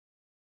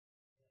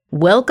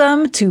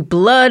Welcome to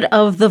Blood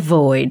of the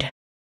Void.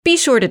 Be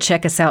sure to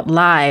check us out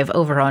live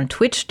over on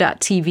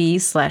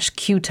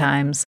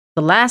twitch.tv/QTimes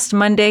the last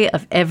Monday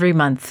of every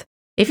month.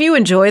 If you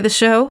enjoy the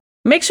show,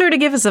 make sure to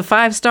give us a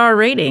 5-star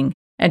rating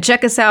and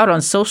check us out on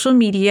social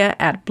media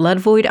at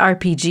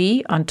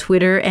BloodVoidRPG on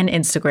Twitter and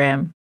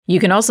Instagram. You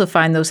can also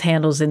find those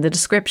handles in the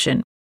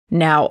description.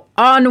 Now,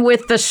 on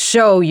with the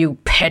show, you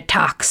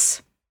petocks!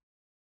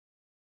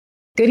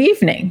 Good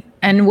evening,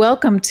 and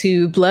welcome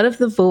to Blood of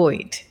the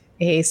Void,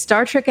 a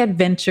Star Trek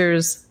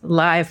Adventures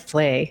live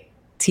play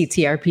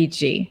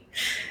TTRPG.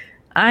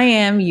 I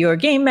am your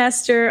game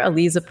master,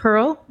 Aliza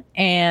Pearl,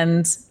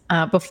 and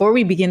before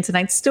we begin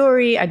tonight's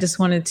story, I just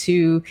wanted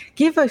to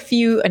give a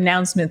few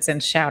announcements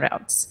and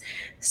shout-outs.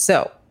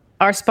 So,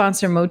 our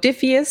sponsor,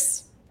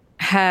 Modifius,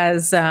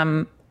 has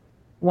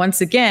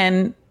once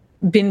again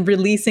been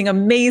releasing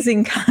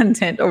amazing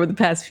content over the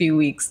past few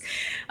weeks.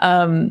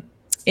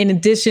 In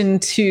addition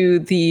to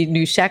the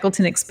new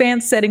Shackleton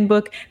Expanse setting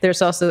book,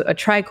 there's also a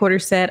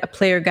tricorder set, a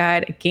player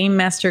guide, a game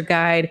master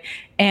guide,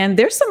 and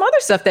there's some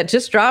other stuff that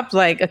just dropped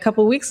like a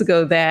couple weeks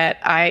ago that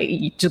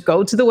I just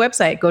go to the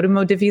website, go to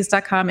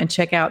modifius.com and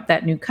check out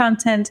that new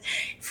content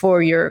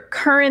for your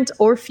current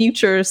or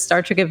future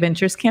Star Trek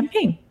Adventures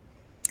campaign.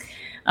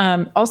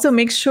 Also,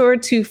 make sure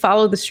to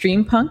follow the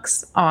Stream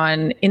Punks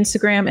on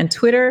Instagram and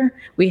Twitter.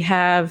 We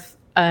have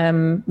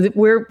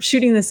we're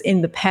shooting this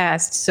in the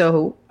past,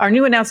 so our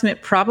new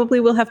announcement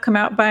probably will have come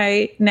out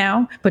by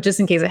now, but just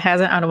in case it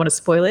hasn't, I don't want to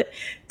spoil it.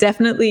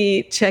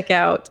 Definitely check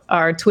out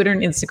our Twitter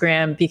and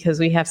Instagram because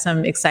we have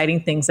some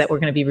exciting things that we're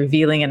going to be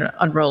revealing and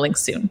unrolling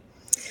soon.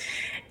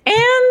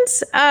 And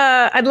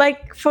I'd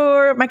like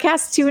for my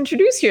cast to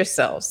introduce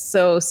yourselves.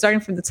 So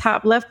starting from the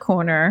top left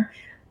corner,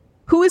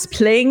 who is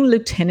playing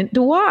Lieutenant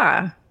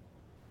Dua?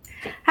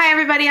 Hi,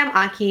 everybody. I'm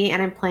Aki,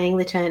 and I'm playing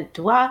Lieutenant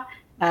Dua,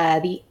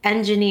 the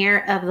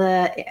engineer of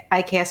the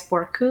IKS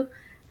Borku,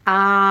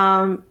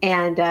 and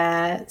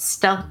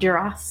stealth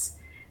Duras,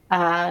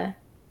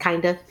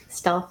 kind of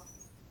stealth,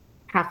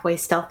 halfway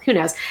stealth, who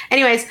knows.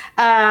 Anyways,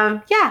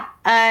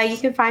 you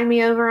can find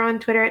me over on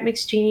Twitter at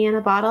MixGenie in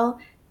a Bottle,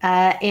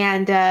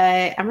 and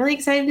I'm really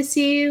excited to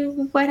see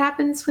what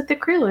happens with the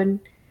crew and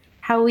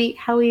how we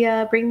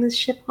bring this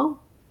ship home.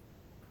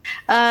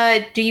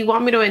 Do you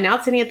want me to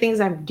announce any of the things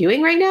I'm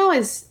doing right now?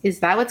 Is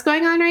that what's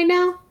going on right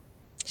now?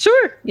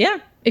 Sure. Yeah.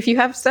 If you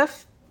have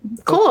stuff.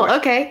 Cool.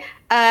 Okay.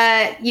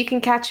 You can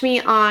catch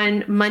me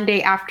on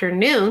Monday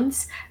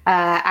afternoons.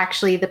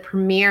 Actually, the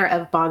premiere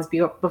of Bonds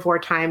Before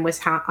Time was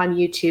on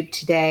YouTube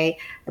today,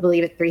 I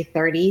believe at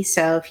 3:30.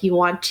 So if you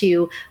want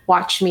to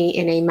watch me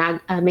in a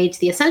Made to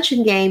the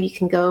Ascension game, you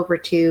can go over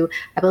to,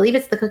 I believe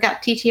it's the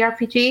Cookout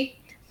TTRPG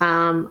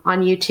on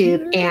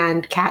YouTube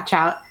and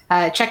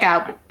check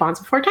out Bonds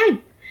Before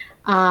Time.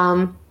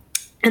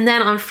 And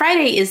then on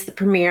Friday is the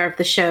premiere of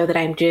the show that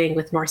I'm doing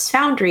with Norse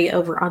Foundry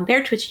over on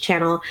their Twitch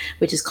channel,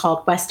 which is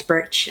called West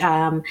Birch.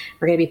 We're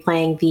going to be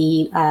playing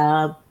the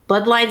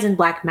Bloodlines and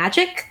Black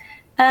Magic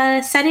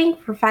setting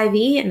for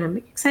 5e, and I'm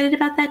excited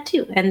about that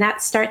too. And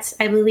that starts,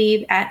 I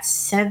believe, at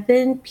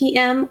 7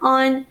 p.m.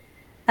 on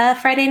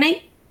Friday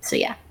night. So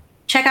yeah,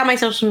 check out my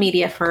social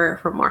media for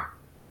more.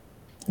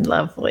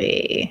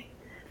 Lovely.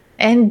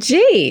 And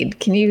Jade,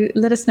 can you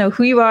let us know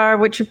who you are,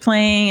 what you're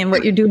playing, and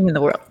what you're doing in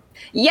the world?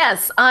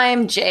 Yes,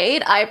 I'm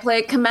Jade. I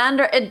play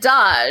Commander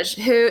Idaj,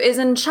 who is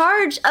in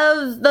charge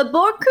of the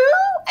Borku,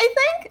 I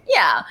think?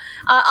 Yeah.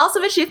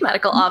 Also a chief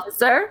medical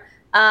officer.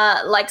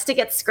 Likes to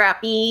get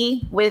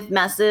scrappy with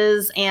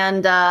messes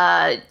and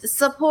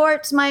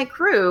support my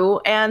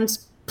crew and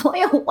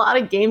play a lot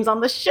of games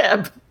on the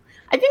ship.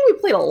 I think we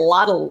played a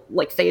lot of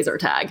phaser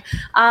tag.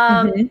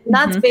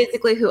 That's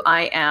basically who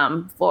I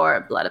am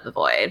for Blood of the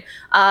Void.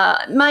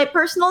 My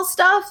personal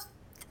stuff,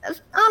 I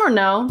don't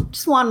know,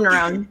 just wandering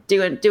around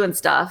doing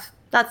stuff.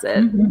 That's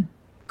it.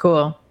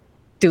 Cool.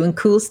 Doing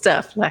cool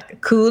stuff like a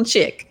cool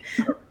chick.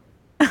 All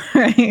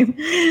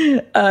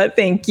right.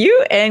 Thank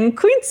you. And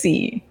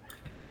Quincy.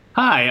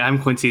 Hi,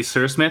 I'm Quincy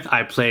Sursmith.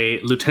 I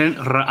play Lieutenant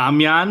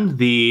Ra'amyan,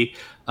 the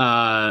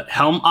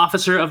helm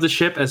officer of the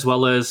ship, as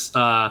well as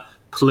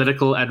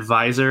political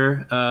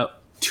advisor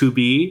to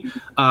be.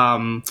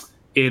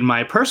 In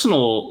my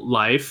personal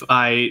life,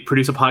 I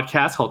produce a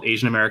podcast called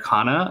Asian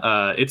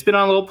Americana. It's been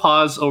on a little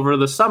pause over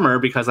the summer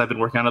because I've been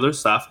working on other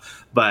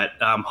stuff, but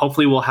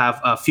hopefully we'll have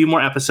a few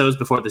more episodes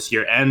before this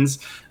year ends.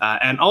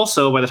 And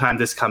also, by the time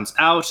this comes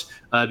out,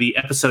 the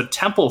episode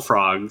Temple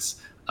Frogs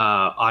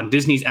on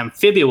Disney's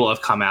Amphibia will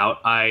have come out.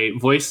 I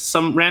voiced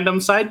some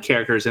random side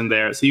characters in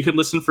there, so you can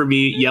listen for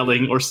me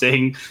yelling or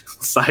saying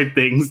side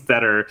things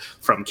that are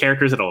from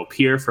characters that will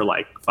appear for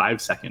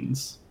 5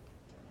 seconds.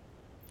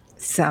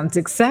 Sounds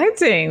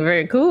exciting.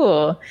 Very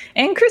cool.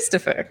 And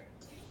Christopher.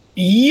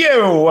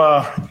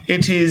 Yo,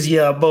 it is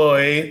your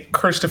boy,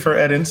 Christopher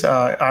Eddins.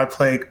 I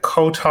play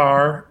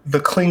Kotar, the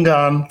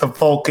Klingon, the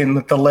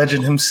Vulcan, the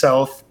legend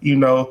himself,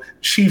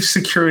 chief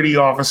security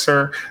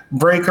officer,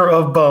 breaker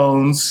of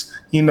bones,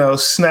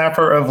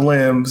 snapper of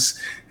limbs.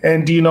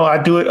 And,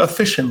 I do it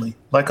efficiently,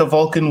 like a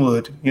Vulcan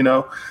would,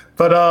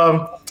 But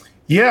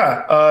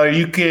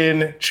You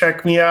can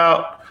check me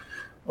out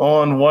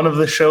on one of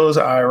the shows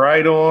I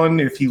write on.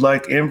 If you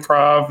like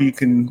improv, you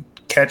can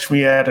catch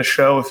me at a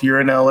show if you're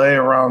in LA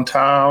around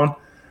town.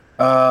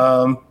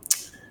 I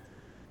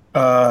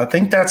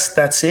think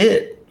that's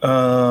it.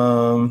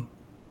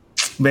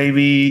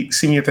 Maybe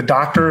see me at the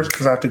doctor's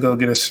because I have to go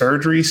get a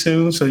surgery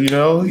soon. So,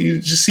 you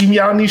just see me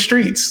out in these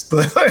streets.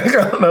 I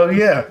don't know.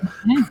 Yeah.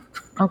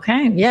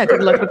 Okay. Yeah.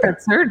 Good luck with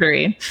that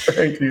surgery.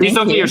 Thank you. Please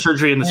don't get your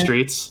surgery in the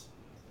streets.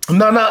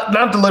 No,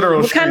 not the literal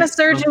What streets. kind of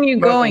surgeon are you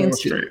going to?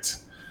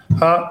 Streets.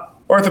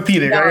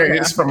 Orthopedic.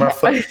 It's for my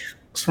foot.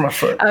 It's for my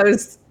foot. I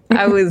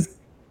was.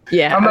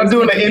 Yeah. I'm not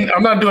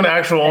doing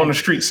actual on the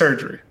street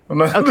surgery. I'm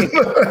not. Okay.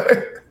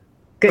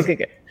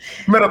 Good.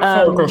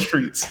 Metaphorical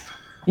streets.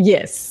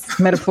 Yes,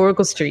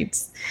 metaphorical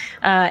streets.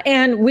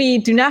 And we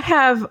do not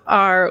have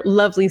our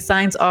lovely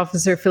science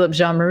officer, Philip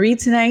Jean-Marie,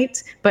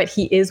 tonight, but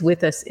he is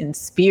with us in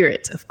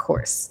spirit, of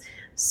course.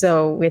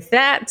 So with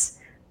that,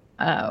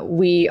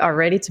 we are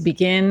ready to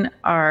begin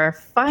our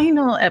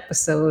final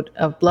episode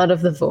of Blood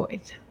of the Void.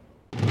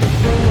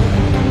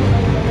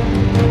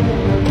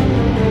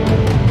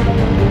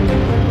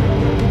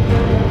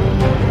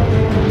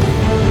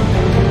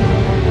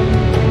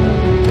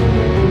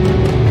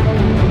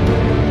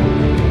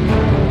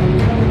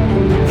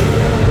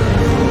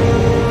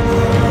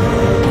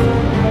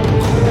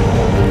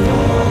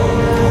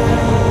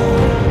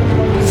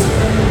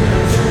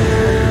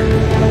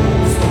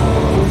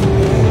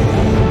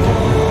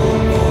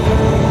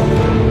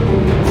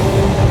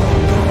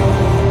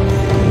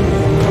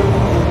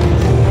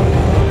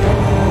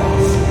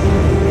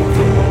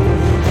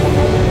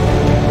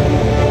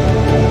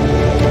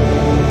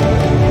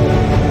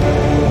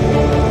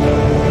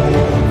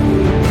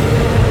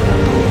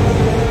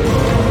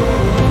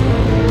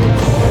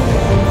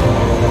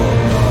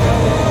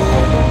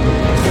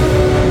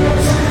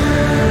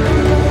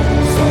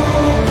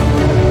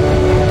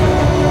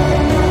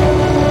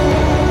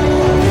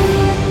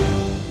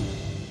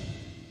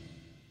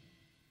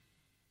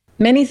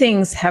 Many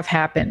things have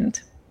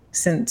happened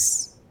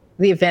since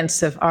the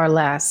events of our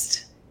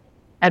last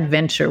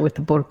adventure with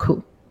the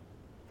Borku.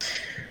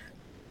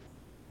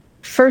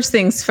 First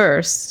things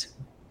first,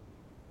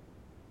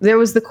 there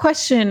was the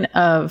question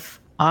of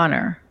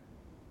honor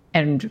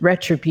and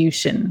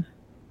retribution.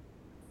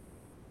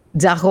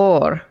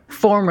 Dahor,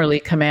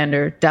 formerly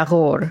Commander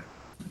Dahor,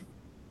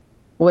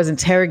 was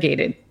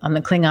interrogated on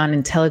the Klingon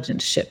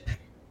intelligence ship.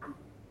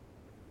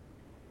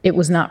 It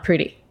was not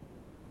pretty.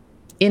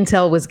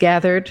 Intel was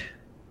gathered,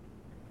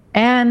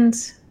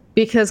 and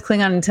because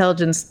Klingon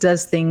intelligence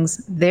does things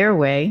their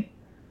way,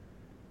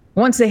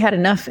 once they had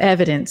enough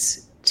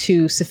evidence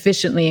to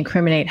sufficiently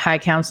incriminate High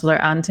Counselor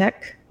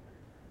Antek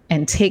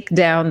and take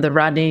down the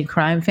Rodney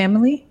crime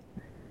family,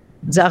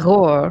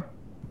 Zagor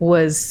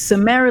was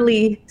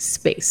summarily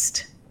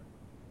spaced.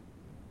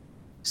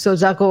 So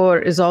Zagor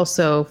is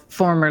also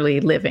formerly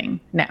living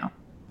now,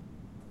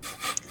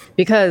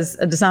 because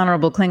a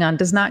dishonorable Klingon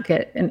does not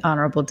get an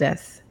honorable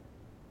death.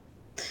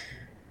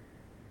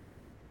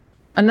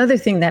 Another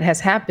thing that has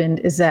happened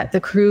is that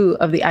the crew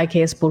of the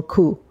IKS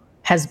Borku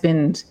has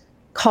been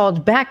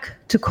called back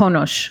to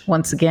Konosh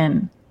once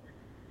again,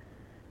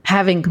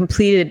 having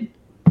completed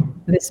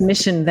this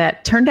mission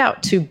that turned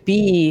out to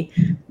be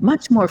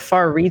much more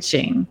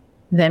far-reaching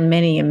than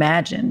many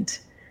imagined,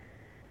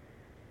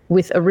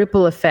 with a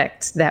ripple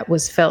effect that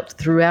was felt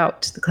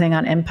throughout the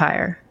Klingon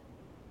Empire.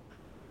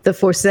 The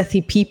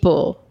Forsethi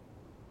people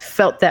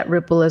felt that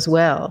ripple as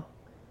well,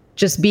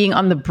 just being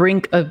on the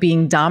brink of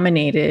being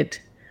dominated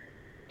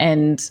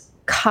and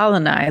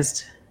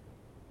colonized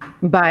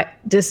by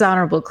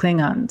dishonorable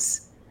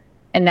Klingons.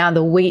 And now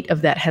the weight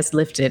of that has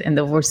lifted, and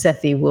the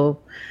Vorsethi will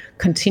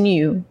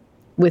continue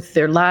with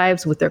their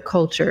lives, with their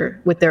culture,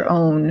 with their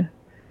own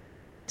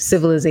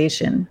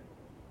civilization,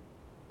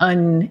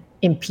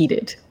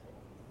 unimpeded.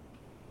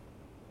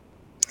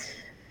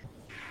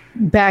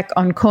 Back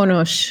on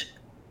Konosh,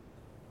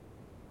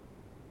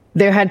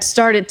 there had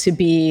started to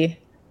be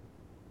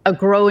a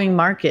growing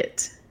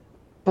market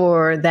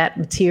for that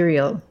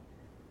material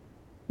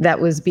that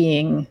was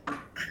being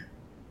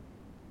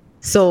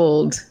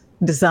sold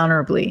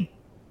dishonorably.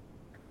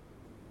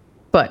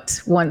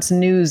 But once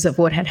news of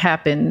what had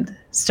happened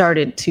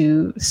started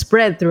to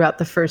spread throughout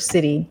the first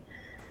city,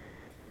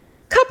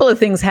 a couple of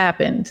things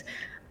happened.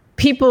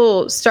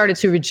 People started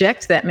to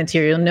reject that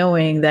material,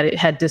 knowing that it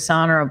had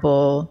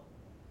dishonorable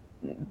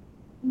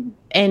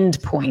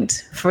end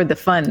point for the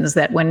funds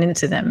that went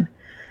into them.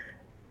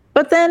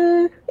 But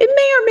then it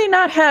may or may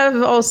not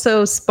have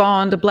also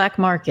spawned a black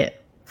market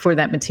for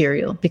that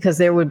material, because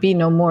there would be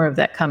no more of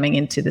that coming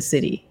into the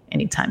city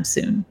anytime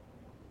soon.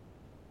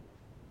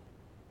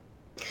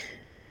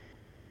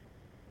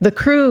 The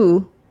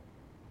crew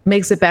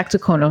makes it back to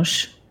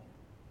Konosh,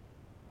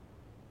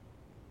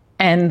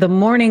 and the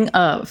morning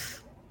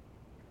of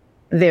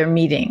their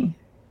meeting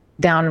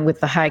down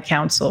with the High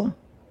Council,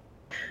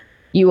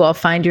 you all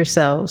find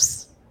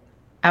yourselves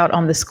out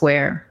on the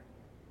square,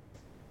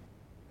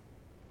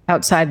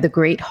 outside the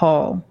Great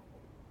Hall,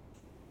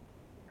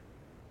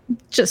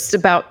 just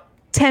about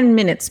 10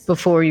 minutes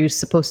before you're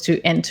supposed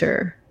to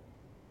enter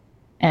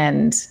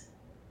and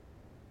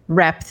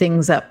wrap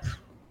things up,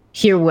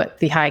 hear what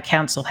the High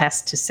Council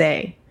has to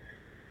say.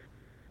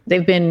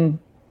 They've been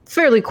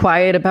fairly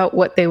quiet about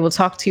what they will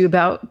talk to you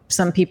about.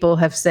 Some people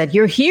have said,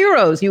 "You're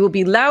heroes, you will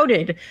be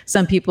lauded."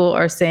 Some people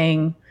are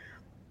saying,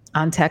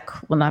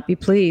 "Antek will not be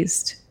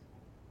pleased."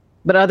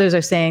 But others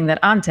are saying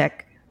that Antek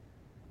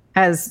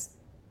has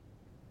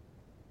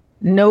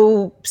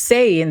no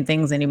say in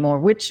things anymore,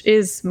 which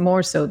is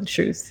more so the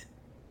truth.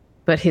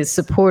 But his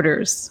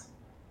supporters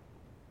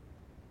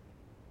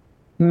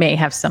may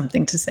have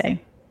something to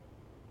say.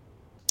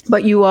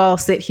 But you all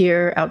sit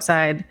here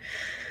outside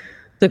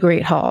the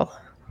Great Hall,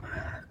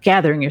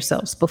 gathering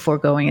yourselves before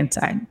going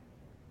inside.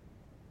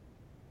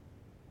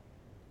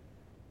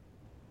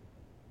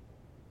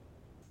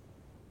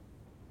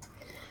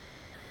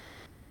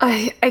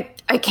 I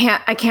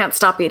can't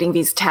stop eating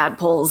these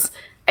tadpoles.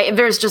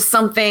 There's just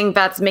something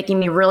that's making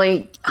me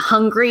really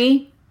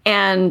hungry,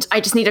 and I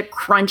just need to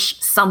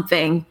crunch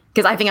something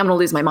because I think I'm gonna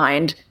lose my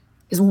mind.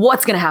 Is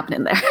what's gonna happen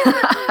in there?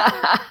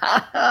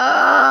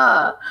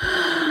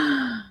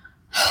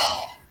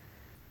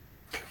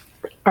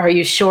 Are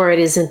you sure it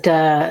isn't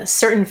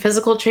certain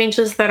physical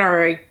changes that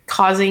are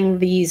causing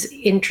these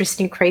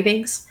interesting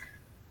cravings?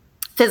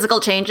 Physical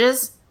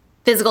changes?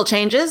 Physical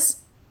changes?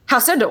 How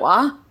so,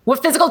 Dawa?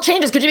 What physical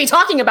changes could you be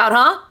talking about,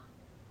 huh?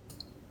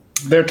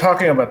 They're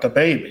talking about the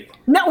baby.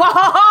 No,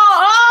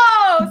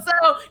 whoa,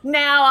 so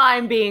now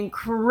I'm being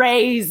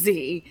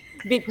crazy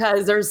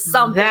because there's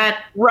something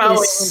that growing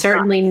is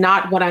certainly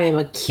not what I am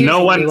accusing you of.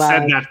 No one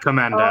said that,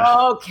 Commander.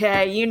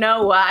 Okay, you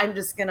know what? I'm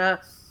just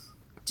gonna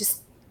give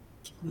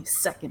me a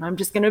second. I'm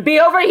just gonna be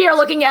over here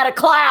looking at a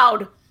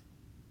cloud.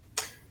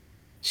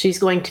 She's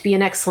going to be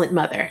an excellent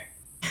mother.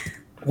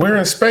 We're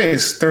in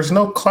space. There's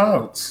no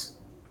clouds.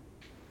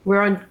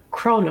 We're on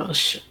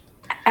Kronos.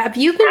 Have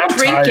you been I'm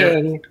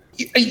drinking? Tired.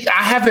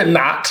 I haven't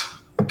not.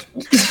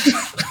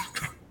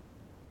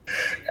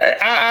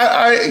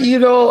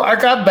 I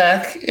got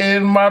back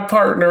and my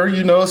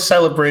partner,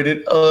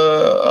 celebrated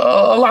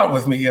a lot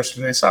with me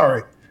yesterday.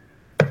 Sorry.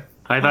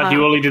 I thought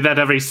you only did that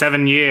every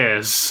 7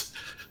 years.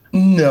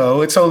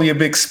 No, it's only a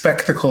big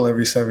spectacle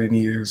every 7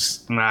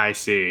 years. I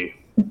see.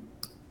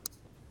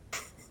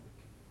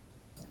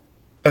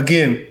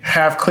 Again,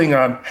 half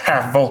Klingon,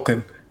 half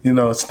Vulcan.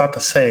 It's not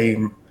the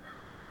same.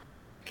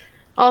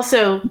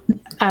 Also,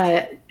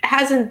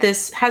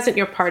 hasn't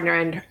your partner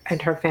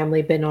and her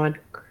family been on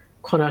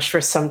Kronos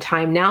for some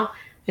time now?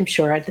 I'm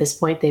sure at this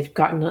point they've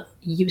gotten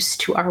used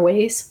to our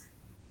ways.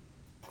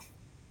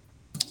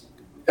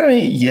 I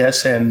mean,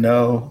 yes and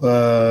no.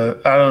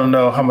 I don't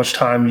know how much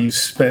time you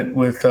spent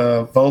with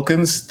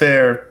Vulcans.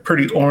 They're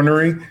pretty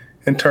ornery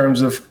in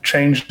terms of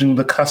changing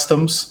the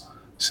customs.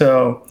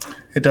 So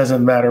it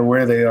doesn't matter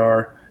where they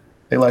are.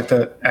 They like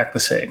to act the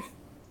same.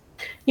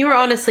 You were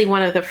honestly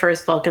one of the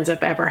first Vulcans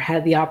I've ever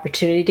had the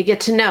opportunity to get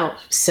to know.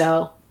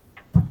 So,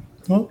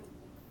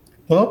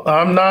 well,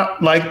 I'm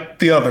not like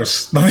the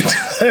others.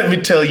 Let me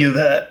tell you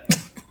that.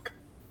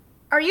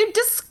 Are you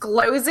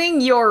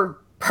disclosing your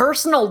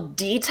personal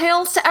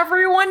details to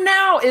everyone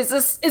now? Is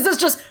this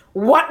just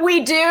what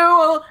we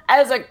do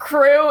as a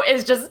crew?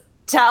 Is just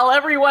tell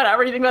everyone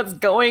everything that's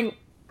going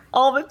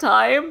all the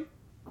time?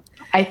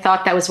 I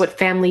thought that was what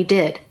family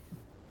did.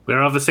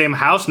 We're of the same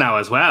house now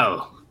as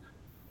well.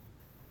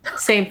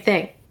 Same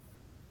thing.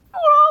 We're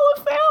all a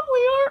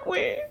family, aren't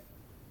we?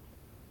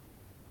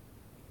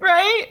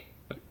 Right?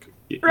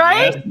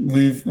 Right?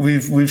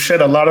 We've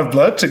shed a lot of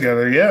blood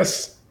together,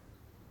 yes.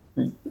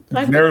 We've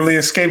narrowly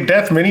escaped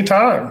death many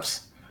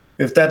times.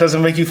 If that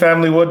doesn't make you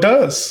family, what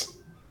does?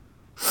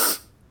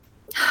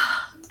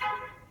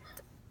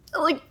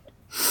 Like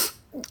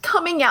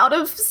coming out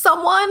of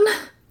someone?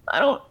 I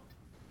don't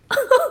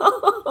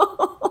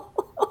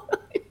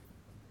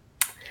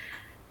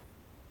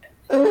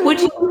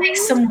Would you like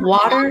some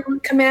water,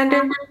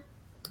 Commander?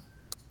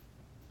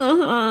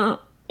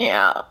 Mm-hmm.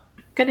 Yeah. I'm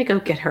gonna go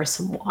get her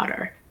some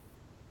water.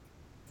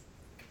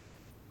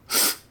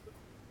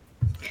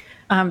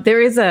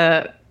 There is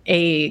a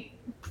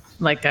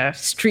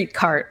street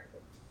cart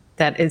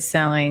that is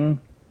selling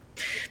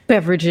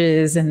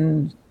beverages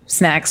and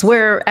snacks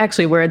where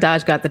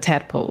Adaj got the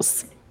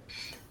tadpoles.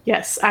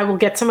 Yes, I will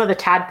get some of the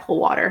tadpole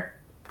water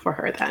for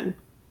her then.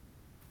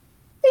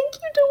 Thank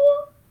you,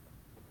 Dawa.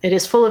 It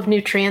is full of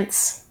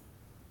nutrients.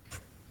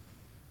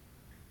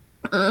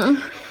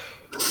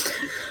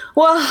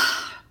 Well,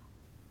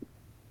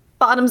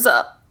 bottoms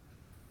up.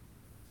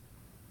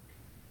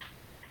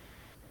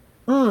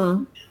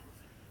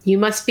 You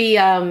must be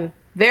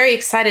very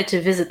excited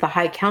to visit the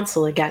High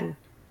Council again,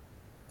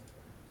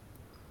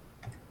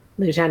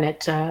 Lieutenant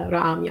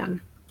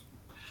Ra'amyan.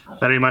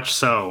 Very much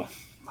so.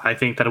 I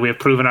think that we have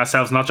proven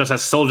ourselves not just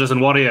as soldiers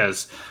and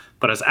warriors,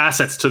 but as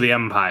assets to the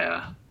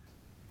Empire.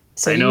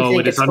 So I know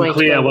it is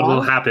unclear what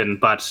will happen. happen,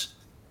 but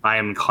I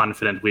am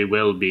confident we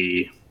will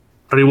be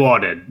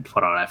rewarded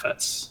for our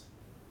efforts.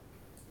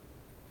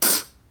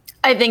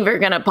 I think they're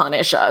gonna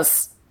punish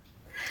us.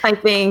 I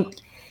think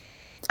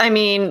I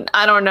mean,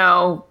 I don't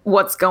know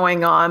what's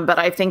going on, but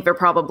I think they're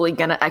probably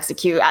going to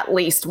execute at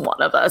least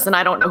one of us, and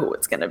I don't know who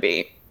it's going to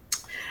be.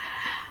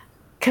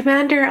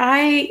 Commander,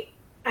 I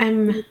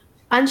am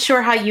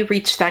unsure how you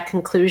reached that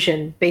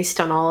conclusion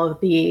based on all of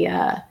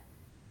the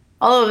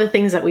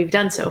things that we've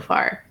done so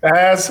far.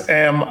 As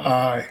am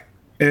I,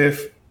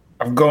 if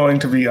I'm going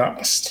to be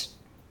honest.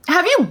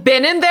 Have you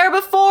been in there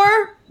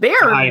before?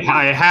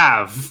 I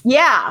have.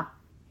 Yeah.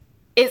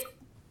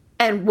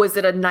 And was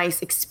it a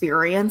nice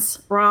experience,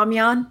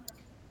 Ramyan?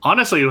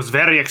 Honestly, it was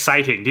very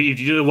exciting.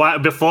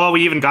 Before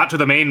we even got to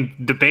the main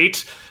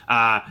debate,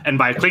 and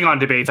by Klingon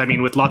debates, I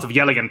mean with lots of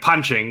yelling and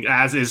punching,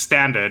 as is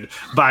standard.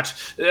 But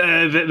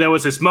there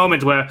was this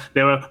moment where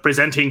they were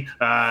presenting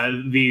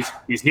these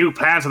new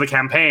plans for the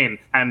campaign,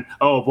 and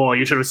oh boy,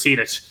 you should have seen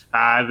it.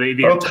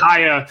 The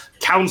entire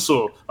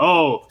council.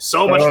 Oh,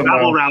 so much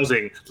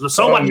rabble-rousing,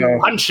 so much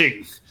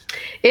punching.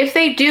 If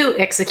they do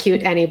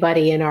execute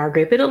anybody in our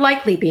group, it'll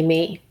likely be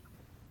me.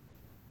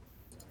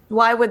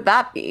 Why would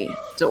that be,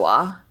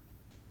 Dua?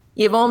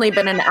 You've only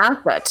been an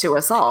asset to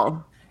us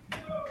all.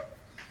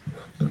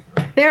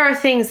 There are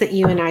things that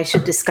you and I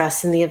should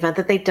discuss in the event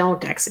that they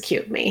don't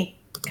execute me,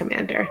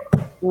 Commander.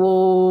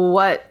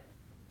 What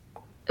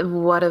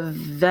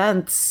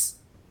events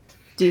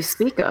do you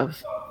speak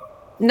of?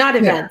 Not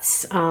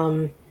events.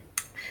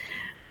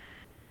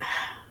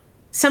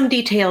 Some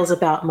details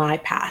about my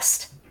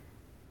past.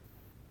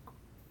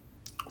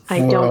 I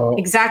don't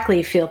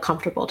exactly feel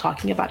comfortable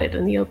talking about it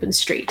in the open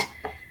street,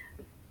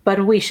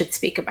 but we should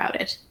speak about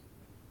it.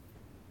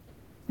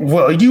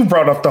 Well, you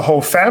brought up the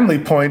whole family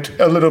point.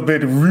 A little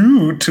bit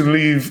rude to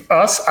leave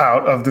us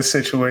out of the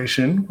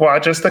situation. Why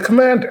just the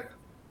commander?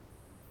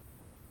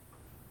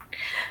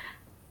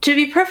 To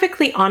be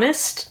perfectly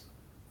honest,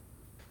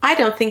 I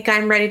don't think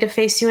I'm ready to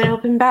face you in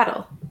open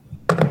battle.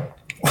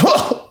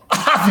 Well,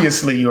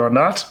 obviously you're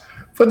not.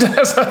 But that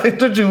has nothing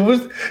to do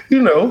with,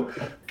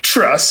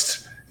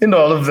 trust and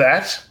all of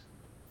that.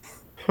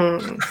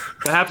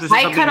 Perhaps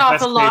I cut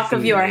off a lock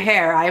of your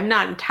hair. I am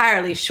not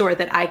entirely sure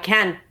that I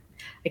can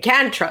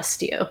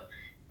trust you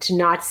to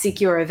not seek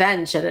your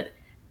revenge at an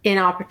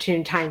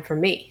inopportune time for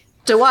me.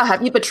 Dua,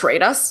 have you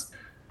betrayed us?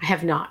 I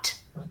have not.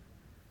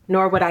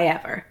 Nor would I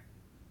ever.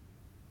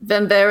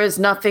 Then there is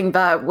nothing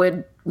that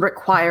would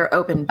require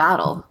open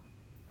battle,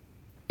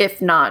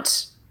 if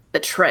not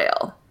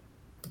betrayal.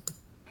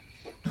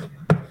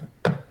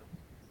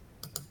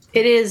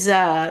 It is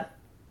not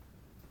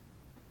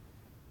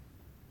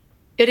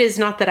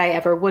that I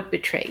ever would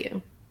betray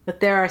you, but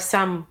there are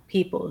some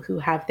people who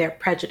have their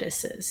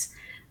prejudices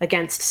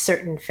against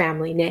certain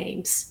family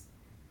names,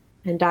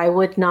 and I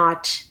would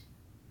not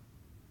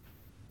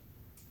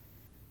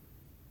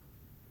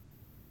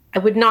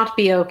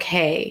be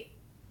okay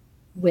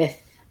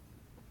with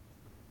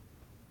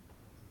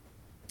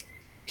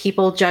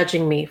people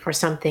judging me for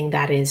something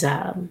that is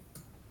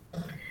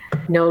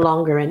no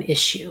longer an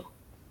issue.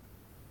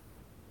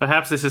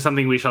 Perhaps this is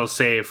something we shall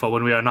save for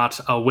when we are not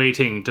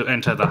awaiting to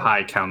enter the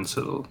High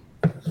Council.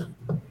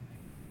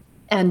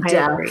 And I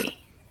agree.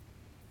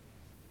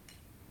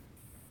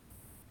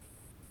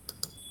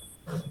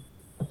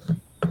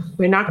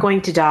 We're not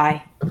going to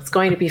die. It's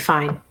going to be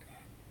fine.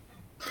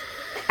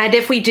 And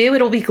if we do,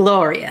 it'll be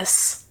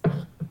glorious.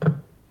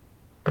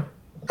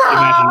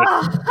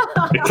 Imagine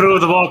the crew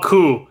of the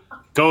Vorku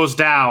goes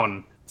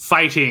down,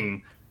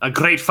 fighting a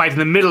great fight in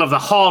the middle of the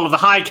hall of the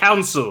High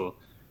Council.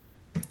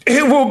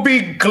 It will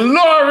be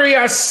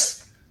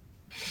glorious.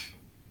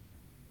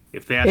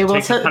 If they have to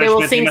take the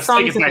punishment, they must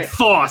take it by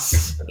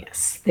force.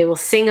 Yes, they will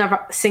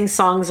sing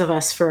songs of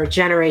us for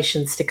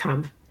generations to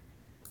come.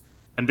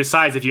 And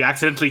besides, if you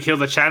accidentally kill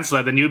the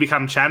Chancellor, then you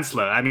become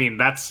Chancellor. I mean,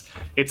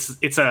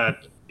 it's a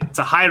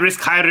high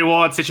risk, high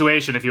reward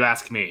situation, if you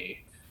ask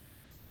me.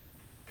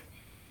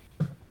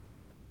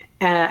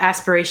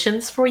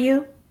 Aspirations for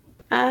you,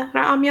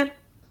 Ramyan?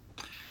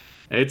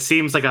 It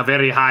seems like a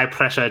very high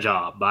pressure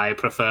job. I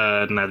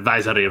prefer an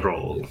advisory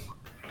role.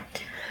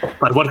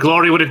 But what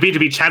glory would it be to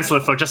be Chancellor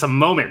for just a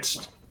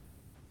moment?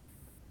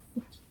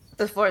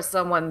 Before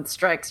someone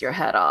strikes your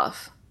head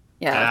off.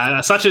 Yeah.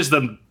 Such is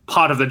the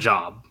part of the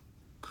job.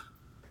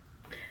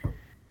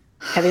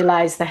 Heavy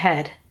lies the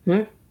head.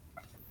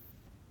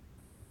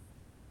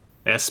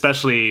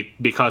 Especially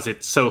because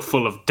it's so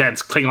full of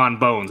dense Klingon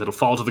bones, it'll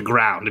fall to the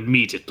ground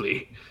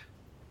immediately.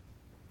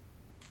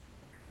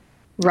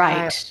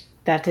 Right.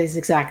 That is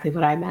exactly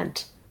what I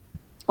meant.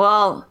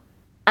 Well,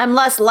 I'm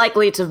less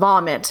likely to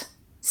vomit,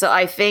 so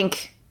I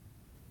think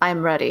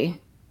I'm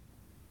ready.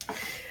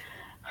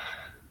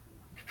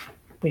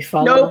 We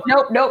follow.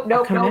 Nope.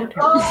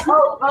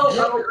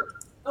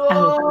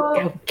 Oh,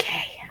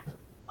 okay.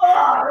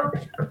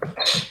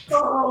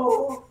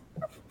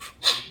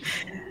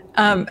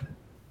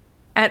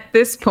 At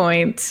this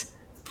point,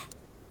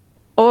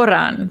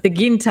 Oran, the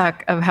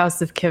Gintak of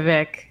House of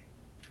Quebec,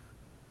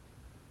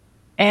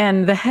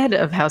 and the head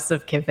of House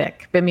of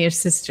Quebec, Bemir's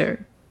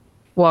sister,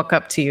 walk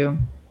up to you.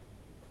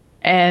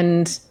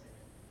 And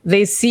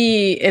they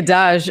see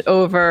Edaj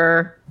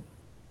over,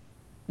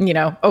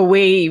 a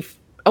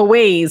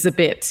ways a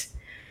bit.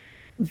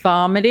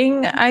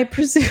 vomiting, I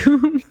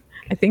presume.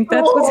 I think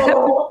that's what's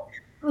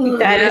happening.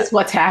 That is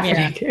what's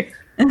happening.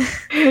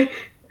 Yeah.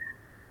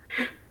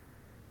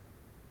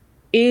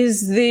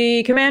 Is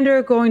the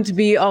commander going to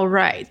be all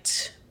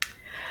right?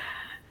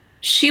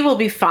 She will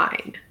be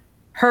fine.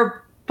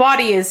 Her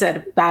body is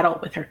at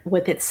battle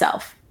with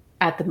itself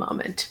at the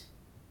moment.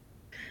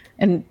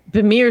 And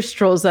Bamir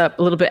strolls up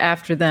a little bit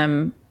after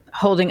them,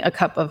 holding a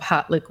cup of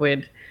hot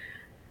liquid.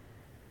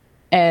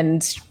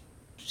 And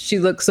she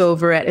looks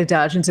over at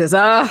Idaj and says,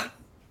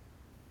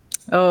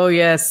 oh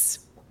yes.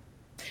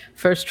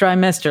 First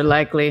trimester,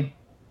 likely.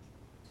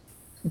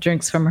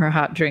 Drinks from her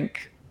hot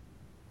drink.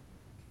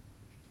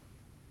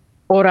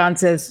 Oran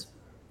says,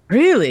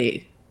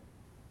 really?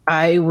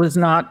 I was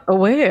not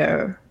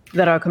aware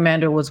that our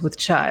commander was with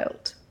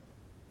child.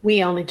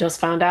 We only just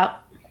found out.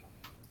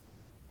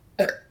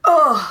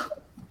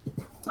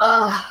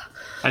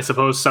 I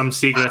suppose some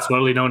secrets were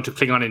only known to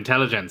Klingon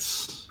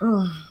intelligence.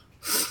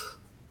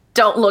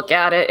 Don't look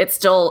at it. It's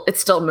still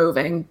Cuddle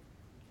moving.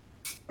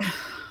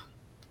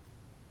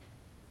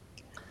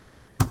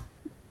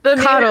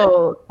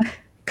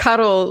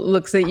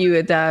 looks at you,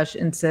 Adash,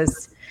 and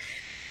says,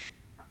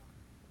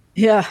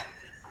 yeah,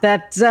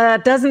 that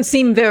doesn't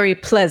seem very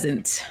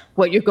pleasant,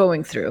 what you're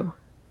going through.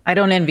 I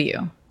don't envy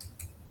you.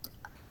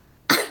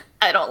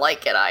 I don't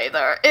like it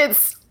either.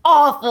 It's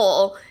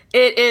awful.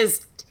 It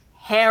is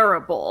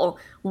terrible.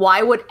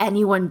 Why would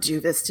anyone do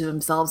this to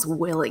themselves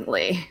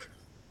willingly?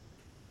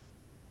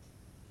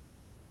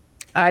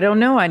 I don't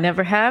know. I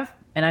never have,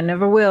 and I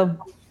never will.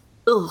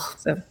 Ugh.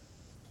 So,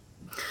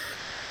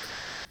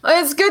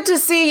 It's good to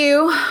see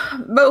you,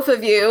 both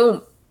of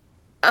you.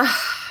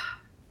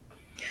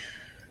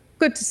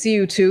 good to see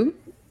you too.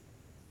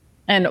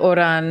 And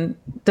Oran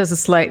does a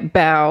slight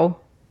bow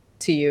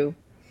to you.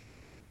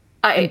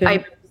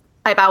 I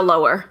bow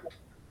lower.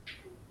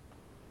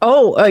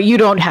 Oh, you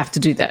don't have to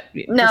do that.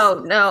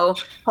 No.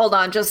 Hold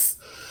on, just...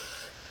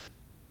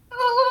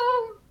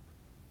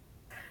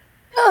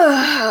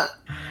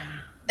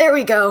 there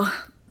we go.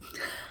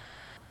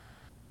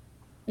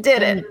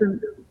 Did it.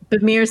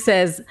 Bamir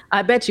says,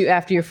 I bet you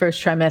after your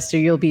first trimester,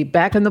 you'll be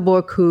back on the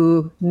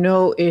Borku.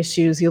 No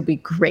issues. You'll be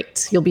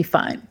great. You'll be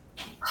fine.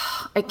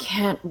 I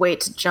can't wait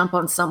to jump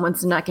on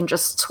someone's neck and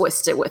just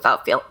twist it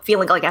without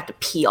feeling like I have to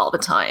pee all the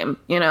time,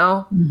 you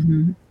know?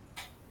 Mm-hmm.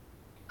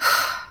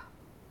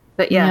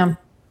 But yeah,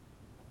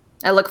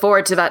 I look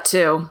forward to that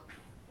too.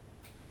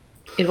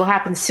 It will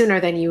happen sooner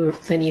than you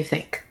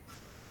think.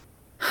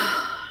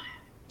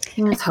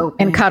 Here's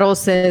hoping. And Carol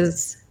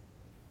says,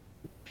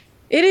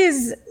 it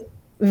is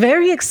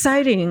very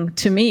exciting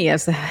to me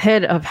as the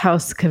head of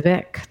House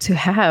Quebec to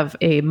have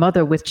a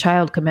mother with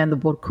child command the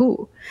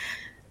Borku.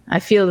 I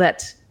feel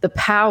that the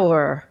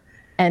power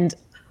and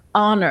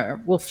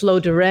honor will flow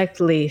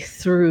directly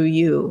through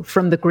you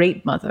from the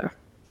Great Mother.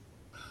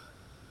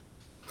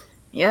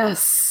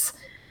 Yes,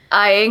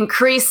 I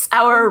increase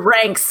our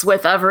ranks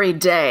with every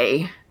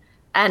day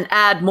and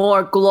add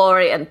more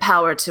glory and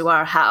power to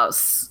our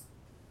house.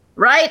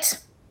 Right?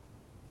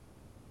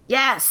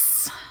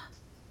 Yes.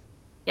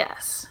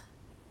 Yes.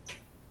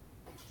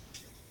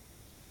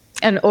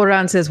 And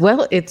Oran says,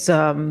 well, it's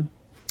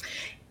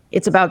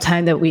about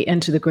time that we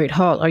enter the Great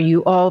Hall. Are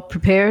you all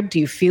prepared? Do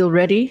you feel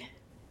ready?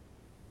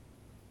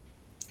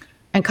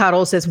 And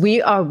Carol says,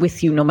 we are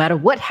with you no matter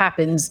what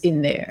happens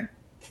in there.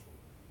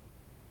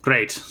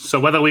 Great. So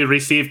whether we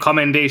receive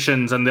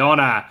commendations and the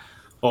honor,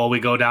 or we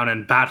go down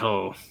in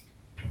battle,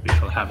 we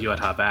shall have you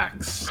at our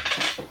backs.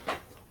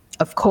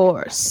 Of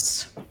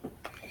course.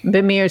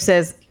 Bamir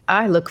says,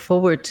 I look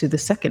forward to the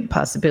second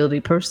possibility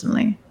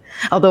personally.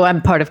 Although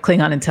I'm part of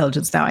Klingon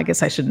intelligence now, I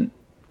guess I shouldn't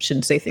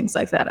say things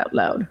like that out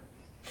loud.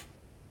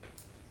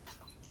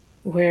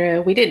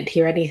 We didn't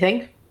hear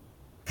anything.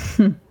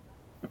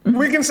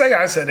 We can say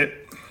I said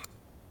it.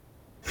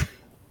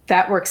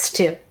 That works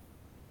too.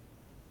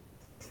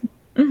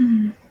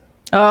 Oh,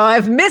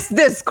 I've missed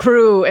this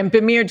crew. And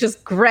Bamir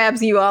just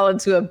grabs you all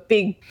into a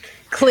big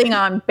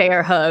Klingon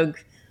bear hug.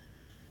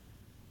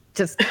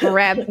 Just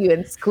grabs you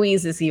and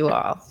squeezes you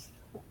all.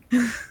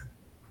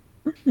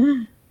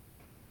 All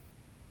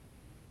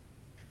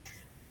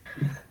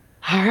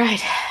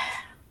right.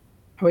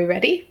 Are we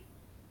ready?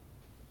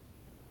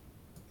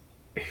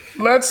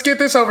 Let's get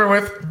this over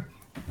with.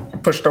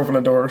 Pushed open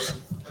the doors.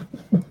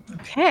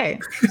 Okay,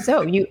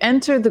 so you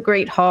enter the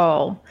Great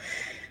Hall,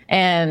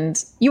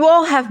 and you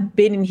all have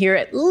been in here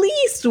at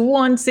least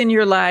once in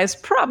your lives,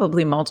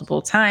 probably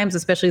multiple times,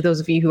 especially those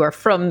of you who are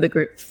from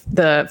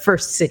the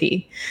first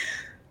city.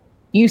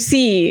 You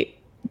see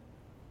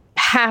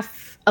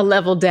half a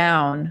level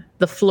down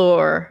the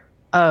floor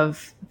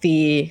of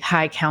the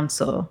High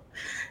Council,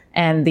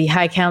 and the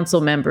High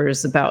Council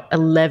members, about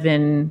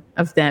 11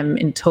 of them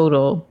in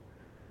total,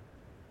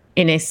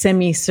 in a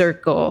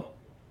semicircle,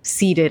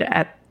 seated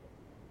at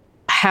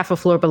half a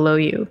floor below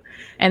you.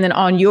 And then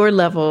on your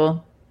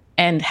level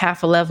and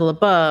half a level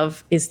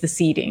above is the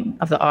seating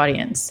of the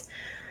audience.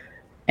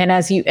 And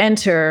as you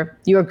enter,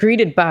 you are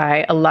greeted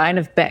by a line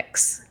of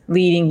Becks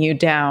leading you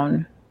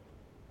down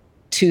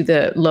to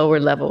the lower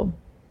level.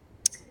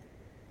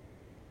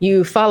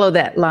 You follow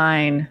that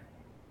line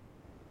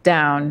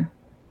down,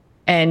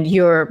 and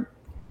your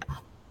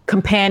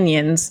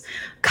companions,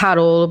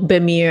 Karol,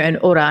 Bemir, and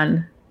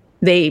Oran,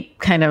 they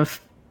kind of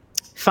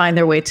find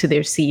their way to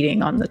their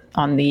seating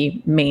on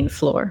the main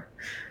floor.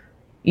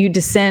 You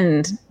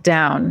descend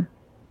down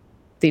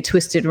the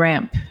twisted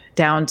ramp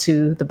down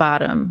to the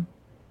bottom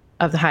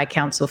of the High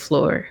Council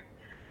floor,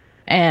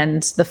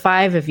 and the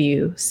five of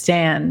you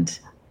stand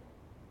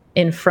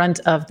in front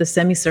of the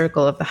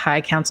semicircle of the High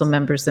Council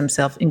members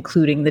themselves,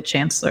 including the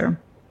Chancellor.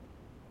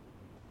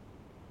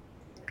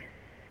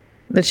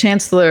 The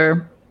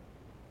Chancellor,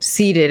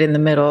 seated in the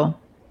middle,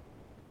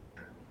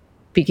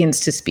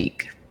 begins to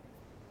speak.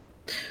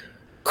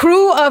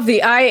 Crew of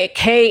the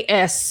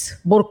IKS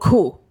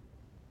Borku,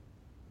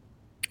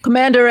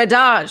 Commander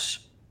Adaj,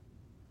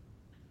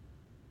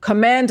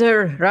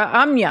 Commander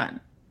Ra'amyan,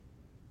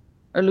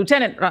 or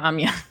Lieutenant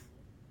Ra'amyan,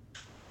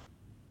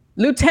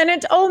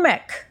 Lieutenant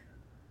Omek,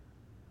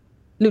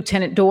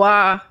 Lieutenant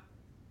Doa,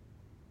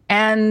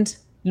 and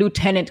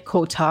Lieutenant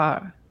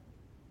Kotar.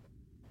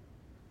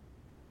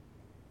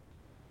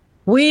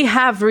 We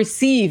have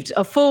received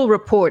a full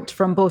report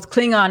from both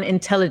Klingon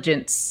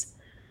intelligence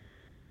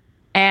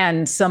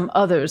and some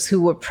others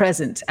who were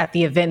present at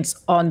the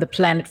events on the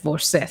planet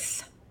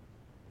Vorseth.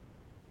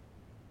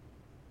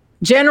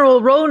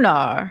 General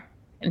Ronar,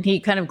 and he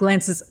kind of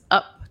glances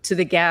up to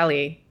the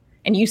galley,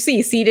 and you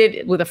see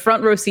seated with a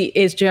front row seat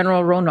is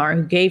General Ronar,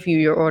 who gave you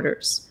your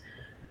orders,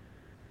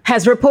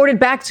 has reported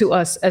back to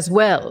us as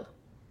well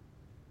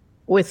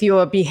with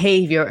your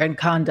behavior and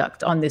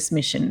conduct on this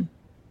mission.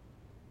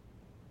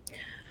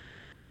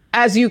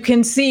 As you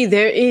can see,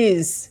 there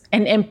is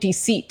an empty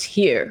seat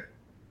here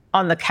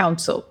on the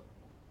council.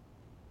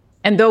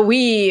 And though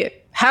we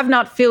have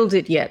not filled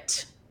it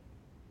yet,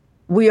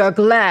 we are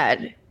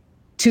glad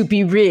to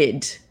be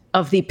rid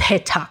of the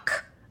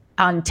Petak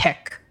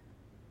Antek,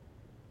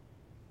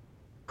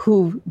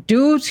 who,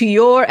 due to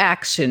your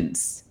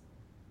actions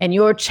and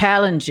your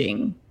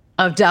challenging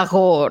of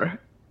Dagor,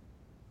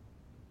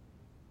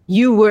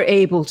 you were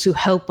able to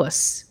help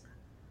us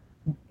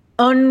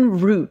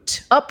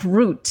uproot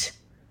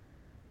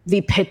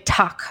the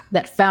Petak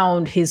that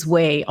found his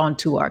way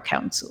onto our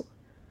council.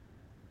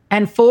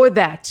 And for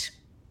that,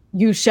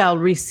 you shall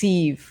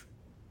receive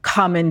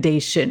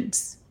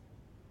commendations.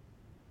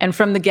 And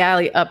from the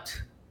galley up,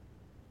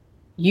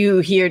 you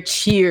hear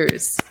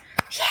cheers.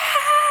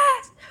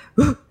 Yes!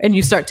 And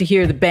you start to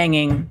hear the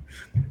banging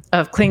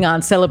of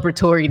Klingon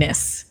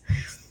celebratoriness.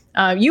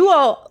 You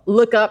all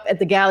look up at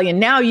the galley, and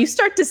now you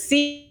start to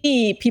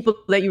see people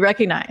that you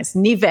recognize.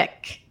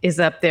 Nivek is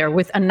up there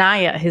with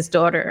Anaya, his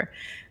daughter.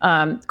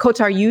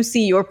 Kotar, you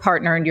see your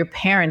partner and your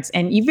parents,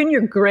 and even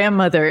your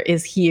grandmother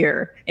is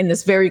here in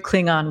this very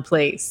Klingon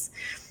place.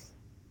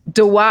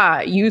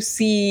 Dawa, you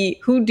see,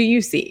 who do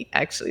you see?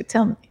 Actually,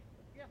 tell me.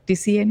 Do you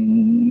see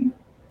any?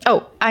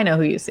 Oh, I know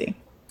who you see.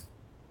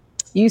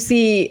 You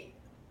see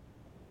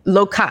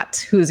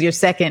Lokat, who's your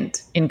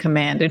second in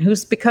command and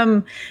who's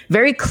become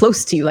very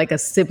close to you, like a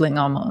sibling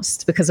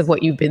almost, because of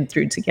what you've been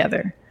through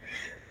together.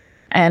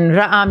 And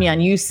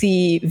Ra'amyan, you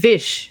see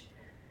Vish,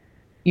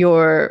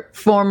 your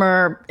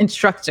former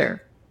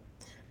instructor.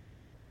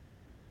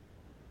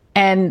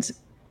 And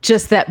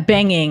just that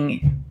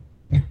banging,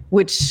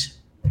 which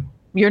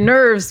your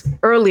nerves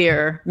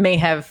earlier may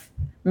have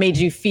made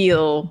you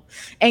feel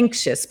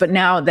anxious, but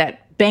now that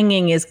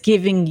banging is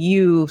giving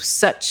you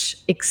such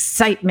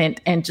excitement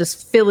and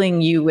just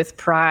filling you with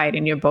pride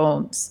in your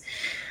bones.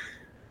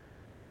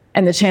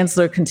 And the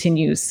Chancellor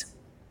continues.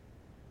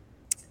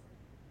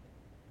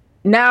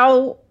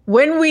 Now,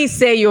 when we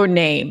say your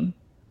name,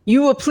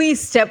 you will please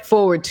step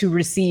forward to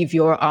receive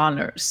your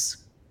honors.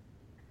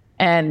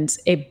 And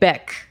a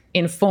Bek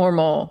in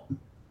formal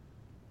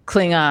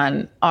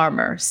Klingon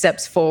armor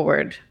steps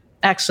forward.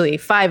 Actually,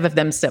 5 of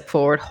them step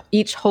forward,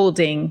 each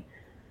holding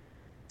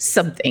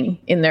something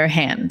in their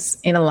hands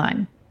in a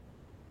line.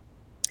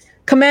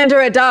 Commander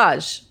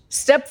Adaj,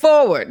 step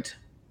forward.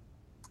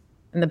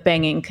 And the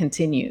banging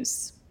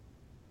continues.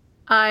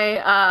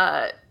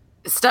 I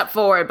step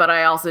forward, but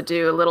I also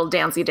do a little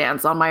dancey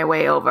dance on my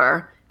way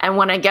over. And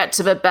when I get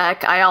to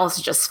Vivek, I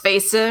also just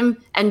face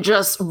him and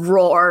just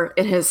roar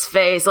in his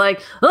face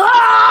like,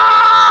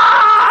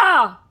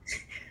 ah!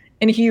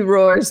 And he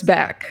roars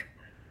back.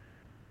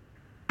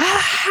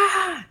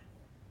 Ah!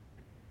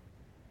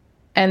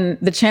 And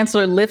the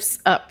Chancellor lifts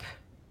up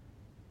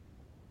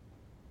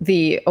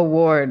the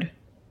award,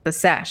 the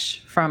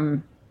sash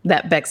from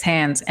that Bek's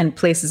hands, and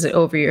places it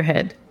over your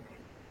head.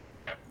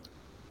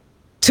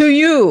 To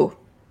you,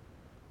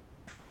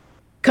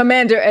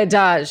 Commander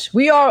Adaj,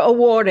 we are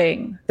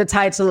awarding the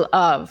title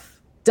of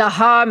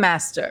Dahar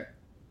Master.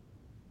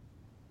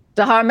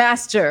 Dahar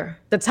Master,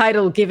 the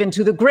title given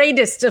to the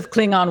greatest of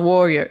Klingon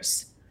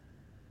warriors.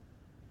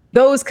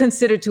 Those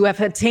considered to have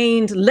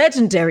attained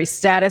legendary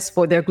status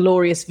for their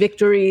glorious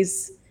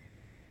victories.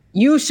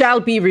 You shall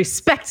be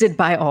respected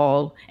by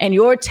all, and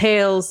your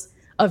tales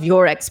of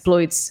your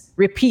exploits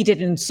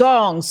repeated in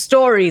songs,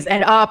 stories,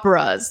 and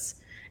operas.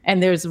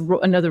 And there's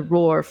another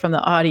roar from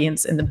the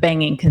audience, and the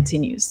banging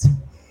continues.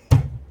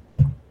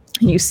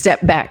 You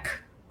step back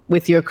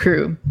with your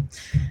crew.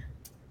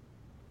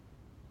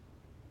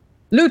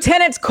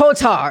 Lieutenant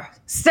Kotar,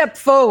 step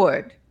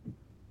forward.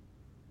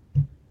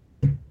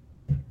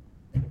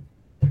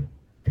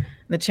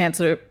 The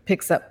Chancellor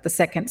picks up the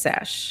second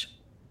sash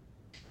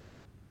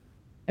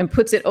and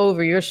puts it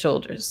over your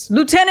shoulders.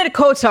 Lieutenant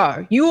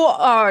Kotar, you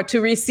are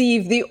to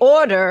receive the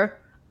Order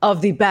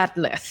of the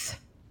Batleth.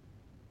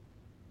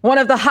 One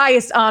of the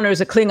highest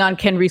honors a Klingon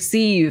can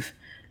receive.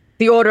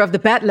 The Order of the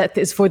Batleth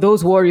is for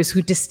those warriors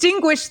who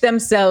distinguish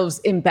themselves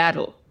in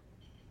battle.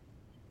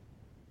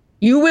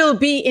 You will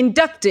be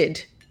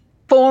inducted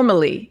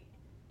formally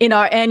in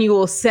our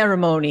annual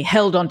ceremony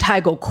held on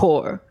Tygo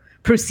Core,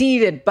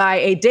 preceded by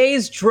a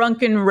day's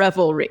drunken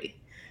revelry,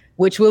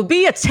 which will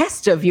be a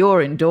test of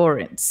your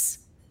endurance.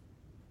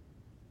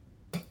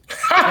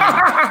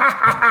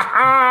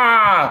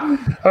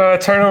 I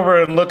turn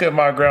over and look at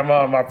my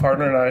grandma and my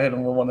partner, and I hit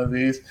him with one of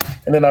these.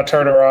 And then I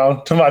turn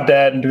around to my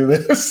dad and do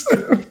this.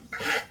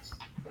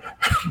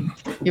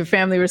 Your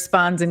family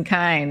responds in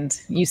kind.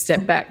 You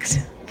step back.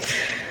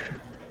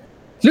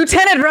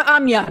 Lieutenant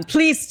Ra'amyan,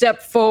 please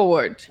step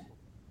forward.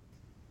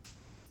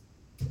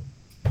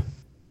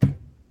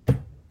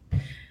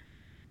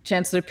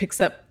 Chancellor picks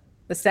up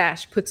the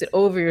sash, puts it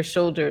over your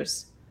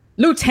shoulders.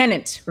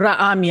 Lieutenant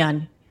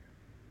Ra'amyan,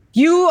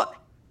 you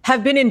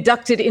have been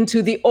inducted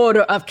into the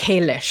Order of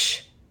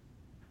Kalesh,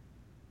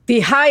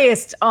 the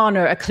highest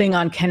honor a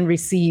Klingon can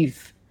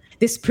receive.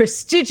 This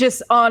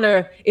prestigious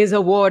honor is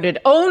awarded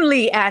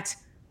only at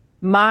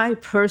my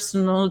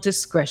personal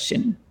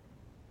discretion.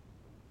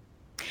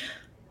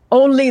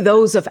 Only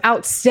those of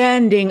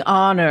outstanding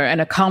honor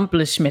and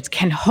accomplishment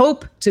can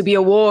hope to be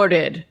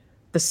awarded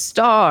the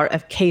Star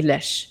of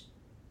Kalesh,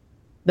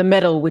 the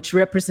medal which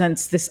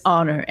represents this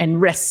honor and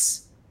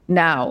rests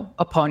now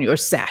upon your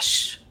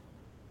sash.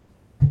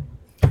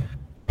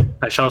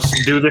 I shall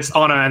do this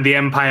honor and the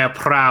Empire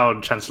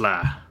proud,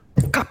 Chancellor.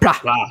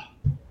 Kapla.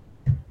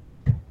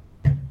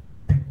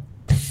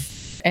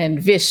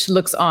 And Vish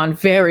looks on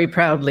very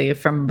proudly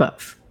from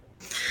above.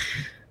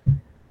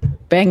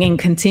 Banging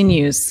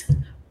continues.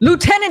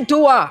 Lieutenant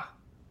Dua,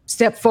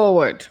 step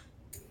forward.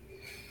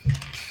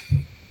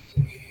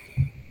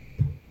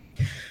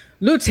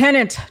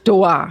 Lieutenant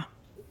Dua,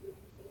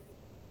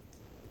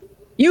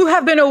 you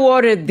have been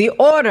awarded the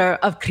Order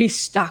of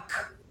Kristak.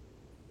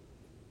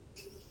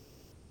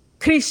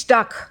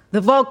 Kristak,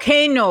 the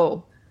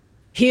volcano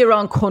here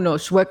on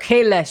Konosh, where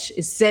Kalesh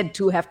is said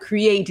to have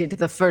created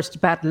the first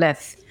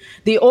Batleth.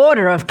 The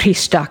Order of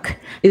Kristak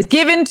is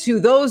given to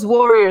those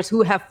warriors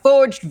who have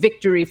forged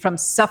victory from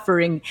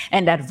suffering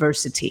and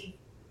adversity.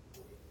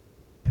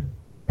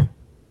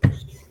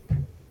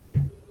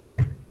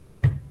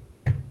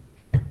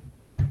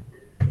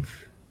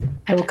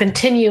 I will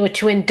continue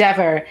to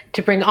endeavor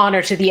to bring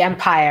honor to the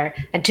Empire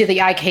and to the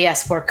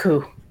IKS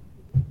Vorku.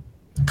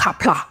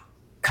 Kapla.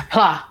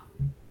 Kapla.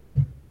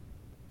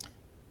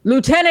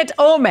 Lieutenant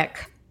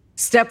Omek,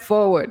 step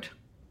forward.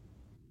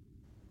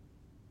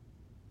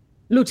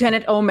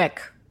 Lieutenant Omek,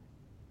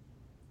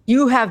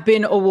 you have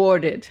been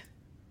awarded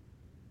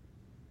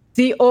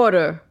the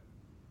Order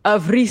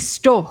of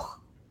Ristoch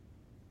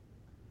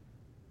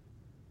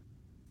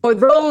for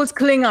those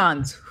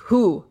Klingons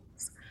who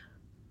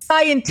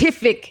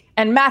scientific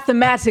and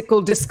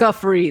mathematical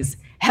discoveries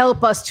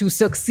help us to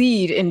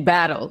succeed in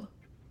battle.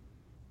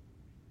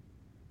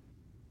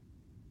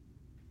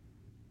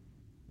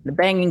 The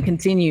banging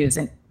continues,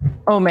 and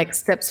Omek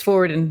steps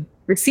forward and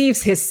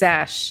receives his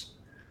sash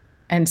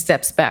and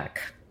steps back.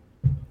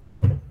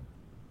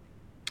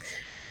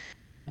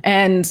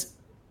 And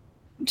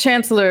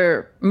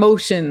Chancellor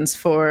motions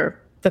for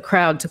the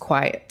crowd to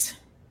quiet.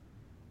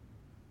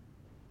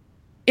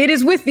 It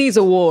is with these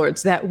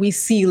awards that we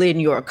seal in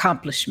your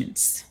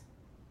accomplishments.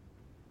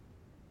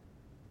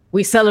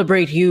 We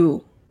celebrate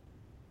you,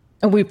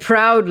 and we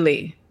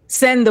proudly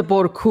send the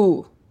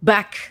Borku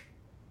back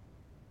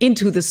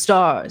into the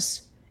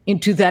stars,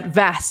 into that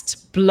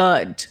vast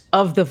blood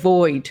of the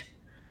void,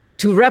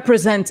 to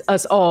represent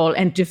us all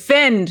and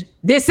defend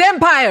this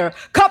empire.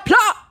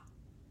 Kapla!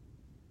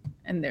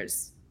 And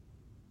there's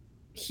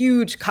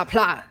huge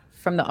kapla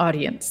from the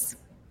audience.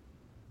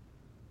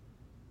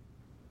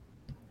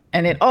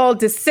 And it all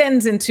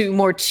descends into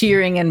more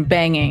cheering and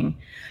banging.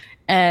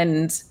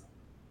 And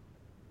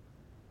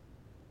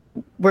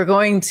we're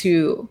going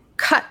to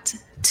cut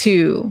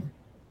to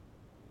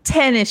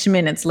 10-ish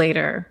minutes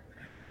later.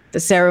 The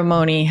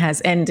ceremony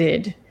has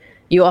ended.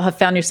 You all have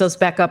found yourselves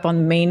back up on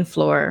the main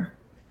floor,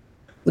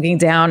 looking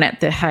down at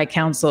the High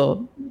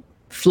Council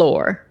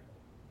floor,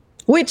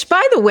 which,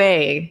 by the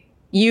way,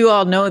 you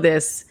all know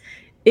this,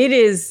 it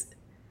is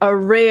a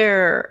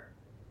rare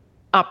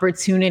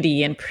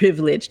opportunity and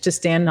privilege to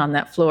stand on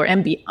that floor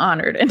and be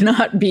honored and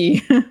not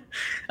be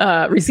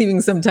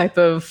receiving some type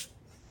of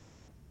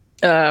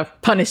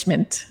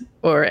punishment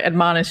or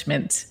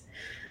admonishment,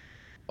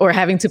 or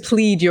having to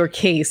plead your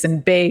case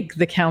and beg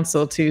the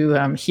council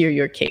to hear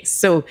your case.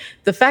 So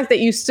the fact that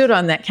you stood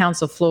on that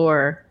council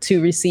floor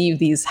to receive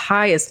these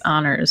highest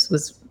honors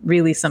was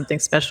really something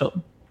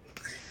special.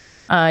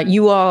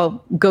 you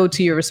all go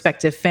to your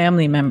respective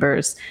family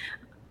members.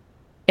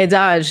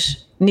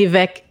 Edaj,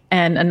 Nivek,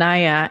 and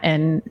Anaya,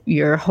 and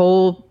your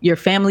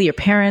family, your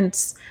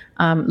parents,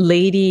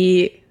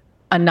 Lady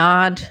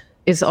Anad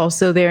is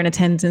also there in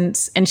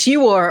attendance, and she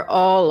wore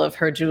all of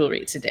her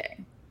jewelry today.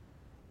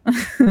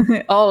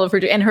 All of her,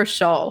 and her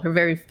shawl, her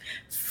very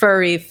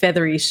furry,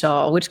 feathery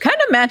shawl, which kind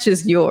of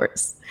matches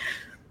yours.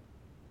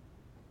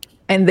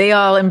 And they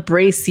all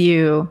embrace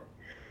you.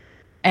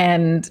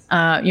 And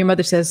your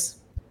mother says,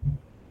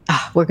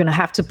 we're going to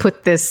have to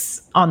put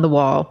this on the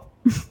wall.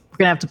 We're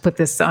going to have to put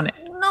this on it.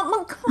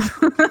 No,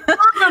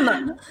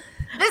 Mom.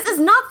 This is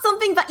not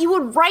something that you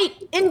would write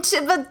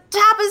into the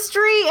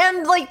tapestry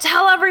and like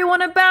tell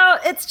everyone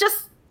about. It's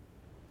just.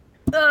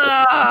 Do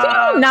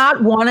you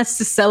not want us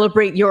to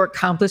celebrate your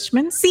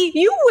accomplishments? See,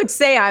 you would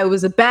say I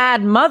was a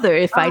bad mother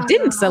if I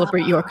didn't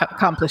celebrate your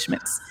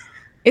accomplishments.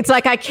 It's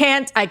like I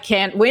can't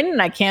win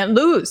and I can't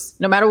lose.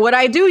 No matter what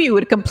I do, you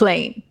would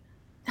complain.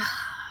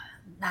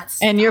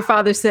 And your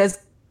father says,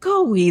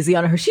 go easy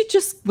on her. She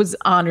just was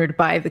honored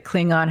by the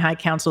Klingon High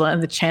Council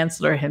and the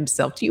Chancellor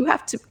himself. Do you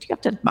have to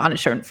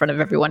admonish her in front of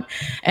everyone?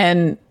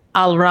 And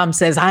Al-Ram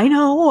says, I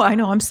know,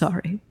 I'm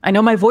sorry. I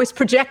know my voice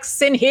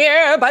projects in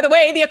here. By the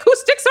way, the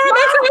acoustics are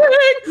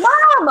amazing.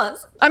 Mom!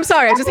 I'm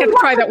sorry, I just had to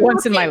try that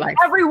once in my life.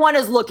 Everyone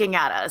is looking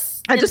at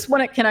us. I just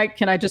want to, can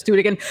I just do it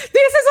again? This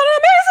is an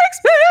amazing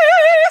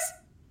space!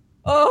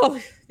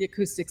 Oh, the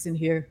acoustics in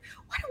here.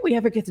 Why don't we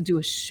ever get to do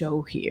a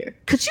show here?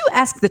 Could you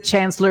ask the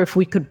Chancellor if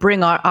we could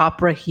bring our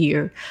opera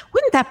here?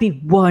 Wouldn't that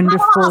be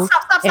wonderful?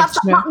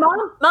 Stop.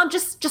 Mom,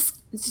 just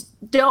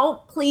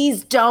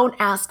please don't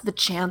ask the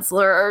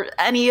Chancellor or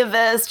any of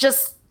this.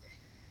 Just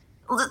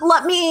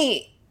let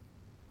me,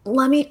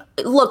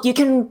 look, you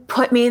can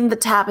put me in the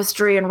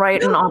tapestry and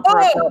write an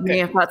opera about me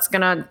if that's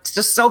gonna,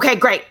 just, okay,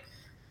 great.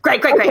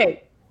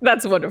 Okay,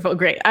 that's wonderful,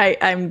 great.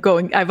 I've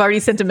already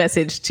sent a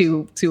message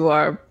to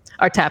our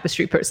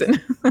tapestry person.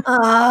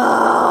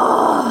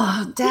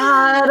 Oh,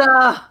 Dad.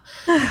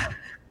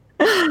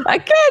 I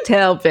can't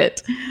help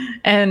it.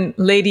 And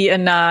Lady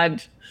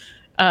Anad,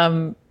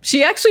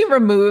 she actually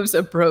removes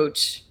a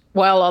brooch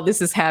while all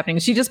this is happening.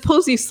 She just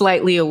pulls you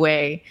slightly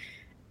away,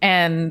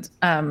 and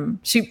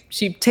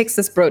she takes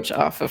this brooch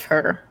off of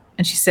her,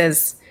 and she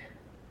says,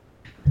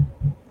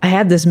 I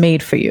had this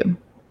made for you.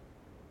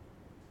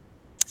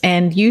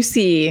 And you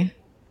see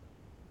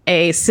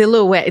a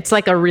silhouette. It's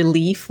like a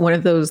relief, one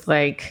of those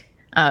like,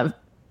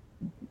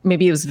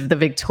 maybe it was the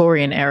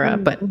Victorian era,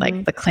 but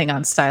like the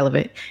Klingon style of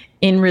it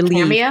in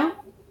relief. Cameo?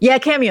 Yeah,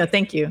 cameo.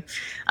 Thank you.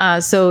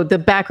 So the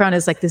background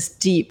is like this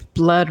deep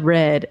blood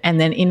red, and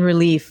then in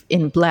relief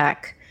in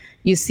black,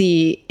 you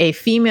see a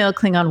female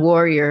Klingon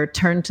warrior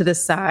turned to the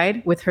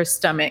side with her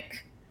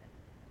stomach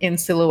in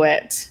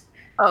silhouette,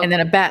 and then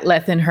a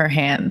bat'leth in her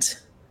hand.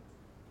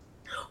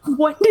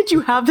 When did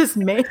you have this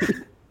made?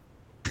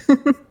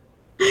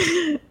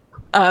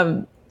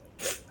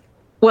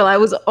 Well, I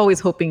was always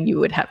hoping you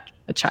would have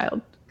a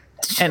child,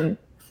 and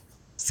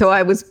so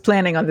I was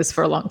planning on this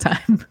for a long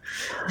time.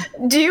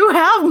 Do you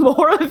have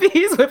more of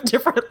these with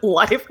different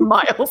life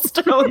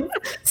milestones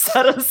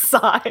set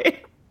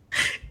aside?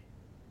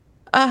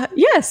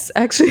 Yes,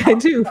 actually I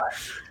do.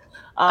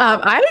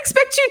 I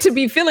expect you to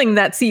be filling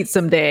that seat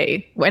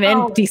someday, an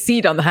empty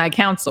seat on the High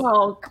Council.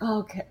 Oh,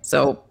 okay.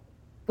 So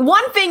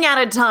one thing at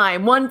a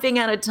time.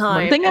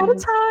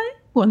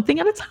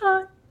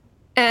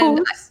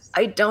 And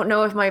I don't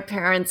know if my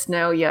parents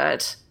know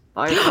yet.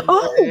 By the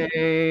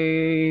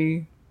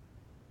way.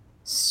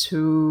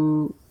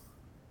 So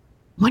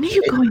when are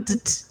you going to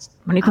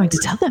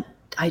tell them?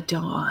 I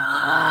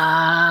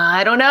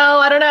don't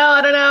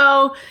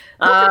know.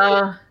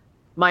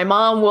 My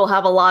mom will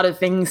have a lot of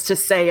things to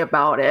say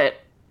about it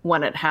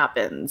when it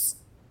happens.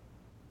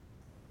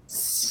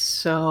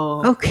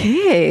 So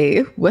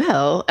okay,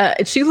 well,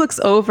 she looks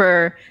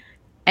over,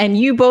 and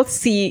you both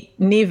see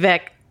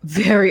Nivek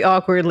very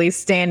awkwardly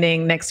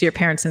standing next to your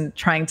parents and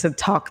trying to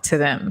talk to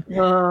them.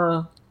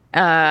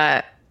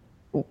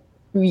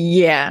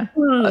 Yeah.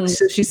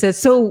 So she says,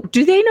 "So,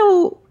 do they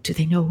know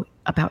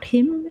about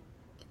him?"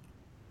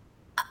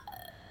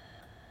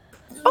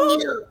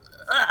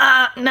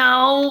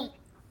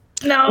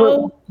 No.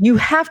 Well, you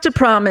have to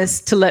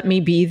promise to let me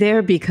be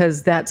there,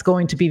 because that's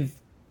going to be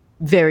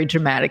very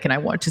dramatic, and I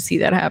want to see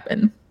that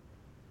happen.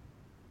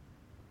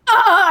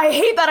 I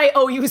hate that I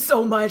owe you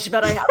so much,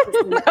 but I have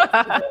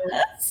to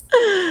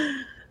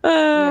see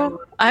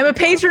I'm a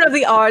patron of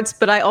the arts,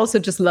 but I also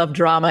just love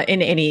drama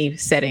in any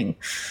setting.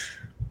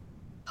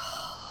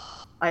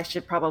 I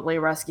should probably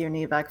rescue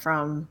Nivek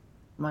from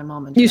my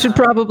mom and dad. You should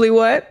probably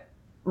what?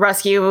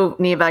 Rescue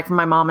Nivek from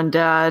my mom and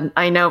dad.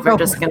 I know we're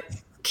just going to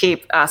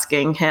keep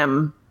asking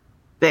him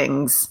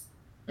things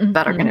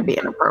that are going to be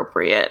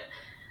inappropriate.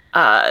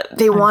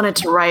 They wanted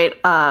to write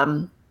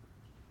an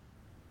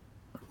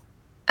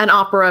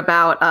opera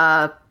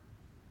about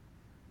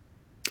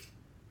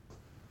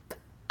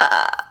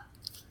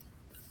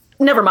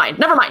never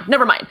mind.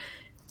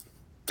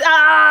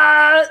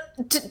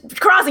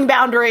 Crossing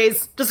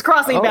boundaries, just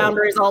crossing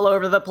boundaries all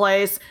over the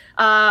place.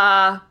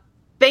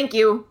 Thank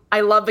you.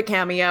 I love the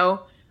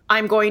cameo.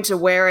 I'm going to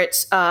wear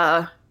it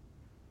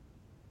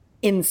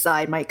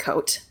inside my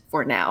coat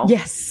for now.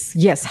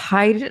 Yes,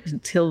 hide it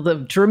until the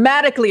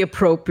dramatically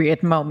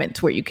appropriate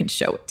moment where you can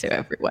show it to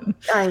everyone.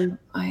 I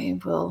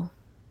will.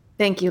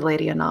 Thank you,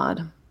 Lady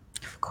Anad.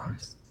 Of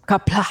course.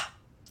 Kapla.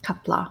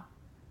 Kapla.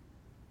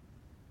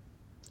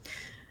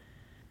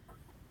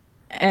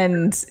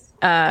 And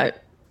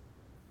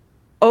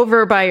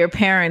over by your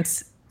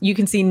parents, you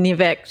can see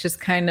Nivek just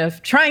kind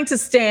of trying to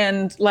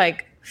stand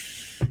like,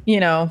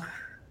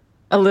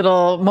 a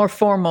little more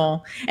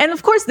formal. And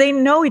of course, they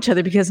know each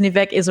other because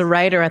Nivek is a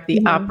writer at the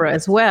opera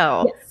as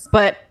well. Yes.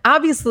 But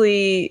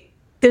obviously,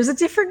 there's a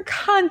different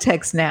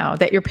context now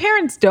that your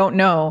parents don't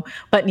know,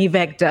 but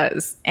Nivek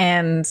does.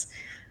 And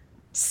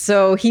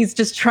so he's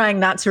just trying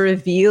not to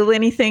reveal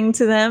anything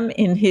to them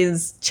in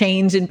his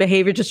change in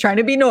behavior, just trying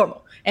to be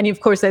normal. And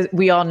of course, as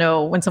we all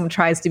know, when someone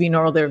tries to be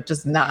normal, they're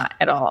just not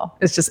at all.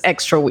 It's just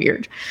extra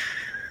weird.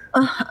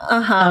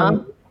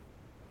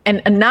 And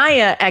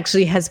Anaya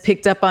actually has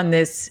picked up on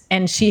this,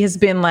 and she's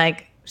been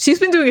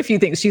doing a few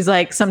things. She's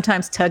like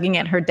sometimes tugging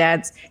at her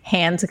dad's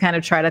hand to kind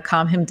of try to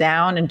calm him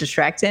down and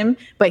distract him.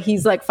 But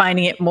he's like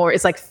finding it more,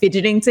 it's like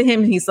fidgeting to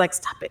him. He's like,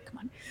 stop it, come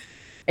on.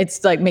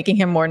 It's like making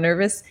him more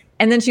nervous.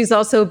 And then she's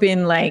also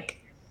been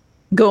like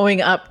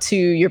going up to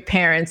your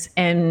parents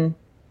and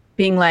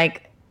being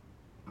like,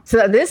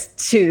 so this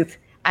tooth,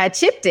 I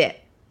chipped it.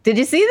 Did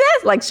you see that?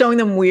 Like showing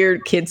them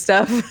weird kid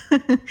stuff.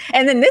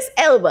 And then this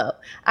elbow,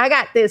 I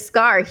got this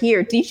scar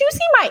here. Did you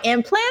see my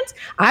implant?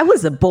 I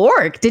was a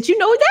Borg. Did you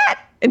know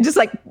that? And just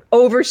like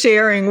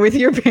oversharing with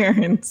your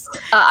parents.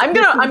 I'm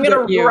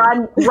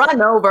gonna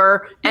run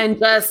over and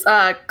just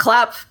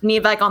clap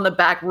Nivek on the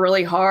back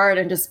really hard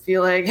and just be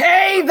like,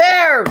 "Hey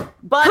there,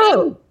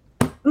 buddy!"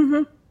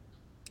 Mm-hmm.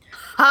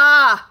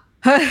 Ha!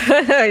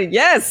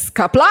 Yes,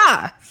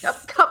 kapla.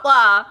 Yep,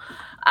 kapla.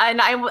 And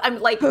I'm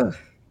like,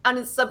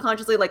 I'm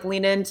subconsciously like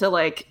lean in to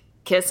like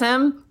kiss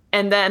him,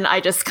 and then I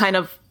just kind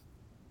of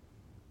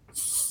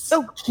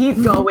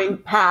keep going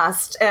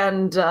past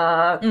and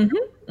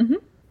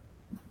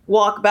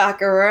walk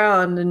back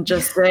around and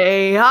just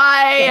say,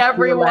 "Hi,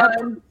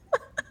 everyone."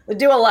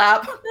 Do a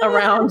lap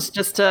around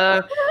just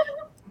to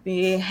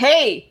be,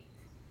 "Hey,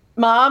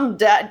 Mom,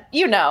 Dad,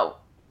 you know,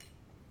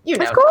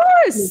 of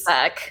course,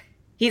 Nivek.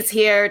 He's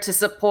here to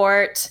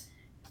support."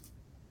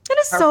 That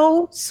is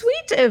so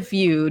sweet of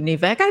you,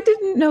 Nivek. I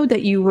didn't know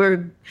that you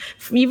were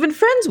even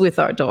friends with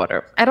our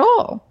daughter at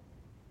all.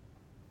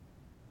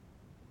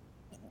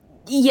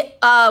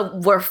 Yeah,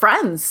 we're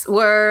friends.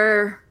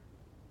 We're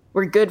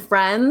good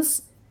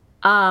friends.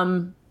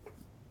 One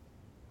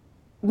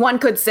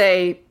could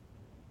say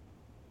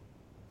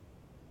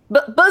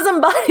bosom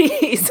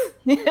buddies.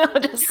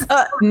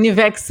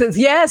 Nivek says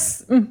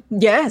yes.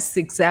 Yes,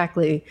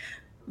 exactly.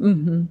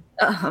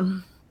 Mm-hmm.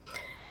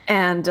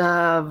 And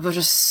we're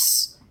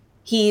just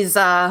he's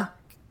and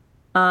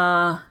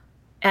I'm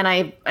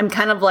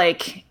kind of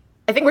like,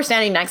 I think we're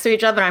standing next to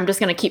each other. I'm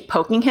just gonna keep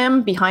poking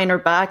him behind her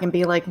back and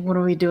be like, "What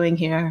are we doing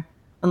here?"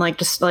 And like,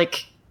 just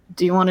like,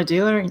 "Do you want to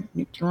do it? Or do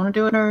you want to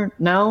do it or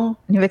no?"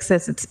 Nivek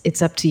says,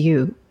 "It's up to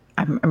you.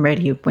 I'm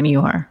ready when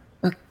you are."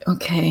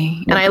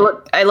 Okay. And I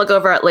look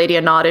over at Lady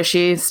Anad. Is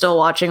she still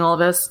watching all of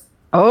this?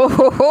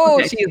 Oh,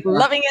 okay. She's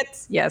loving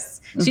it.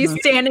 Yes, she's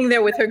standing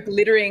there with her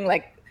glittering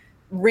like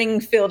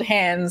ring-filled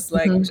hands,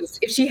 like just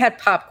if she had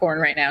popcorn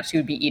right now, she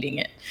would be eating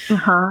it.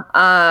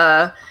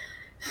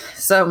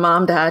 So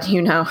Mom, Dad,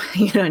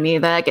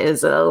 Nivek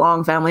is a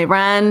long family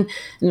friend.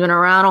 He's been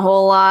around a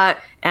whole lot,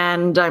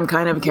 and I'm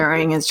kind of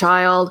carrying his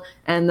child.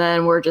 And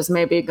then we're just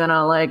maybe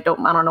gonna I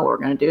don't know what we're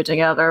gonna do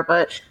together.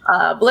 But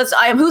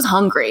who's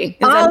hungry?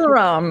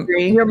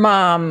 Your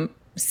mom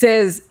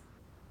says,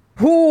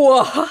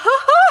 "What?"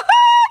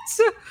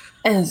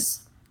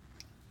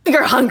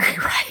 You're hungry,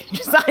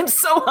 right? I'm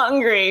so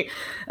hungry.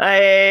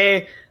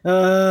 Eschner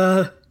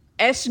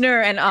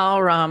and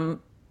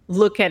Alram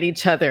look at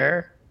each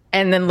other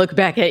and then look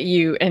back at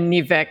you and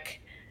Nivek.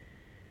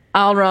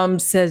 Alram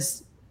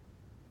says,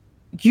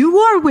 "You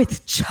are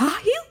with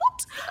child?"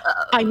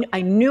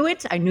 I knew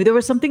it. I knew there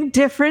was something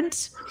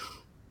different.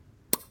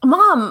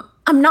 Mom,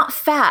 I'm not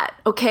fat,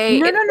 okay?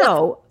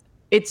 No.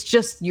 It's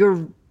just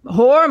your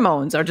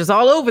hormones are just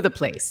all over the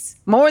place.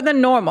 More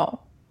than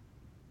normal.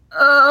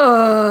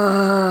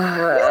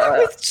 You're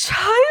with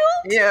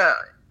child? Yeah.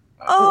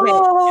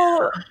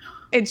 Oh.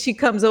 And she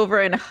comes over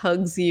and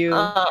hugs you.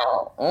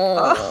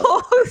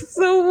 Oh,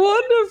 so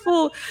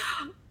wonderful.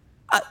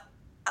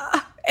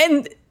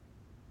 And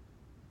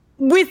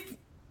with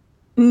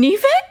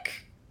Nivek?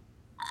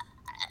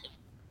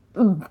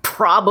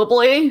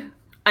 Probably.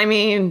 I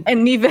mean...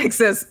 And Nivek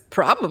says,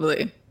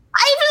 probably.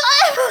 I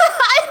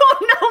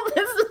don't know.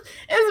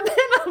 It's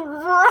been a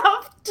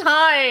rough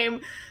time.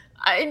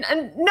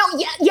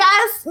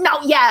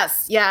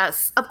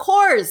 Yes. Of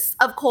course.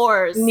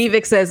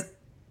 Nivek says,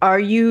 "Are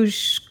you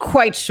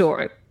quite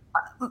sure?"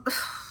 I'm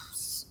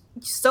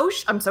so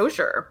sure. I'm so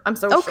sure. I'm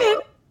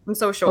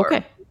so sure.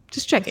 Okay,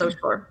 just checking. I'm so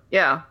sure.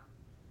 Yeah.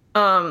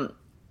 I'm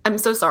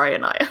so sorry,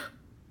 Anaya.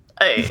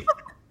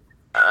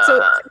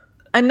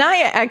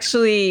 Anaya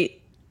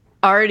actually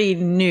already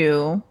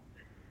knew,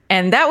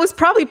 and that was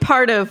probably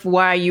part of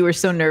why you were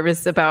so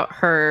nervous about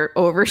her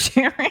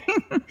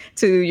oversharing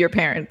to your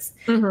parents,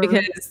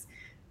 because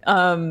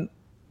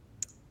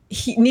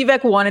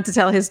Nivek wanted to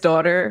tell his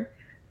daughter,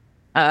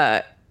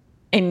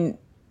 and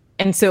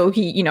so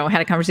he,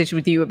 had a conversation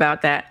with you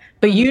about that.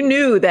 But you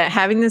knew that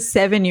having this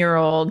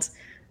 7-year-old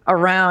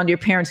around your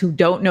parents who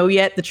don't know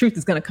yet, the truth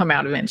is going to come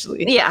out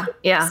eventually. Yeah.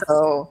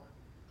 So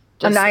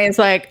Anaya's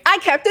like, I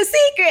kept a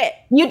secret.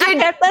 I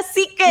kept a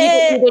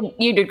secret.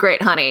 You did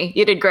great, honey.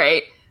 You did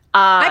great.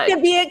 I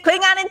could be a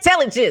Klingon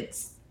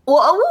intelligence.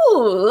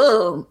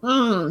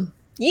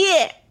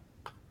 Yeah.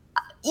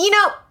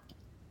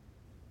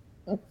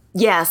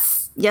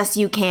 Yes,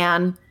 you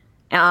can.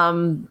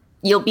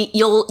 You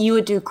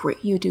would do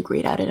great. You would do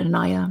great at it,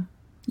 Anaya.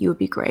 You would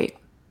be great.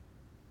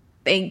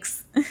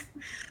 Thanks.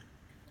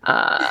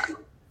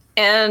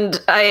 And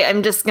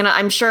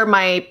I'm sure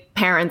my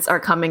parents are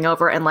coming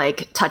over and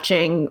like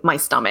touching my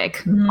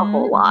stomach a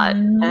whole lot.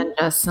 And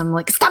I'm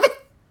like, stop it.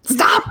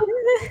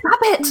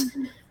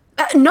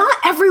 Not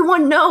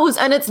everyone knows.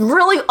 And it's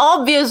really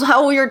obvious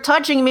how you're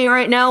touching me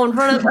right now in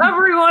front of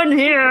everyone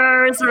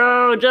here.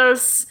 So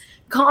just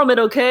calm it,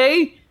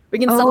 okay? We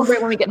can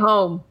celebrate when we get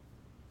home.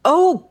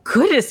 Oh,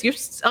 goodness. You're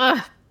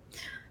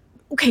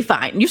okay,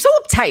 fine. You're so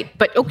uptight,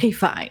 but okay,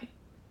 fine.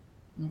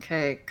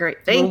 Okay, great.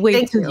 We'll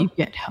wait till you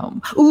get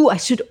home. Ooh, I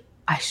should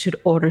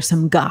order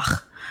some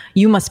gach.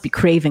 You must be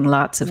craving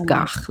lots of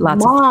gach.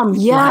 Lots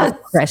of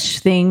fresh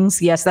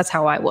things. Yes, that's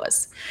how I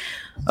was.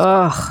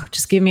 Ugh,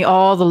 just give me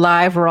all the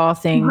live raw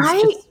things.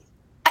 Right?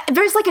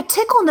 There's like a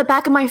tickle in the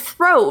back of my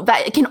throat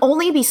that it can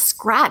only be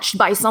scratched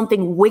by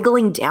something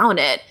wiggling down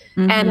it.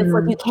 And it's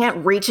like you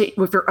can't reach it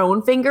with your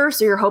own finger,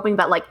 so you're hoping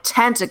that like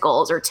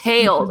tentacles or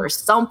tails or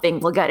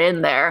something will get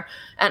in there.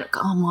 And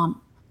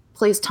Mom,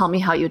 please tell me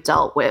how you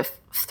dealt with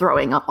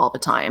throwing up all the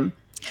time.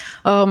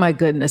 Oh my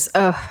goodness.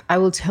 I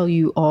will tell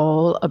you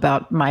all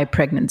about my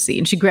pregnancy.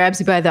 And she grabs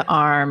you by the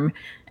arm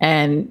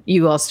and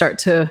you all start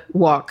to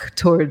walk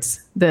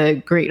towards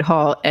the Great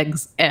Hall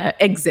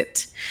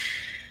exit.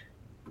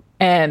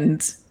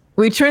 And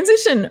we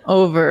transition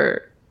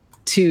over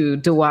to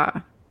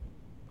Dawa.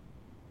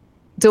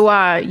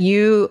 Dawa,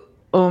 you,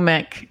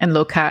 Omek, and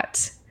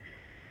Lokat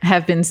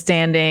have been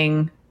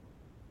standing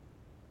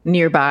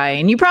nearby,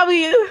 and you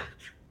probably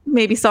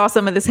maybe saw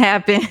some of this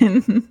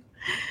happen.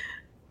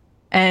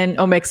 And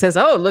Omek says,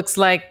 oh, looks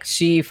like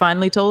she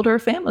finally told her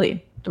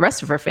family, the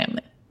rest of her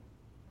family.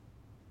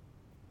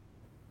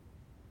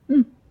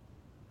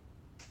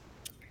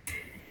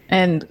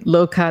 And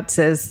Lokat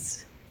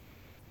says,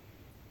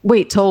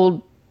 wait,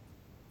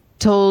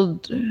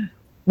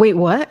 wait,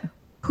 what?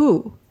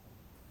 Who?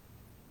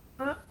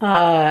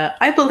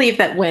 I believe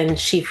that when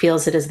she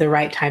feels it is the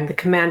right time, the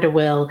commander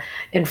will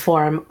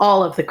inform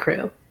all of the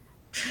crew.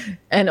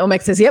 And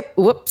Omek says, yep,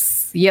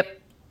 whoops, yep.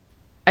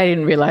 I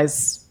didn't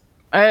realize.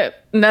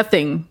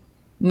 Nothing.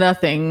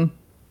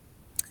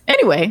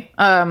 Anyway,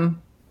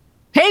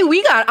 hey,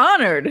 we got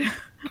honored.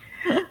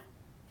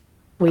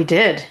 We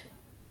did.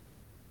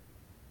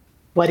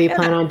 What do you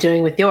plan on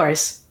doing with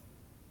yours?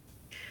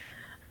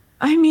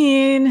 I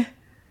mean,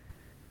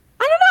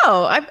 I don't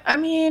know. I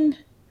mean,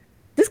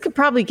 this could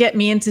probably get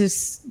me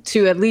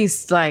into at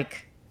least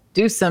like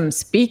do some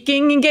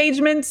speaking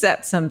engagements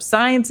at some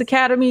science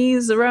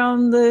academies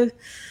around the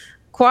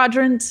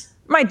quadrant.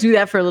 Might do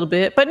that for a little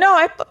bit, but no,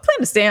 I plan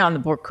to stay on the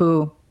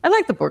Borku. I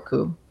like the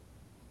Borku.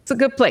 It's a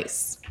good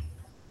place.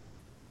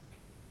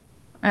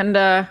 And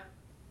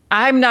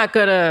I'm not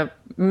gonna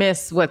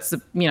miss what's,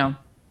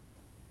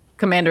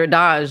 Commander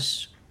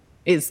Adaj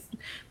is,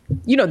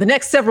 the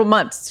next several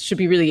months should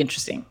be really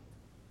interesting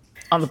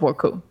on the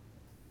Borku.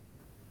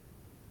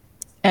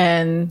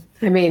 And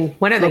I mean,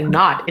 when are they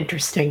not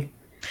interesting?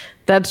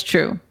 That's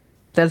true.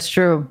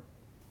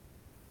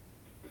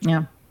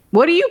 Yeah.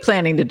 What are you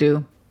planning to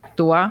do,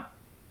 Dua?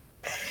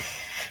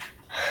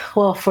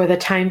 Well, for the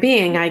time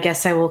being, I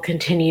guess I will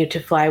continue to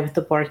fly with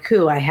the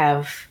Borku. I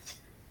have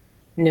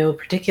no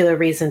particular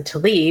reason to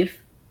leave.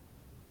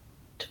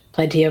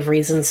 Plenty of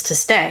reasons to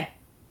stay.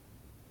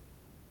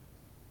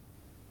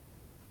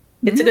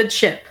 It's a good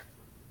ship.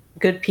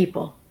 Good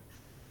people.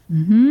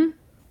 Mm-hmm.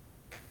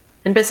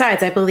 And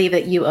besides, I believe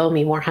that you owe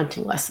me more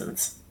hunting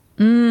lessons.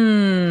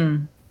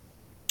 Well,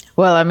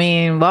 I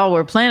mean, while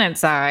we're planet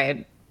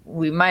side,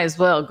 we might as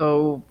well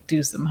go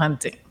do some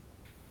hunting.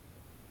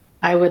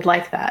 I would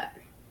like that.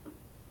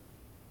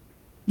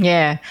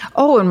 Yeah.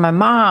 Oh, and my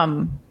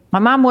mom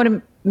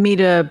wanted me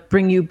to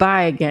bring you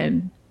by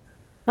again.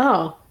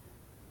 Oh.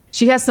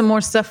 She has some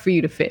more stuff for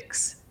you to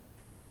fix.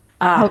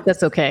 I hope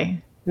that's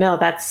okay. No,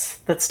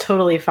 that's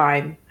totally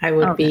fine. I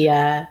would be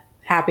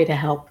happy to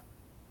help.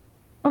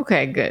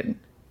 Okay, good.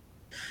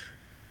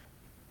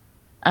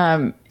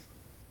 And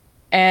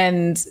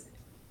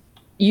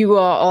you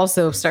all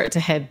also start to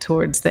head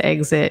towards the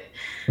exit,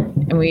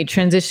 and we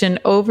transition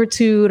over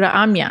to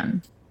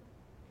Ra'amyan.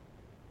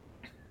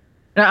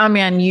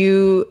 Ra'amyan,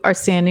 you are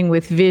standing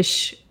with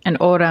Vish and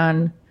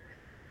Oran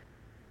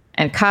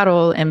and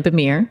Karol and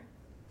Bamir.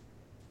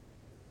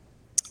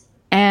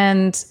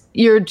 And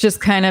you're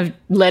just kind of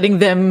letting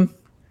them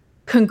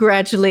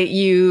congratulate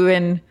you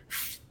and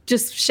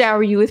just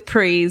shower you with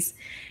praise.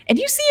 And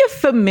you see a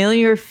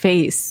familiar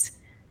face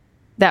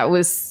that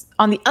was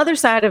on the other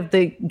side of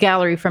the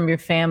gallery from your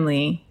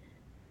family,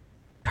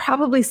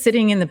 probably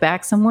sitting in the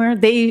back somewhere.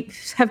 They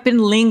have been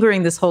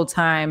lingering this whole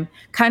time,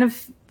 kind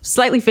of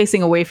slightly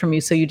facing away from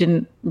you, so you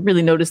didn't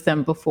really notice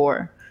them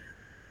before.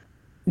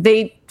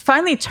 They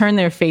finally turn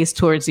their face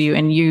towards you,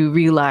 and you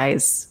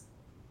realize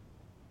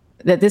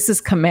that this is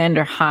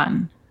Commander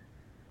Han,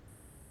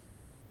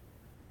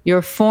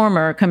 your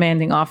former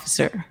commanding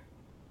officer.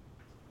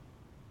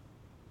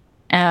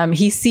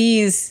 He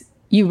sees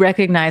you,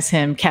 recognize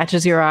him,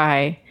 catches your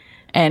eye,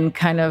 and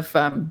kind of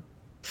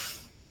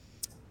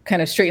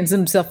straightens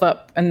himself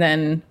up, and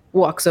then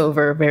walks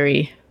over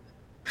very,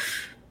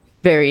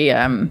 very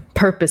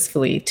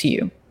purposefully to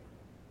you.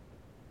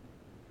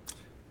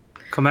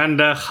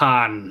 Commander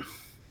Han.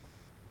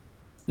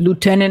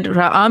 Lieutenant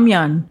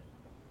Ra'amyan.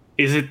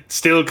 Is it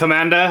still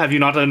Commander? Have you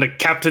not earned a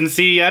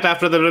captaincy yet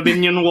after the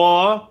Dominion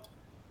War?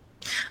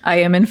 I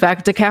am, in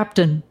fact, a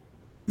captain.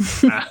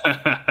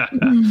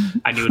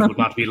 I knew it would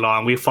not be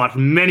long. We fought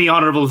many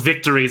honorable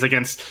victories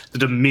against the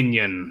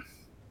Dominion.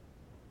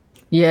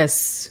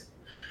 Yes.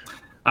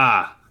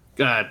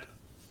 Good.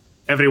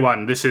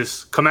 Everyone, this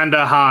is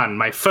Commander Han,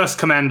 my first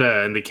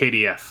commander in the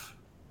KDF.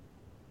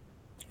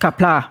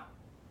 Kapla.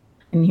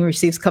 And he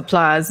receives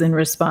kaplas in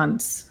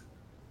response.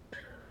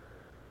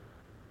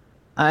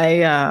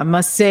 I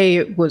must say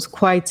it was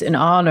quite an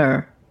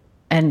honor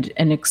and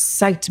an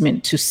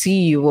excitement to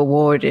see you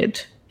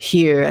awarded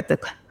here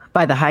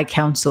by the High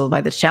Council,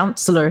 by the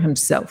Chancellor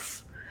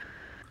himself.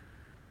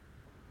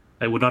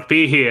 I would not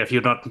be here if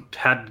you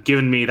had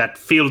given me that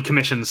field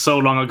commission so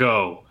long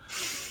ago.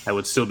 I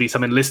would still be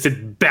some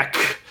enlisted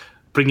beck,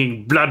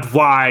 bringing blood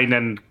wine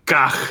and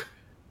gach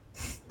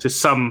to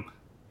some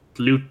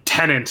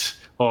lieutenant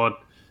or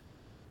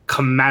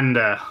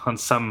commander on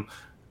some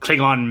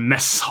Klingon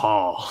mess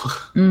hall.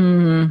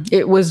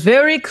 It was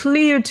very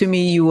clear to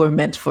me you were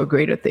meant for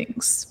greater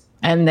things.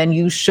 And then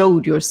you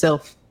showed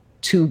yourself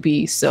to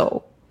be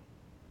so.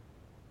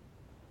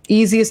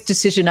 Easiest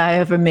decision I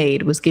ever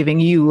made was giving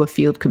you a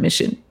field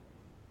commission.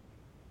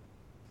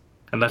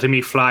 And letting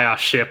me fly our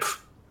ship.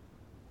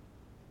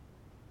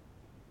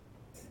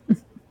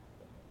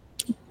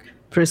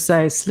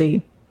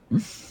 Precisely.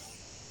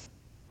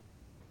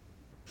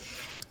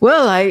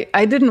 Well,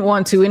 I didn't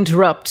want to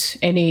interrupt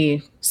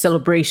any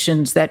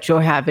celebrations that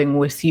you're having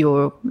with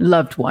your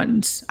loved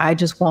ones. I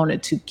just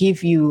wanted to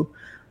give you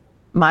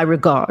my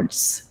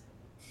regards.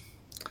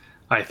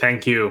 I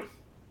thank you.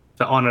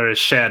 The honor is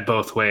shared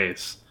both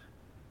ways.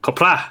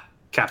 Kopla,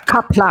 Captain.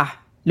 Kapla,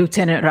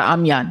 Lieutenant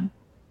Ra'amyan.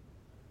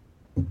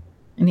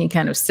 And he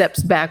kind of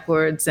steps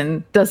backwards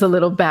and does a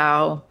little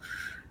bow.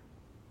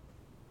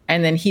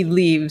 And then he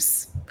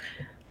leaves.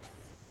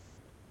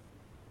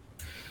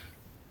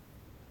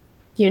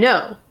 You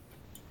know,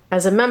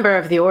 as a member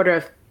of the Order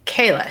of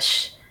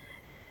Kalish,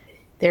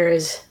 there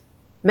is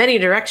many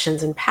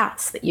directions and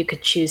paths that you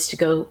could choose to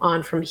go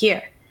on from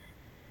here.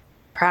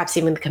 Perhaps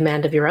even the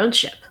command of your own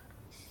ship.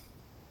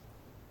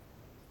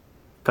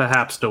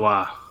 Perhaps,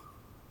 Dawa.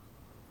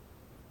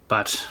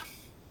 But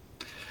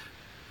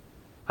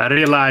I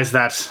realize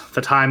that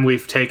the time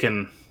we've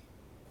taken,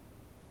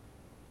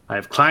 I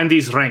have climbed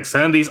these ranks,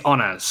 earned these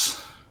honors,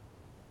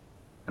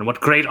 and what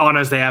great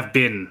honors they have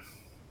been.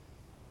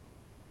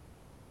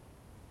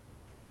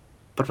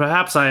 But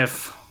perhaps I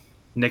have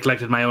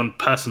neglected my own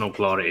personal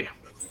glory,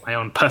 my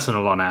own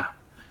personal honor.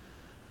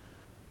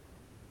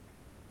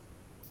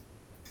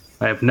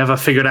 I have never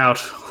figured out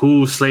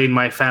who slain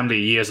my family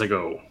years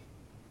ago.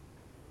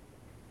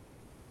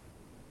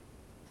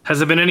 Has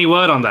there been any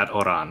word on that,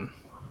 Oran?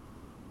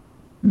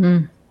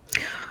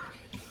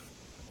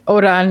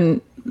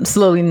 Oran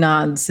slowly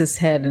nods his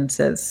head and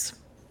says,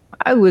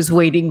 I was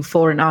waiting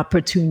for an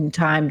opportune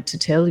time to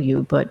tell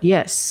you, but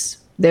yes,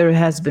 there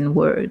has been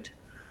word.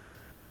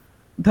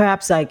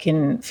 Perhaps I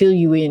can fill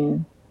you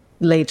in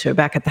later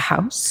back at the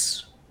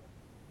house.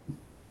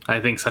 I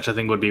think such a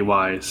thing would be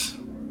wise.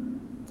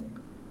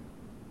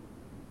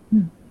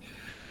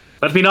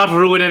 Let me not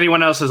ruin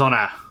anyone else's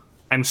honor.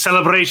 And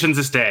celebrations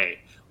this day.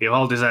 We have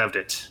all deserved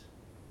it.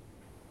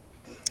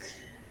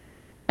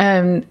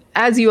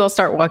 As you all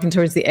start walking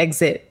towards the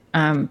exit,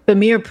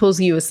 Bamir pulls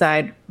you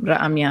aside,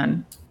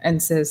 Ra'amyan,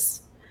 and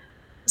says,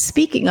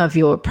 speaking of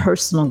your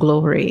personal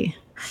glory,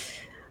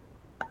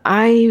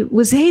 I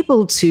was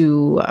able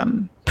to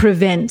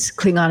prevent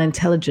Klingon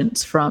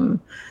intelligence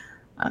from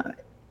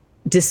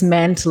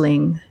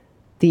dismantling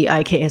the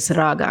IKS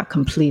Raga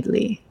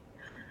completely.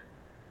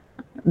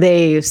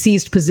 They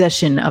seized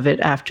possession of it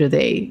after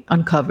they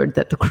uncovered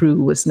that the crew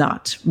was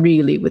not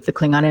really with the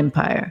Klingon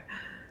Empire.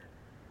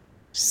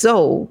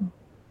 So,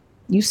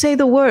 you say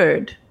the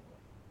word,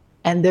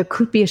 and there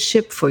could be a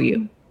ship for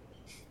you.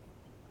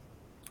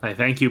 I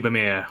thank you,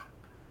 Bamir.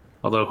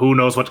 Although who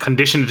knows what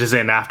condition it is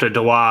in after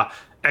Dawa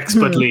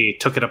expertly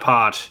took it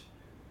apart.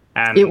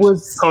 And It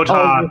was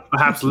Kotar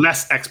perhaps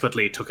less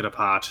expertly took it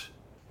apart.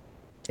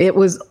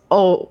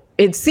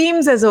 It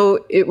seems as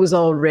though it was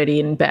already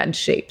in bad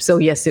shape. So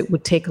yes, it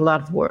would take a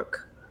lot of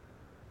work.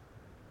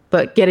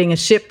 But getting a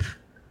ship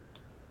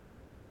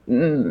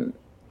in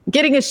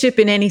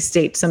any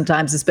state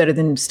sometimes is better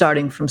than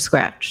starting from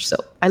scratch. So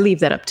I leave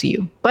that up to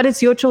you. But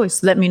it's your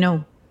choice. Let me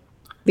know.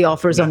 The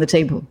offer is on the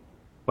table.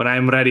 When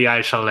I'm ready,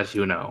 I shall let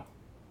you know.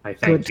 I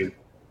thank you.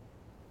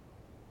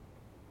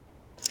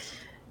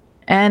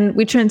 And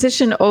we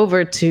transition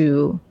over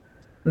to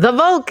the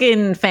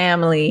Vulcan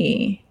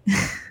family.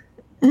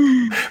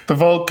 The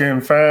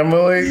Vulcan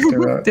family.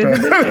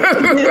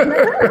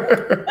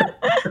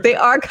 They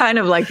are kind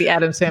of like the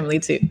Addams family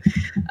too,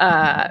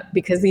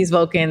 because these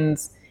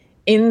Vulcans,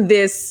 in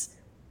this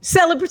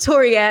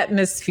celebratory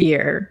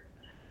atmosphere,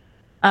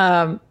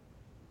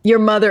 your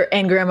mother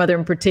and grandmother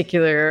in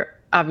particular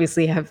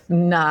obviously have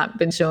not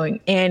been showing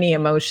any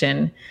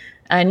emotion.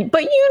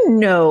 But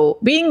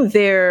being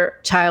their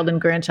child and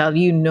grandchild,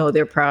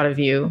 they're proud of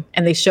you,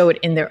 and they show it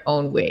in their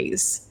own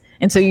ways.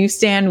 And so you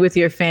stand with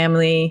your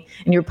family,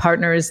 and your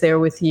partner is there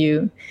with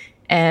you,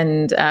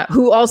 and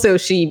who also,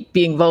 she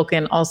being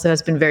Vulcan, also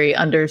has been very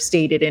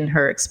understated in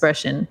her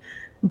expression,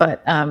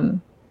 but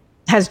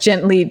has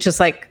gently just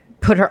like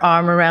put her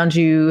arm around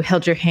you,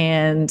 held your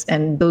hand,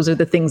 and those are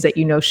the things that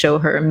show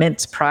her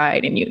immense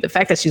pride in you. The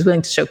fact that she's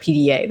willing to show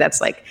PDA,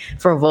 that's like,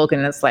 for a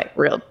Vulcan, that's like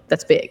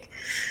that's big.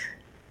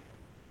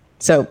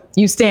 So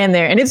you stand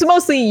there, and it's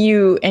mostly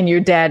you and your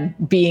dad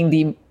being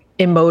the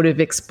emotive,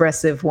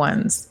 expressive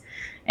ones.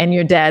 And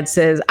your dad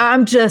says,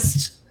 I'm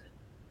just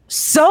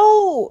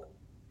so,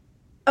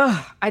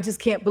 I just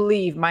can't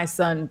believe my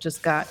son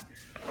just got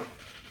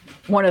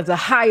one of the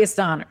highest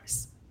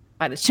honors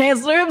by the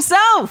Chancellor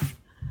himself.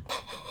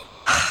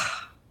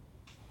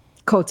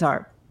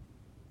 Kotar,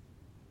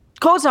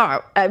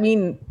 I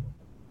mean,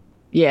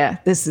 yeah,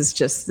 this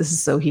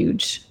is so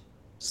huge.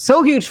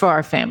 So huge for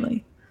our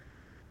family.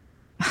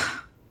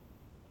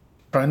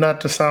 Try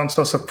not to sound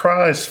so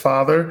surprised,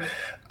 Father.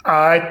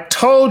 I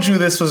told you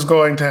this was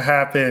going to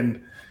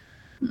happen.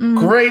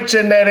 Great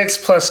genetics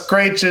plus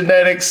great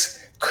genetics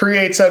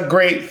creates a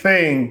great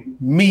thing.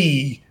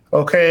 Me,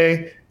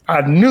 okay?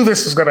 I knew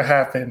this was going to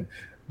happen.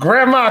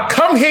 Grandma,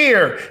 come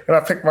here. And I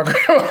picked my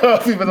grandma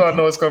up, even though I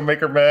know it's going to make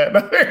her mad.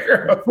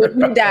 Put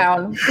me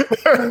down.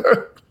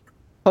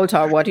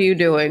 Kotar, what are you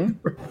doing?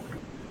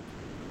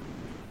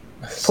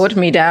 Put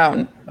me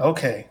down.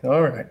 Okay.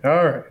 All right.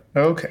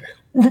 Okay.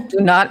 Do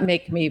not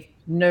make me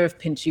nerve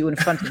pinch you in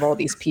front of all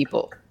these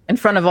people, in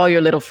front of all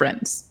your little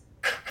friends.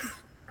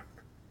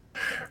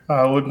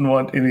 I wouldn't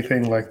want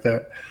anything like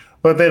that.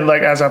 But then,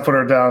 like, as I put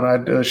her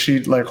down,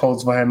 she like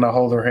holds my hand, and I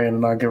hold her hand,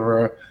 and I give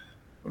her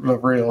a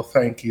real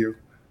thank you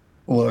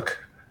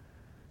look.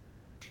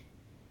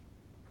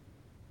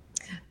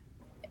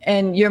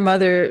 And your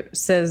mother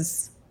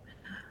says,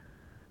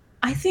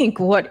 I think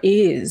what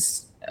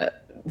is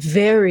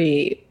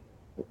very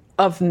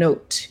of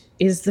note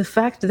is the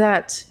fact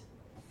that,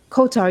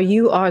 Kotar,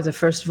 you are the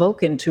first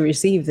Vulcan to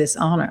receive this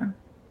honor,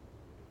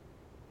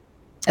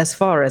 as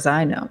far as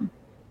I know.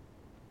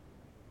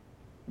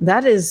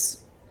 That is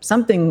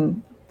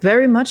something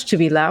very much to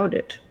be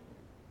lauded.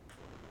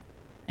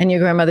 And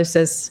your grandmother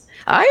says,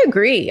 I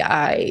agree.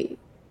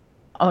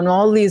 On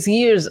all these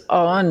years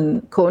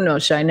on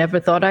Konosh, I never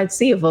thought I'd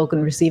see a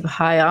Vulcan receive a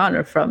high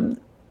honor from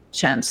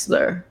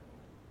Chancellor.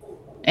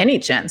 Any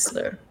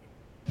Chancellor.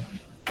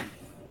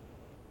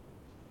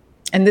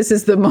 And this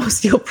is the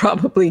most you'll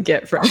probably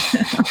get from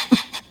him.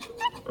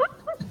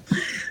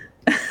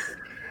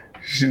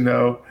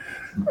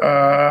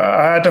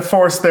 I had to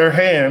force their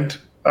hand.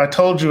 I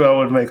told you I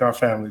would make our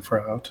family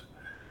proud,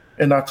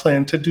 and I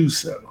plan to do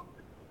so.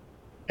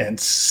 And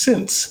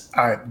since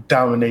I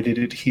dominated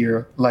it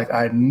here like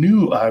I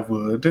knew I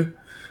would,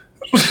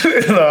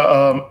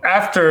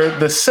 after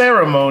the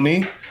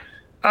ceremony,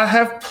 I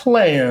have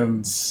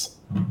plans.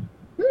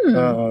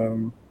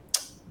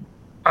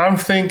 I'm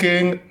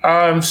thinking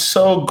I'm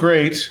so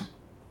great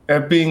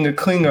at being a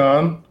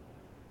Klingon,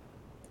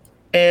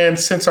 and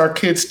since our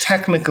kids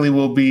technically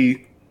will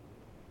be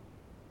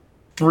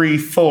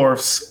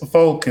 3/4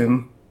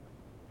 Vulcan,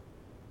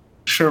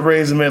 should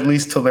raise them at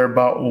least till they're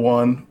about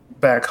 1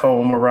 back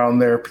home around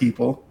their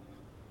people,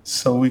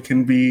 so we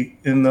can be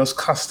in those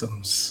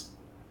customs.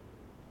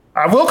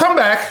 I will come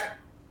back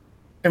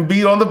and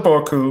be on the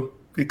Borku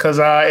because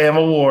I am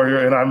a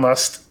warrior and I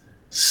must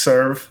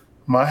serve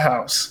my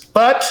house.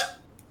 But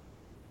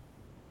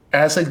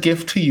as a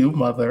gift to you,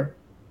 mother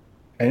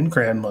and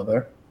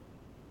grandmother,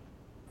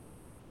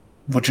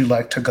 would you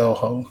like to go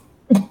home?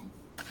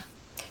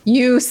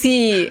 You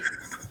see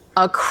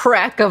a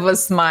crack of a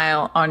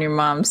smile on your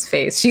mom's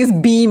face. She's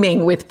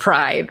beaming with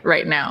pride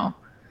right now.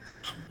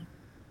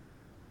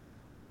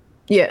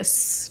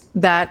 Yes,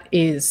 that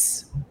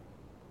is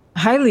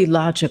highly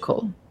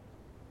logical.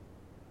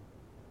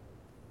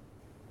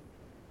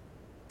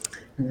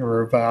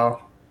 Your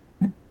vow.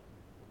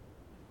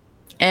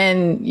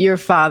 And your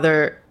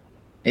father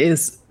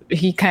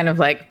he kind of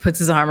like puts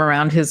his arm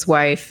around his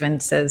wife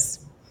and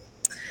says,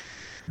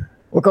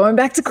 we're going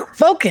back to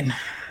Vulcan.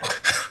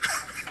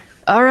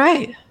 All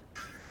right.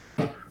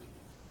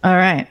 All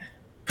right.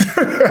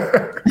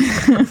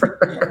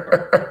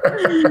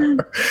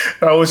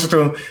 I always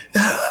told him,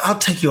 I'll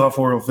take you off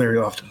world very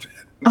often.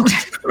 Okay.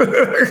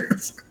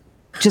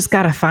 Just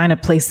gotta find a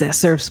place that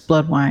serves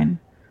blood wine.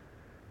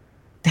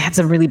 They had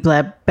some really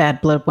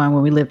bad blood wine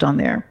when we lived on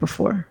there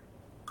before.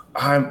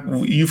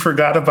 You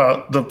forgot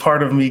about the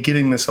part of me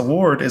getting this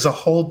award is a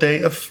whole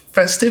day of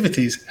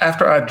festivities.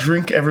 After I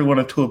drink everyone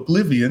into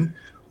oblivion,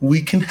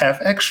 we can have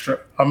extra.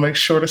 I'll make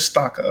sure to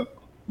stock up.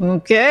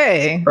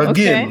 Okay.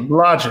 Again,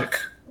 logic.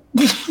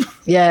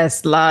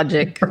 Yes,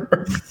 logic.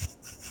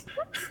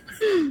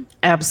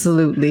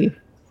 Absolutely.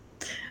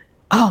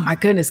 Oh my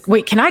goodness.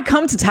 Wait, can I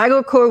come to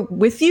Tiger Court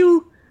with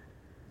you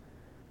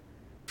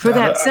for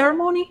that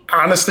ceremony?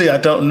 Honestly, I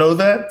don't know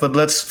that, but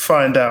let's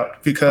find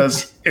out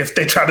because if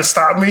they try to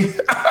stop me,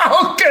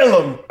 I'll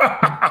kill them.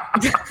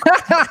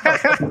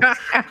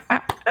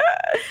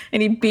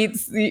 And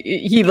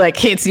he like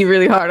hits you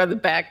really hard on the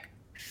back.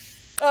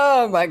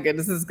 Oh my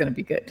goodness, this is going to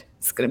be good.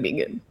 It's going to be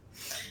good.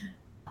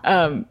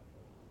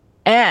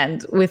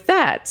 And with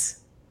that,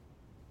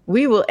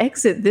 we will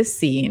exit this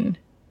scene.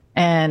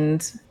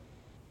 And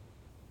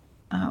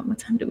what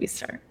time do we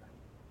start?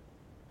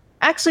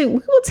 Actually,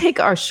 we will take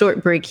our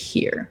short break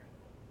here.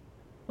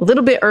 A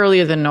little bit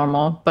earlier than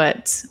normal,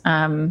 but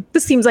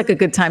this seems like a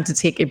good time to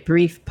take a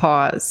brief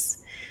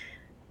pause.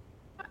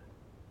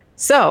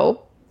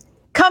 So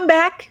come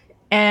back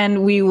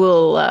and we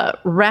will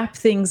wrap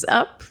things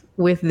up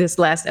with this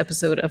last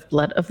episode of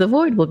Blood of the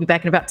Void. We'll be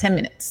back in about 10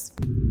 minutes.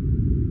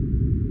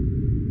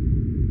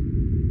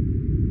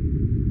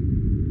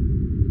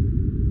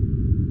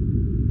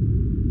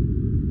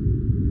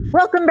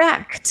 Welcome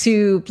back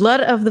to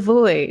Blood of the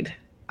Void,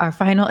 our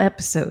final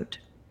episode.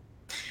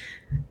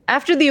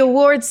 After the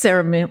award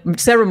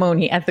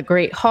ceremony at the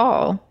Great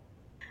Hall,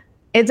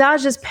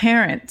 Edaj's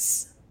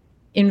parents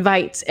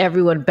invite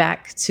everyone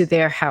back to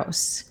their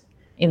house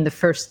in the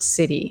first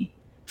city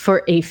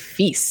for a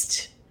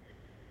feast.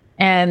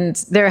 And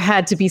there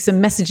had to be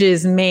some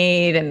messages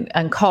made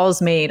and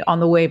calls made on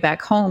the way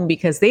back home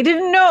because they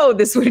didn't know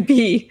this would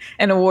be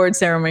an award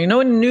ceremony. No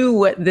one knew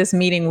what this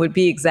meeting would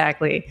be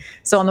exactly.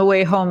 So on the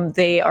way home,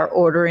 they are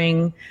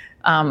ordering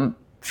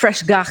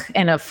fresh gach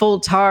and a full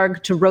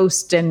targ to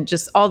roast, and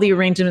just all the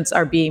arrangements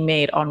are being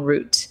made en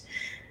route.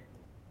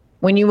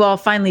 When you all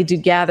finally do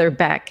gather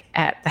back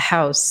at the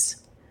house,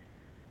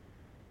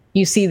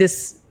 you see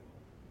this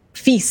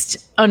feast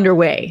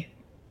underway,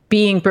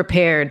 being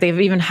prepared.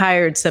 They've even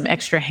hired some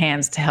extra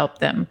hands to help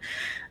them.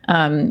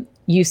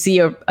 You see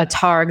a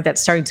targ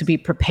that's starting to be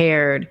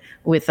prepared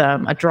with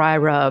a dry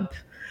rub,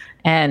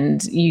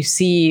 and you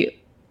see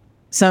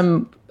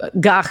some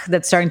gach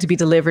that's starting to be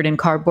delivered in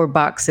cardboard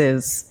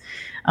boxes.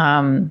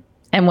 And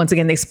once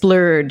again, they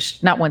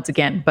splurged, not once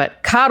again,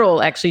 but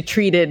Carol actually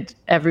treated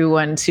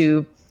everyone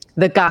to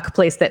the gach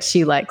place that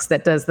she likes,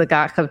 that does the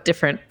gach of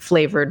different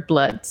flavored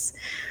bloods.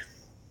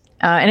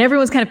 And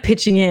everyone's kind of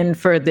pitching in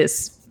for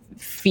this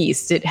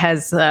feast. It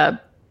has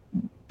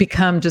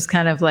become just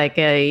kind of like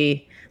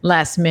a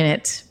last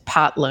minute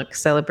potluck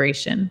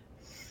celebration.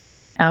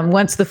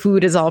 Once the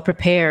food is all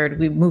prepared,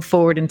 we move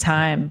forward in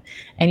time,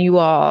 and you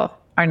all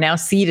are now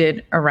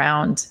seated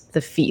around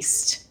the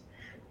feast,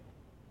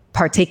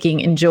 partaking,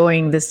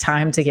 enjoying this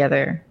time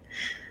together,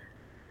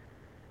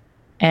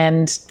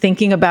 and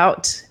thinking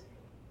about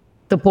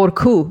the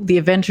Borku, the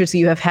adventures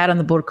you have had on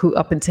the Borku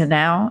up until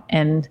now,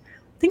 and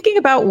thinking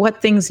about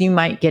what things you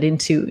might get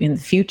into in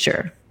the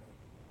future.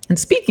 And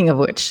speaking of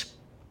which,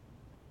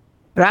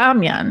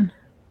 Ramyan,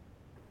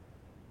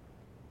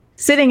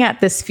 sitting at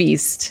this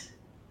feast,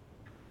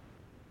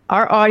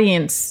 our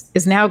audience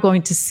is now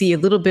going to see a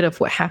little bit of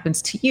what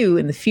happens to you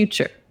in the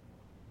future.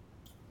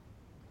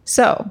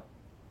 So,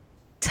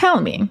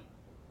 tell me,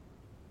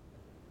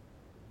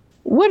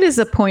 what is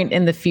a point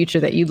in the future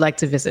that you'd like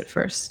to visit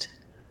first?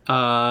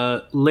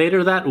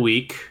 Later that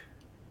week,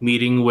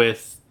 meeting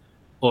with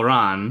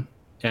Oran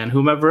and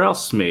whomever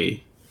else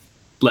may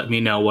let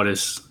me know what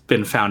has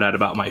been found out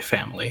about my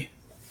family.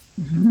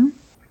 Mm-hmm.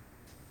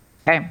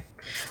 Okay.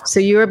 So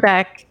you are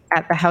back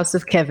at the House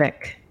of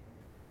Kevek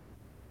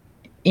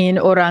in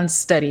Oran's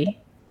study.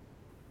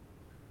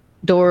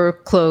 Door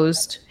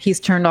closed. He's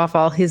turned off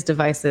all his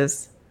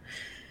devices.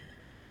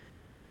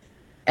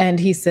 And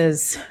he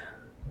says,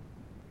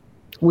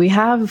 we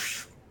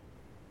have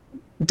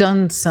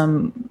done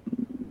some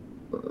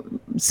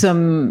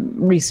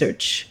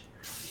research,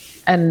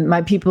 and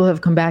my people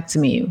have come back to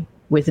me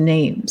with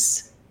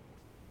names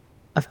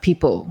of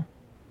people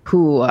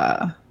who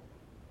are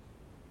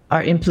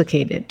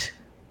implicated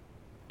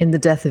in the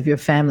death of your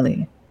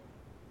family.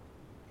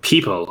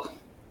 People.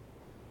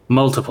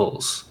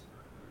 Multiples.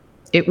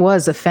 It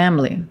was a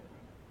family.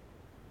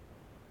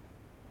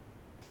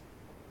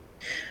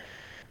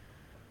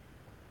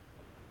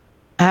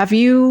 Have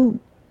you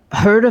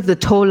heard of the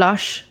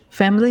Tolash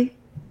family?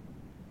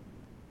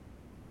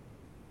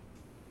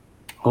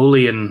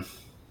 Only in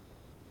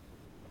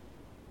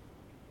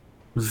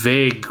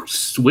vague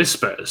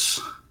whispers.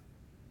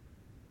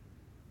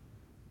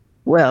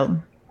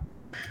 Well,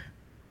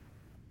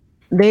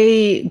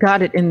 they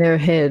got it in their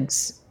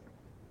heads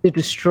to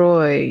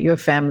destroy your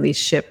family's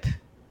ship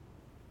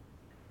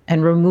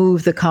and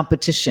remove the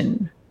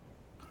competition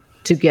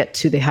to get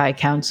to the High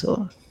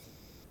Council.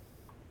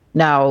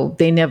 Now,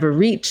 they never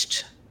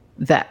reached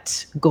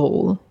that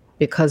goal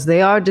because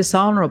they are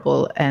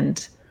dishonorable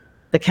and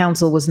the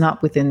council was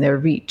not within their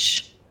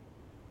reach.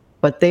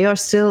 But they are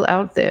still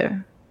out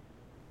there.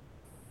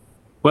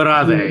 Where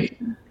are they?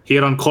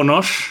 Here on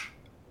Konosh?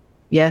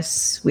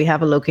 Yes, we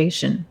have a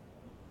location.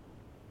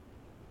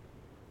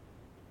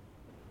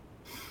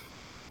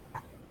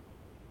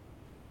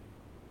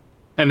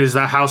 And is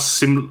that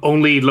house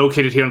only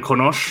located here in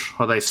Konosh,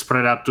 or are they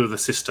spread out through the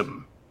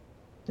system?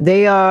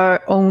 They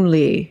are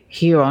only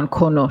here on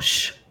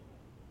Konosh.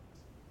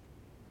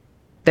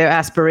 Their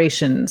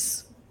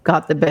aspirations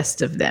got the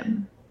best of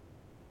them.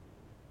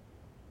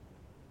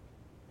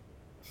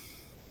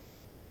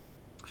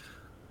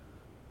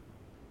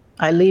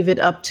 I leave it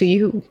up to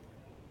you.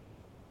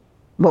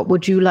 What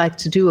would you like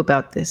to do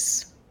about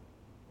this?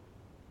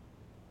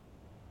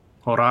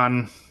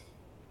 Oran,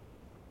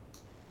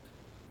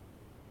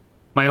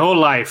 my whole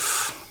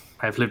life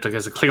I've lived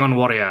as a Klingon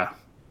warrior,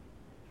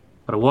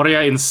 but a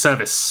warrior in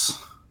service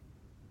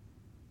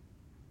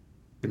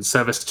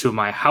to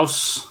my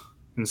house,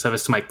 in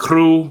service to my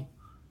crew,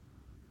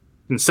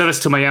 in service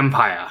to my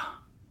empire.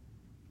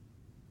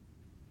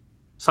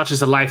 Such is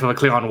the life of a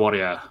Klingon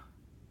warrior.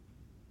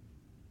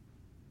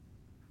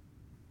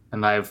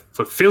 And I've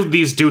fulfilled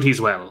these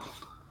duties well.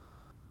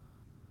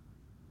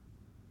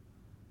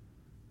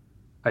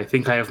 I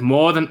think I have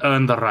more than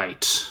earned the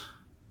right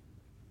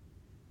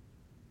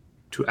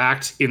to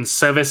act in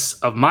service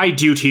of my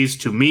duties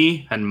to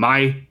me and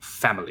my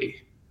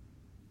family.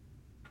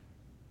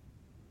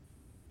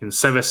 In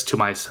service to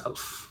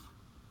myself.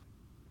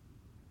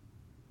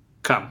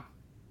 Come,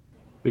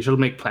 we shall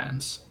make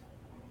plans.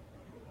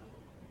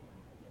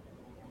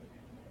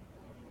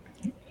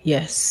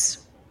 Yes.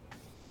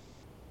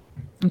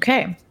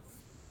 Okay.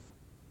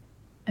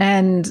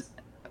 And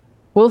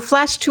we'll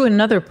flash to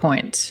another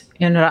point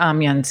in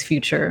Ra'amyan's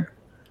future.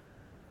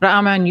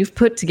 Ra'amyan,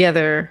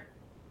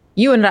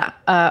 you and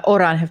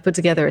Oran have put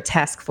together a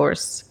task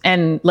force.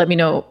 And let me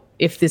know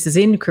if this is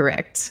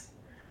incorrect.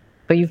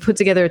 But you've put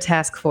together a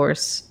task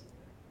force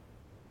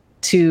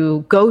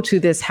to go to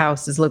this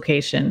house's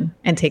location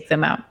and take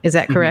them out. Is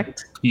that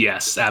correct?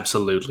 Yes,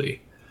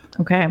 absolutely.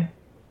 Okay.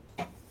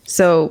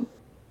 So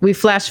we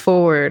flash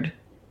forward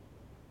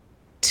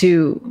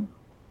to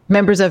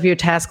members of your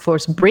task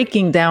force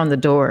breaking down the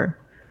door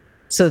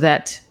so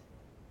that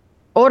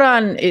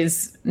Oran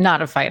is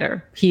not a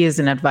fighter. He is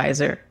an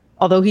advisor.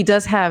 Although he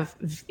does have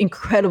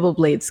incredible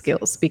blade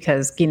skills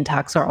because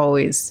Gintaks are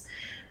always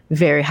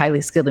very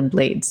highly skilled in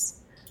blades.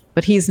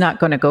 But he's not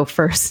going to go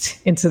first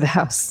into the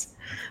house.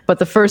 But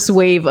the first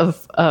wave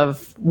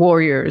of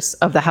warriors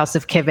of the House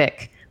of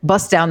Quebec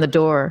bust down the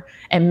door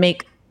and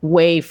make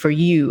way for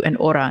you and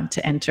Oran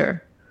to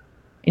enter.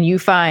 And you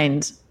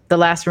find the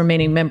last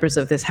remaining members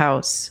of this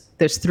house.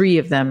 There's 3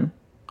 of them.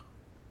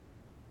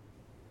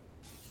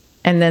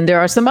 And then there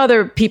are some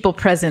other people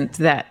present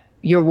that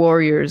your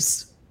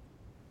warriors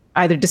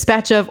either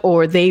dispatch of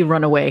or they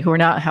run away who are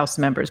not house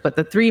members. But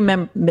the 3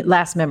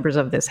 last members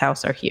of this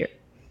house are here.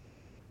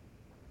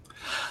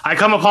 I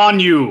come upon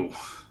you.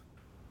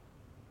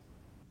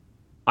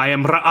 I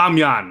am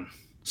Ra'amyan,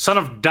 son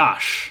of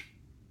Dash.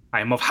 I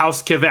am of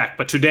House Quebec,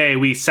 but today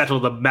we settle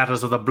the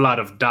matters of the blood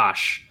of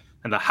Dash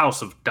and the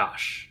House of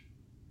Dash.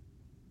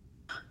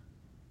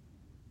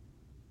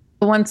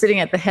 The one sitting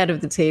at the head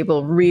of the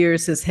table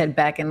rears his head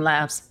back and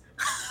laughs.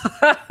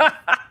 The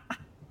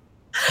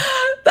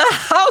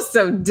House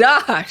of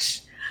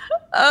Dash!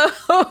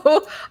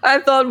 Oh, I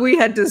thought we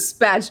had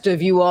dispatched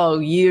of you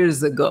all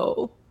years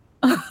ago.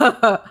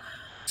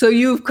 So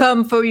you've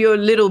come for your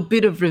little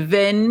bit of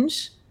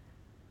revenge?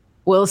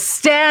 Well,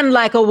 stand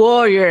like a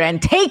warrior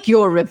and take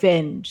your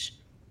revenge.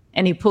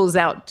 And he pulls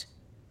out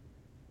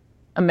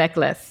a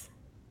mek'leth.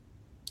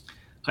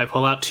 I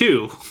pull out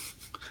 2.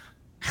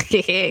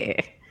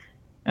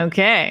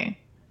 Okay.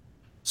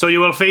 So you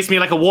will face me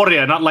like a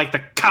warrior, not like the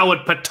coward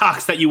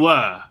Pataks that you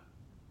were.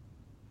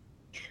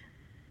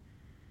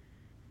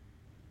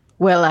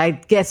 Well, I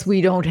guess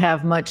we don't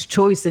have much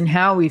choice in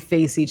how we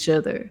face each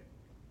other.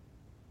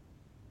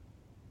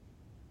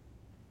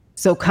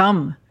 So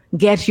come,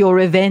 get your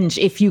revenge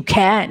if you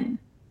can.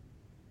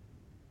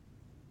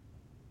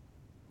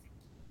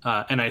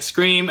 And I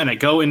scream and I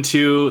go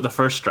into the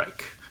first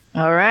strike.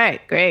 All right,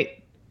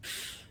 great.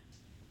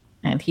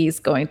 And he's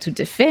going to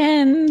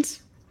defend.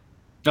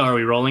 Oh, are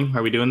we rolling?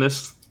 Are we doing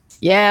this?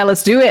 Yeah,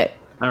 let's do it.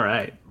 All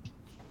right.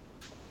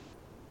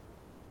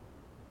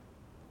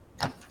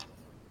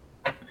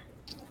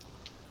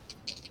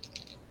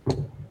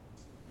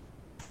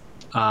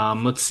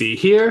 Let's see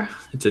here.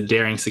 It's a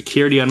daring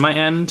security on my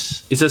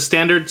end. Is it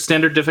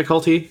standard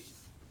difficulty?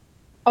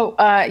 Oh,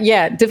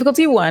 yeah,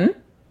 difficulty 1.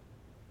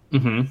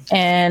 Mm-hmm.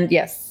 And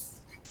yes.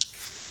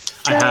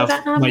 I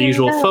have my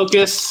usual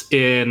focus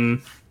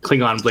in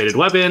Klingon bladed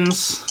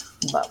weapons.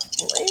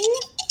 Lovely.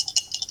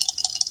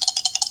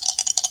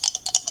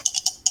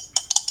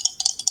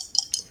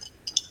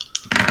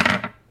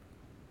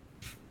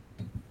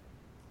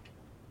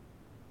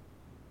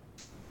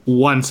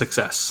 1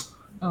 success.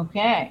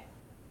 Okay.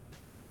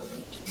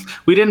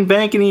 We didn't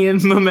bank any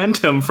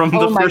momentum from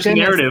the first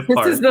narrative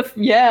part.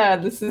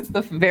 This is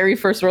the very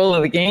first roll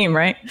of the game,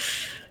 right?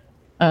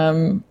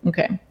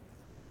 Okay.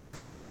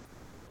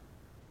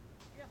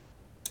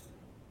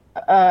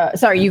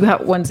 Sorry, you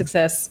got 1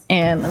 success,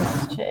 and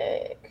let me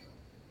check.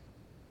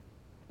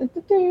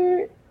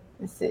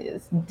 This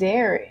is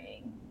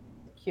daring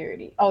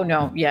security. Oh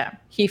no, yeah,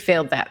 he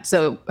failed that.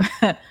 So,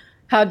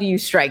 how do you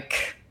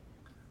strike?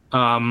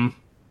 I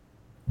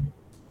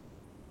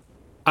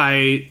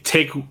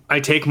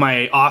take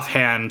my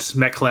offhand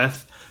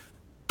Mek'leth,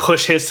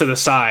 push his to the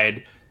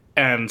side,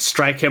 and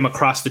strike him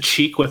across the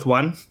cheek with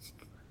 1.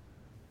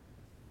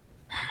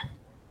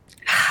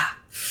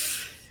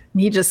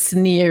 He just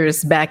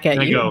sneers back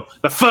at you. I go,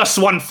 the first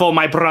one for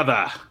my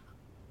brother.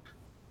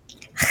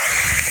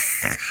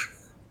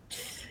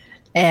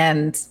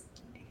 And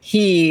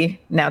he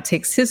now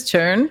takes his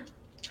turn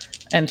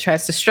and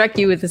tries to strike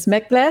you with his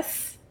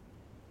Mek'leth.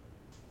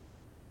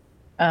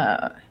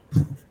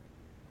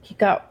 He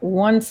got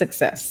 1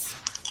 success.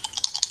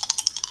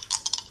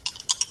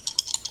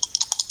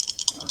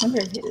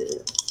 Wonder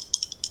his.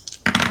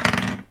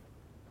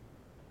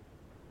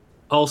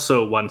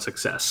 Also 1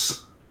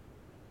 success.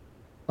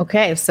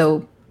 Okay,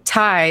 so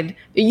tied.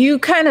 You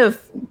kind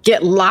of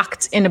get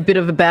locked in a bit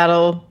of a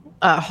battle.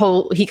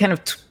 He kind of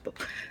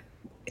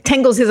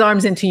tangles his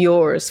arms into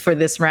yours for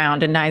this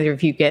round, and neither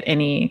of you get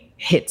any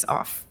hits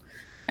off.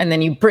 And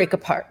then you break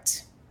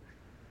apart.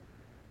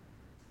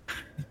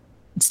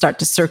 Start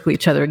to circle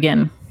each other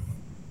again.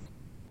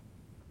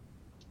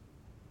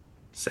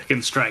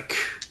 Second strike.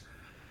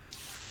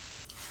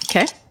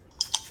 Okay.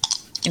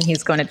 And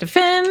he's going to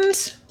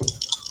defend.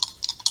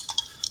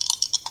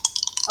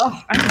 Oh,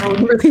 I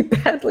rolled really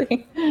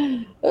badly.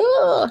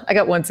 Ugh, I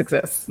got 1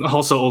 success.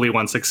 Also only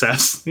 1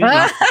 success.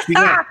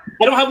 I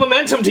don't have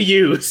momentum to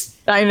use.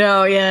 I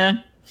know, yeah.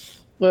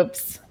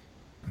 Whoops.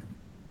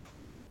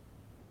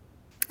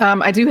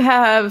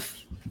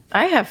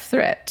 I have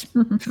threat.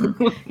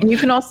 And you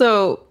can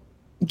also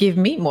give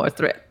me more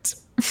threat.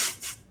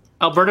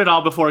 I'll burn it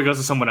all before it goes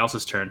to someone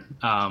else's turn.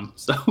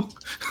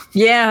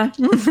 Yeah.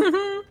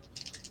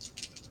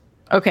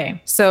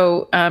 Okay,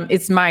 so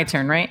it's my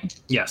turn, right?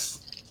 Yes.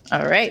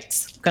 All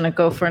right. Gonna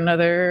go for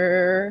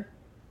another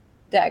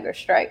dagger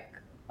strike.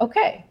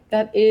 Okay,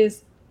 that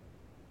is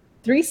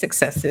 3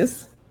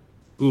 successes.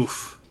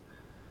 Oof.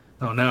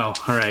 Oh no.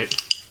 All right.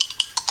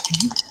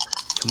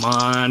 Come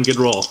on, good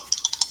roll.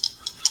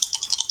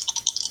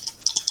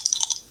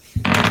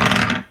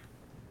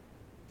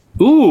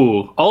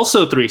 Ooh,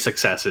 also 3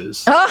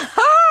 successes.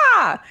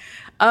 Aha!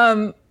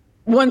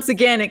 Once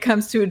again, it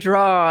comes to a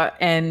draw,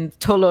 and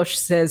Tolosh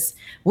says,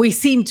 "We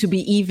seem to be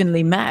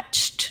evenly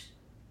matched."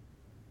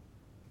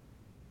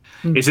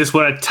 Is this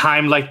what a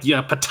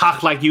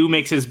Patak like you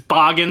makes his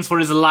bargains for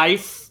his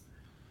life?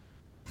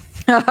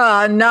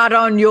 Not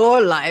on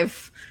your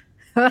life.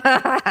 All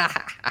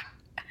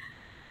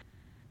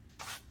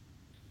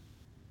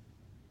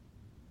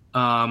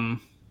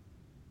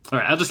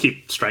right, I'll just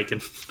keep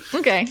striking.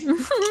 Okay.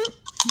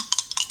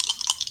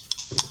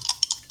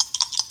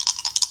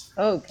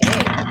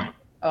 Okay.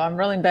 Oh, I'm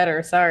rolling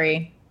better.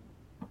 Sorry.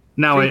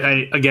 Now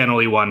I again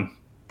only 1.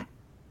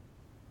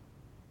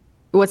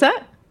 What's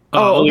that?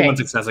 Only okay. 1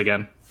 success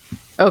again.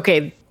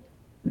 Okay.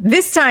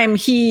 This time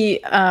he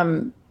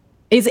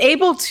is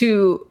able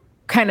to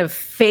kind of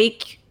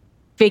fake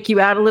you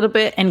out a little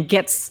bit and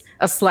gets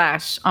a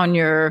slash on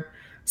your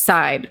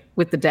side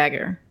with the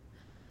dagger.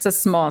 It's a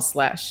small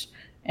slash.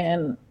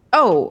 And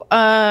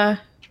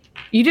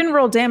you didn't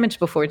roll damage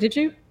before, did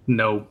you?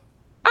 No.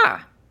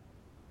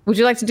 Would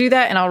you like to do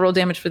that? And I'll roll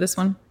damage for this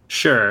one.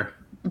 Sure.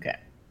 Okay.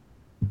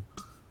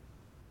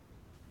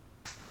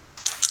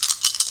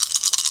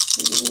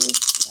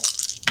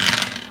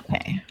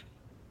 Okay.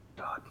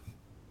 God.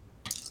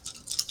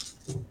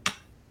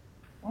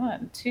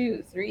 1,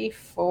 2, 3,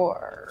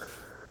 4.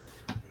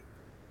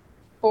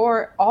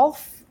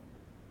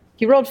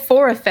 You rolled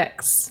 4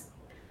 effects.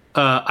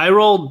 I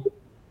rolled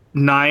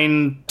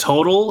 9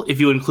 total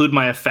if you include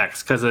my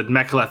effects, because a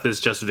Mek'leth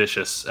is just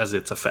vicious as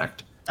its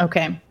effect.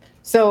 Okay.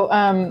 So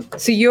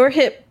your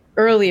hit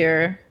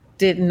earlier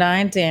did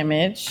 9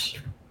 damage.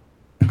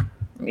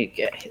 Let me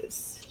get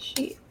his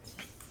sheet.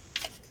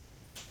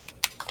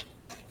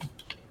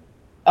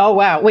 Oh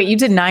wow! Wait, you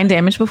did 9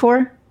 damage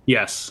before?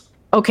 Yes.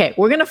 Okay,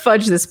 we're gonna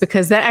fudge this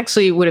because that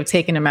actually would have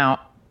taken him out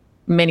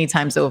many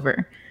times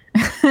over.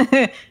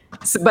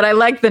 But I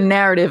like the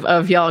narrative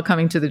of y'all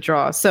coming to the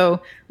draw.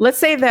 So let's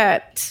say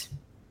that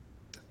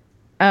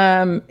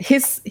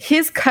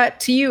his cut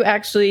to you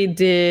actually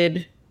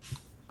did.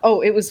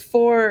 Oh, it was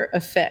 4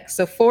 effects.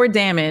 So 4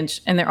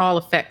 damage, and they're all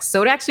effects.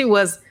 So it actually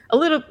was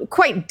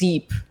quite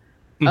deep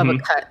of a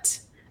cut.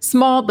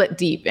 Small but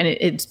deep, and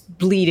it's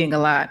bleeding a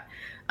lot.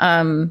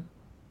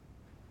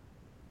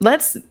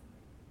 Let's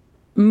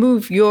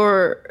move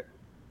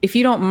if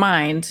you don't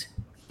mind,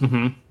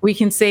 we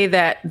can say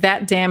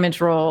that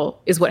damage roll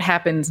is what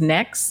happens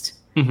next.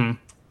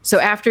 So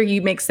after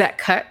you makes that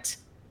cut,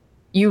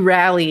 you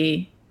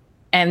rally,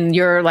 and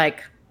you're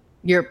like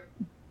your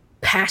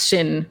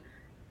passion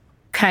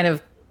kind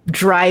of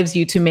drives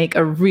you to make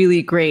a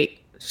really great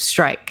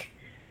strike.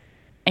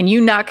 And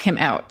you knock him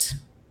out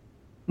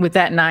with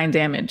that 9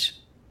 damage.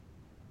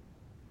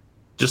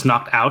 Just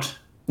knocked out?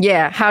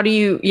 Yeah, how do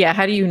you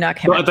knock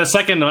him out? The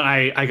second one,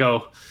 I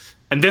go,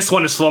 and this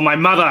one is for my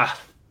mother.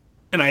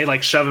 And I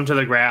like shove him to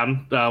the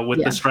ground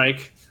with the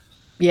strike.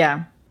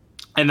 Yeah.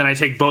 And then I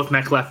take both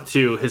mek'leth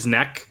to his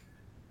neck.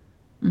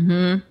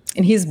 Mm-hmm.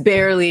 And he's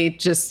barely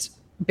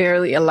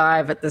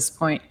alive at this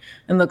point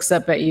and looks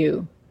up at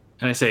you.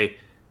 And I say,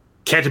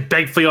 care to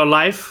beg for your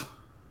life?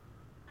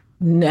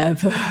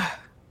 Never.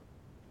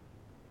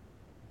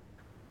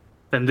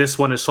 Then this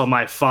one is for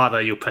my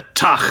father, you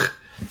patach.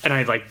 And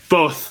I like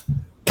both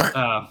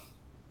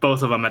of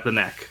them at the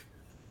neck.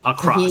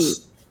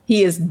 Across.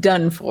 He is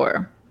done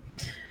for.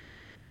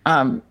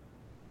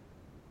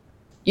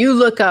 You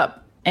look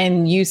up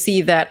and you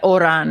see that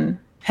Oran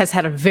has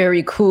had a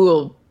very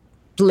cool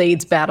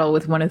blades battle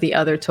with one of the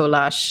other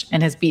Tolash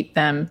and has beat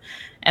them.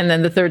 And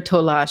then the third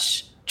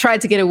Tolash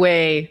tried to get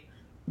away,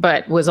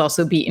 but was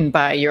also beaten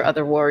by your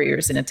other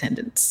warriors in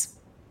attendance.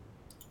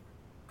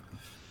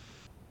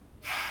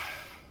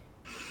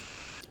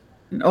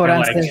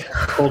 Oran says,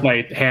 hold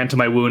my hand to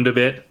my wound a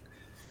bit.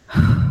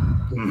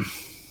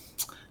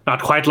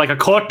 Not quite like a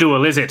court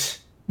duel, is it?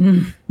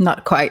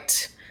 Not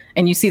quite.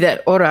 And you see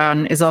that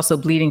Oran is also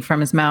bleeding from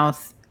his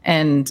mouth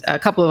and a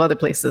couple of other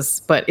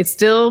places. But it's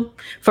still,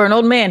 for an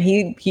old man,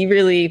 he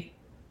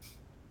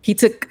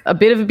took a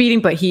bit of a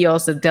beating, but he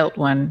also dealt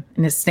one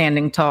and is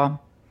standing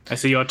tall. I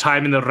see your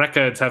time in the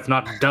records have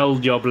not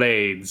dulled your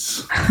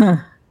blades.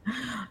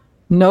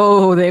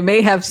 No, they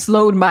may have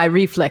slowed my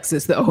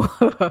reflexes, though.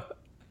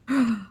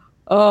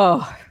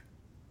 I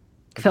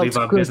believe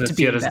our business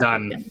here is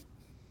done. Again.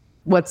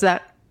 What's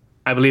that?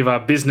 I believe our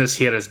business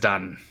here is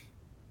done.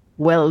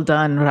 Well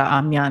done,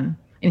 Ra'amyan.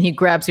 And he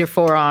grabs your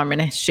forearm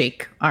and a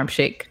arm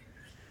shake.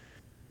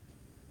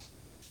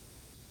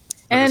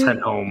 Let's head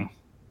home.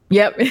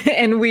 Yep,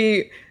 and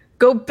we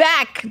go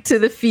back to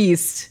the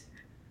feast,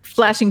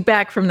 flashing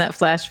back from that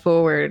flash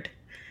forward.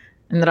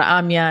 And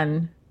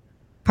Ra'amyan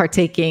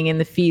partaking in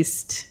the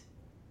feast.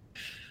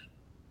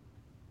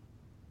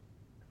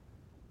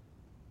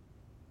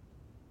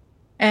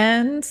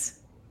 And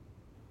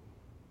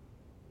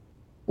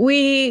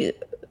we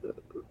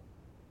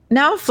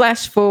now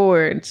flash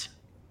forward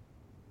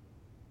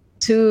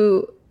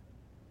to,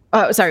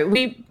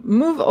 we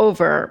move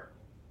over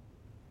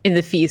in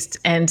the feast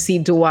and see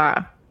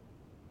Dua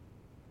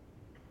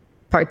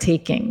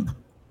partaking.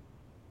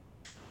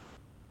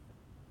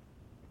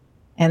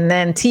 And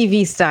then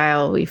TV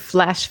style, we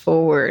flash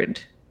forward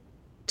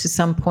to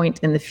some point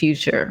in the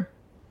future.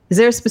 Is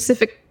there a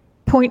specific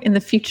point in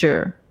the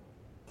future?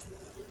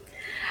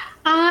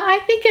 I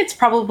think it's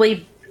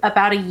probably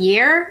about a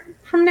year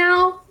from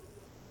now.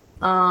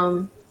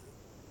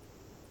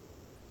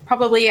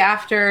 Probably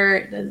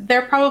after,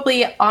 they're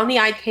probably on the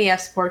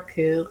IKS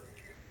Borku.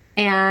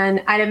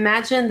 And I'd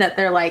imagine that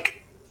they're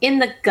like in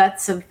the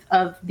guts of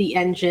the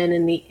engine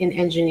and in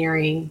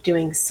engineering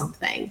doing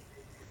something.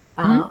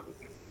 And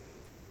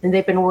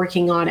they've been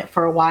working on it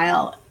for a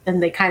while.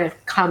 And they kind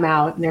of come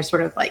out and they're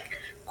sort of like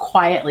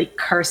quietly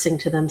cursing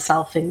to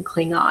themselves in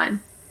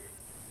Klingon.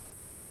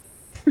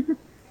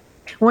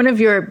 One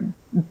of your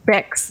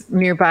Becks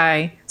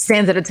nearby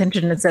stands at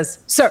attention and says,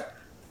 "Sir,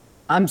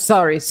 I'm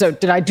sorry, sir.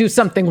 Did I do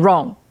something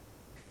wrong?"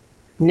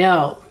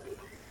 "No,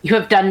 you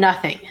have done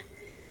nothing.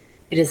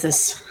 It is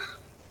this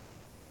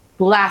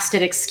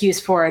blasted excuse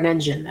for an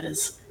engine that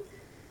has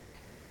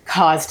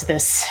caused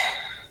this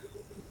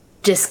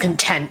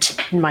discontent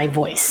in my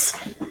voice."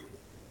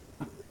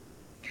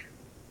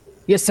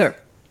 "Yes, sir."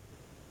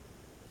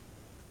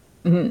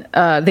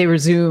 They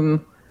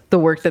resume the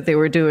work that they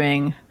were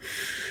doing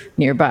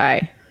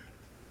nearby.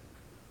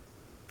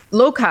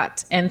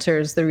 Lokot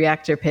enters the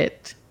reactor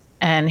pit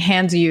and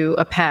hands you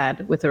a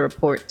pad with a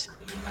report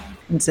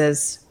and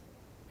says,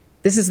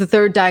 "This is the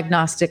third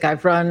diagnostic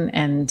I've run,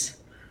 and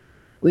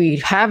we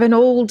have an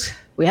old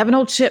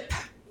ship.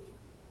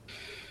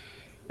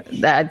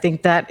 I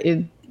think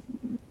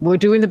we're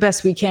doing the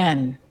best we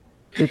can,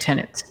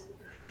 Lieutenant."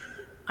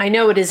 "I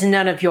know it is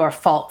none of your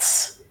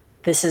faults.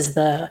 This is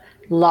the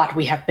lot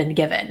we have been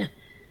given.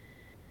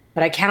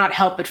 But I cannot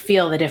help but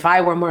feel that if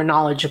I were more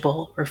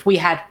knowledgeable, or if we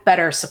had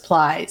better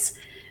supplies,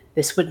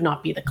 this would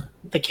not be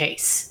the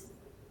case.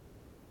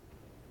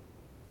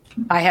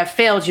 I have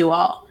failed you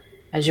all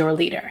as your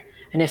leader,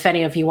 and if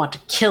any of you want to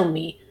kill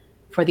me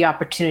for the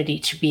opportunity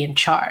to be in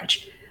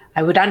charge,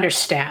 I would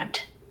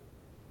understand."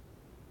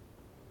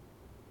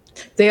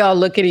 They all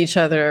look at each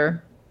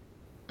other,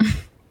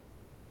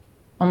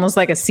 almost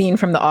like a scene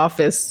from The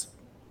Office,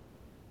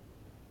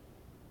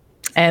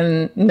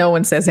 and no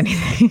one says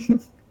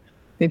anything.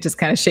 They just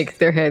kind of shake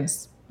their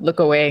heads, look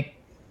away.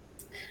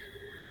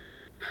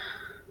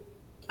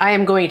 "I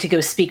am going to go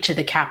speak to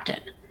the captain.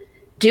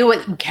 Do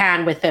what you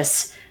can with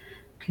this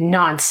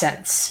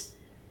nonsense."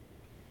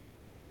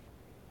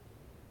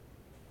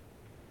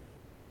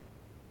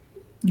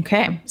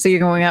 Okay, so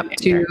you're going up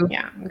to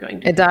I'm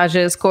going to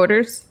Adaja's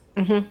quarters?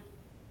 Mm-hmm.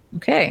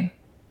 Okay.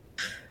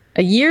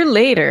 A year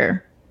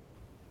later,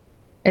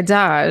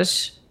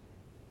 Adaj,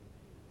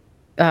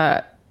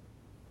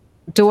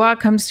 Dua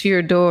comes to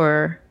your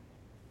door,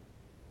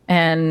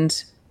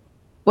 and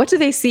what do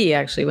they see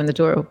actually when the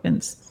door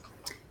opens?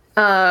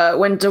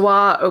 When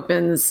Dua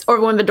opens,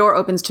 or when the door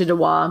opens to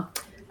Dua,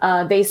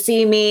 they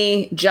see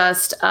me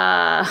just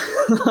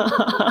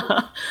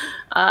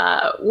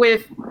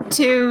with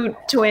 2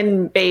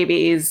 twin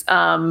babies,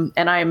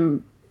 and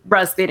I'm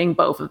breastfeeding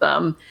both of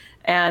them,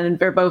 and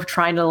they're both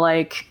trying to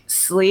like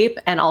sleep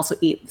and also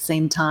eat at the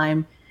same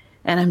time,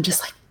 and I'm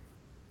just like,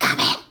 come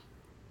in.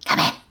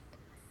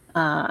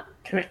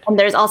 And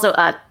there's also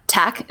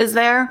Tack is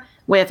there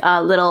with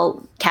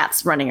little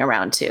cats running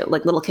around too,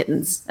 like little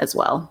kittens as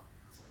well.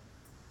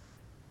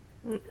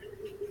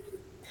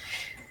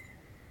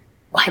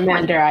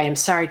 Commander, I am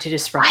sorry to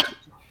disrupt.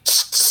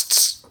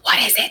 What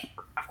is it?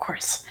 Of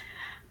course.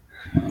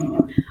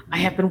 I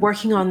have been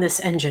working on this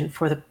engine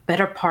for the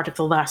better part of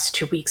the last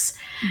 2 weeks,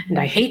 and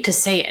I hate to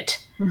say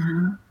it,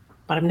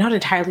 but I'm not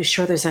entirely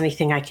sure there's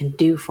anything I can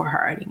do for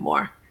her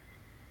anymore.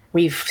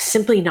 We've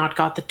simply not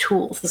got the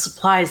tools, the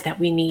supplies that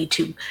we need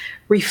to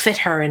refit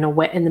her in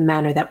the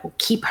manner that will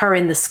keep her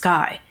in the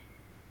sky.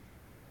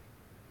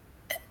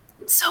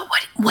 So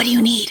what do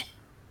you need?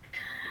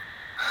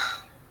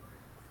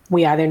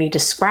 We either need to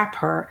scrap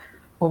her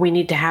or we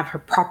need to have her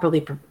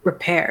properly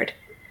repaired.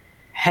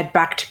 Head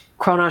back to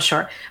Kronosh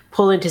or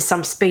pull into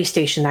some space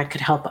station that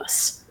could help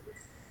us.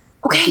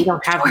 Okay, we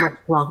don't have much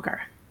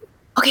longer.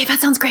 Okay, that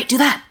sounds great. Do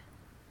that.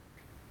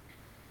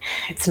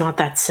 It's not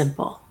that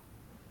simple.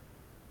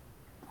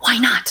 Why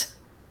not?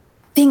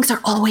 Things are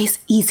always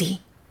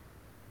easy.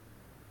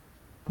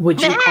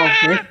 Would you call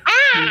this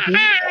easy?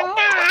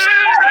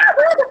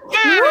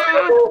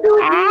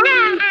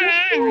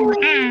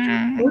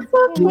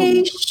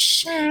 Okay,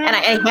 shh. And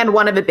I hand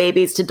one of the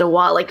babies to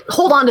Dua, like,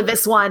 hold on to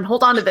this one.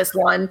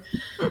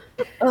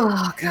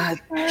 Oh, God.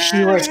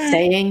 You were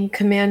saying,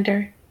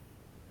 Commander?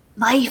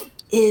 Life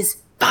is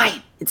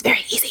fine. It's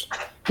very easy.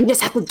 You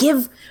just have to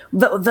give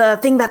the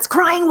thing that's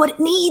crying what it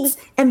needs,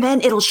 and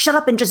then it'll shut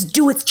up and just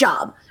do its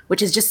job,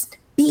 which is just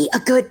be a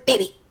good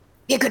baby.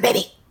 Be a good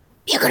baby.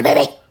 Be a good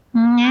baby.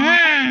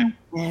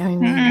 There we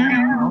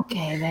go.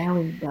 Okay, there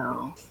we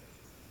go.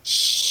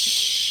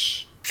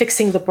 Shh.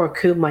 Fixing the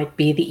Borku might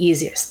be the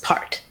easiest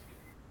part.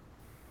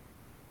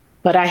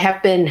 But I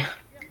have been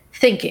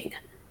thinking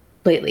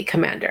lately,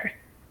 Commander,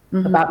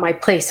 about my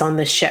place on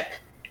this ship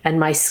and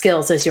my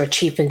skills as your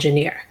chief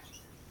engineer.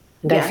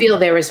 And I feel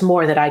there is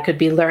more that I could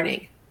be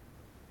learning.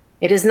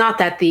 It is not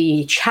that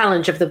the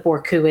challenge of the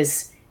Borku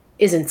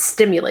isn't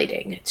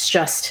stimulating. It's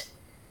just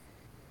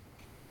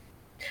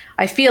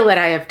I feel that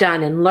I have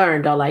done and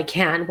learned all I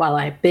can while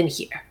I've been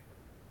here.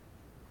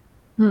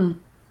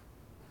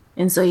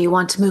 And so you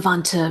want to move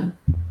on to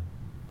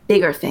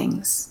bigger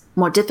things,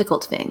 more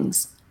difficult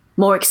things,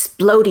 more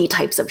explodey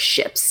types of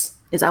ships.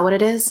 Is that what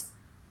it is?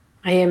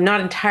 I am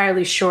not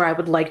entirely sure I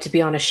would like to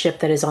be on a ship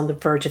that is on the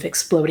verge of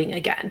exploding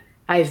again.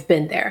 I've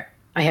been there.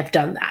 I have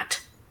done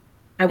that.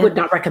 I would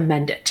not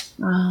recommend it.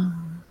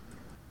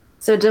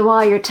 So,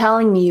 Dua, you're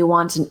telling me you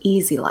want an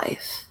easy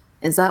life.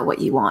 Is that what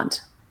you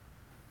want?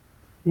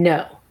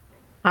 No.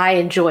 I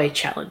enjoy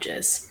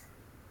challenges.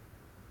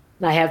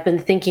 I have been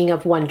thinking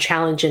of one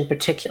challenge in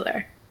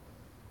particular.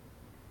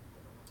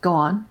 Go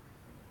on.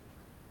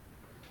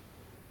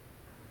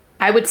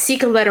 I would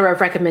seek a letter of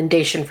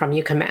recommendation from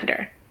you,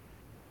 Commander.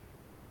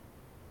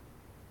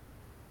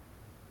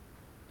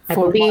 I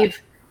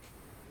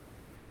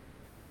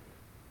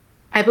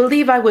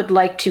believe I would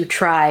like to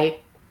try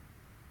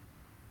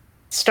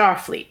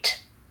Starfleet.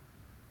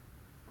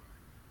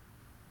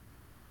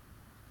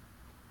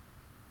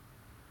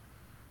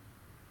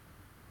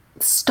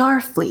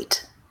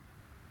 Starfleet.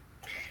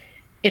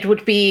 It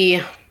would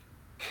be,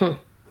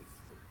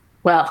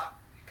 well,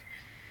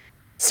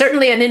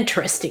 certainly an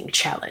interesting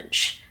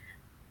challenge.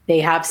 They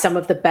have some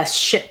of the best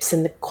ships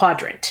in the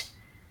quadrant,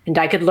 and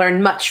I could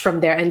learn much from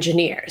their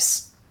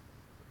engineers.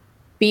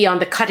 Be on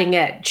the cutting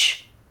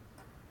edge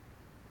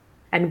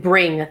and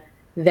bring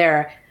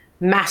their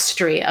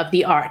mastery of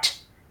the art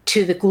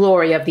to the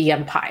glory of the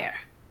Empire.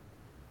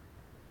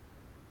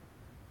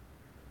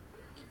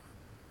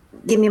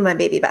 Give me my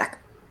baby back.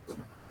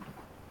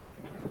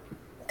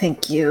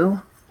 Thank you.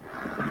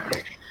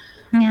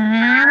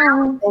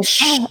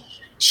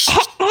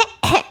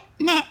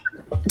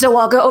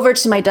 Dua, go over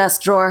to my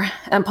desk drawer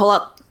and pull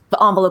up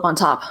the envelope on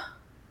top.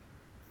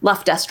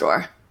 Left desk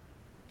drawer.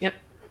 Yep.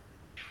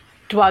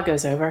 Dua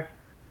goes over.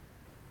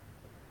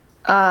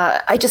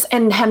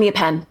 And hand me a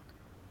pen.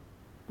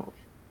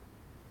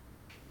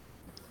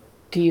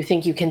 Do you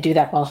think you can do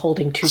that while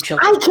holding 2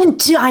 children?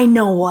 I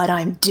know what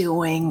I'm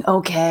doing,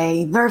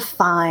 okay? They're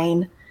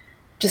fine.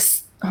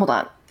 Just, hold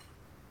on.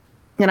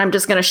 And I'm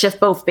just gonna shift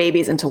both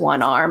babies into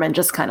one arm and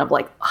just kind of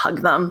like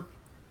hug them.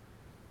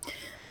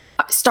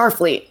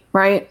 Starfleet,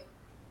 right?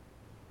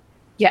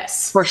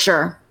 Yes. For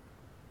sure.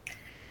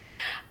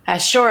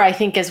 As sure, I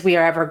think, as we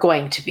are ever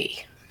going to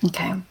be.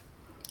 Okay.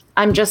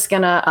 I'm just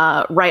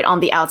gonna write on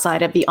the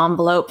outside of the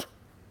envelope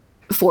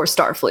for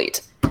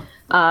Starfleet.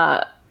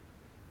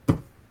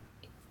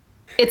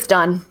 It's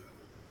done.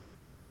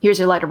 Here's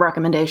your letter of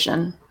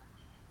recommendation.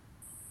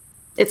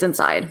 It's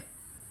inside.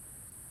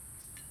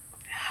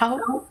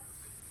 How?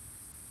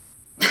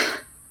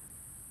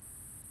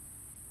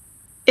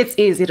 It's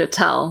easy to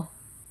tell.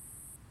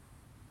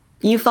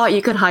 You thought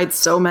you could hide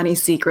so many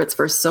secrets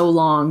for so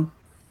long.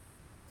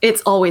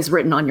 It's always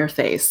written on your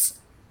face.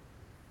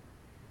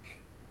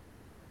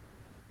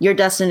 Your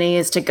destiny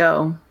is to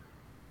go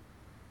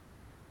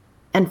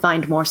and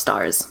find more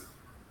stars.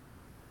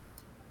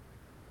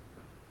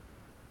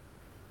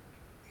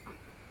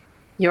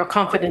 Your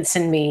confidence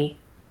in me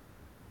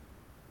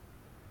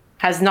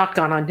has not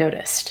gone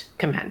unnoticed,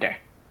 Commander.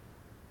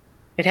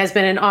 It has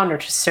been an honor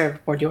to serve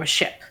aboard your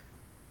ship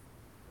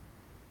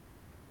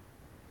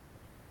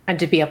and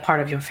to be a part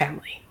of your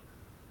family.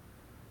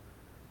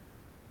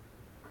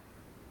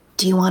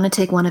 Do you want to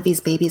take one of these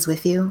babies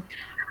with you?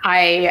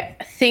 I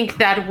think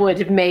that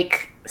would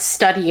make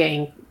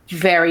studying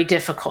very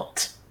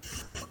difficult.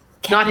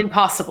 Okay. Not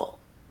impossible,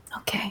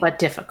 Okay. but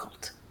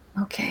difficult.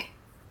 Okay.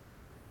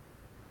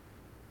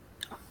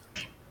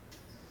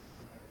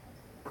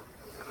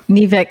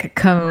 Nivek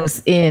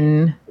comes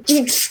in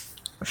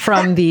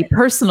from the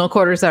personal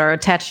quarters that are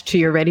attached to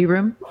your ready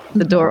room.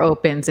 The door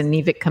opens and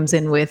Nivek comes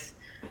in with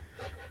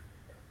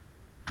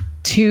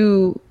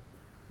 2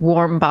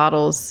 warm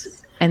bottles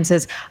and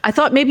says, I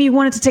thought maybe you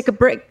wanted to take a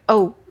break.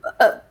 Oh,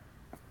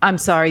 I'm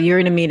sorry. You're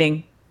in a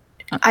meeting.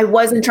 I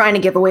wasn't trying to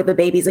give away the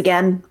babies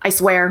again. I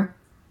swear.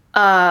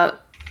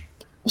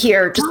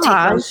 Here, just take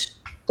them.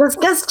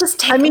 Just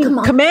take them. Come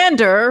on.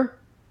 Commander.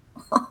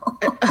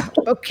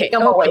 Okay.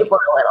 Come away for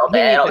a little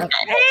bit. Okay.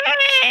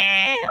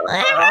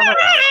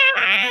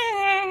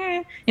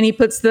 And he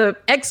puts the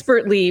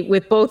expertly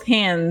with both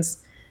hands,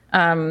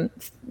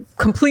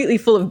 completely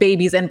full of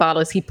babies and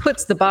bottles. He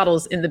puts the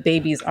bottles in the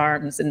baby's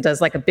arms and does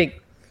like a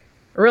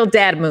real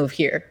dad move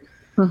here.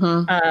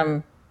 Mm-hmm.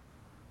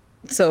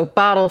 So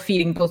bottle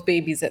feeding both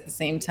babies at the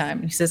same time.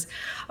 And he says,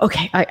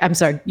 okay, I'm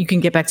sorry. You can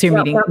get back to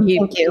your meeting.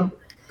 Thank you.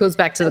 Goes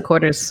back to the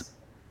quarters.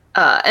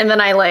 And then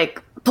I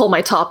pull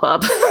my top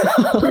up.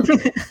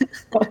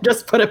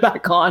 Just put it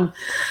back on.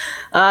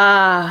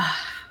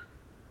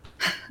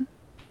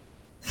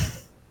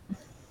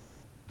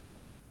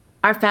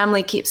 Our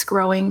family keeps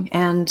growing,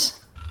 and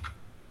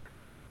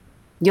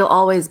you'll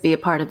always be a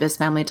part of this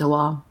family,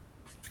 Tawa.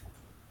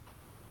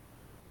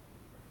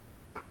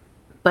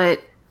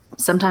 But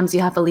sometimes you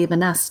have to leave a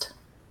nest.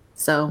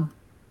 So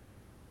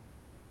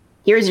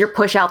here's your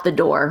push out the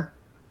door.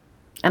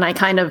 And I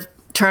kind of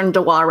turn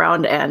Tawa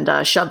around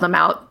and shove them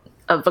out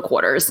of the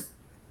quarters.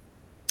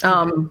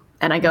 And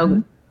I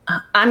go,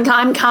 I'm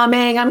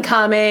coming. And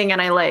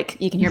I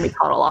you can hear me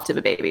toddle off to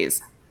the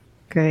babies.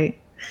 Great.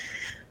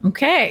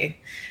 Okay.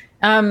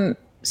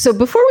 So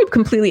before we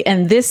completely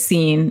end this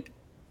scene,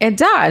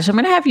 Edaj, I'm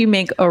going to have you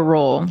make a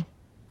roll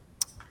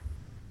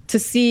to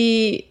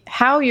see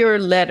how your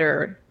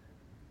letter,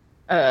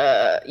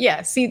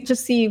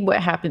 see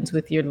what happens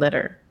with your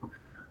letter.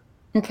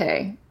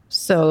 Okay.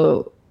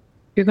 So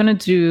you're going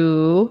to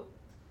do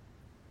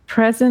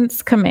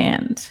presence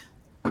command.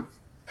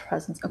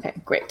 Presence. Okay,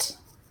 great.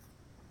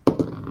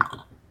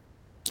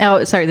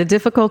 Oh, sorry. The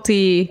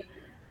difficulty.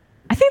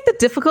 I think the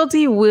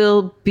difficulty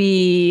will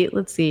be,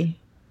 let's see.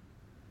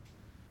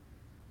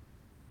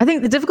 I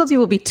think the difficulty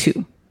will be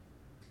 2.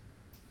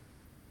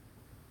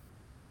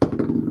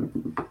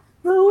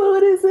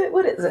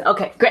 What is it?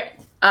 Okay, great.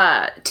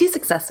 2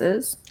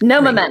 successes.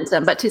 No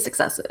momentum, but 2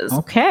 successes.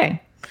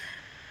 Okay.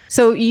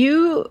 So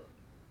you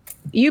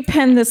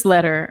pen this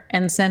letter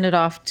and send it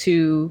off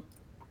to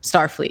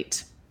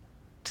Starfleet.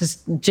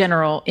 Just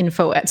general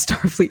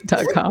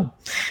info@starfleet.com.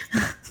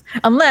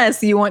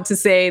 Unless you want to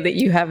say that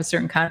you have a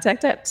certain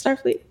contact at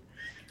Starfleet.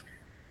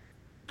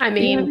 I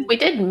mean, we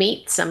did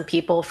meet some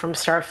people from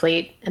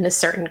Starfleet and a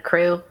certain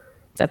crew.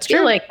 That's I true.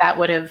 feel like that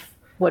would have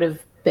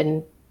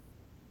been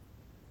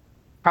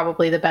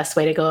probably the best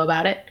way to go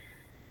about it.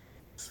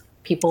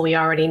 People we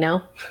already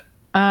know.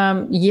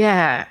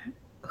 Yeah.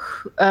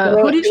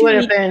 Who did you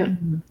meet?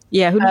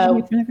 Yeah, who did you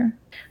meet, Vinegar?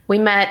 We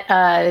met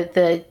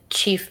the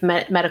chief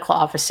medical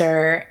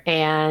officer,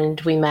 and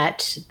we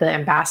met the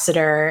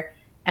ambassador,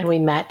 and we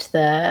met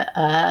the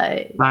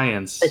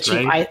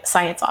chief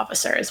science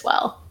officer as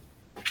well.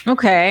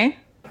 Okay.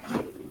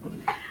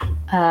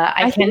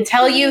 I can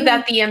tell you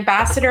that the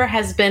ambassador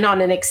has been on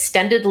an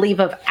extended leave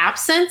of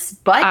absence,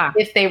 but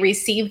if they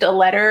received a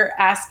letter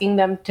asking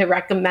them to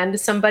recommend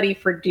somebody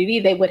for duty,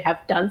 they would have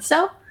done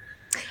so.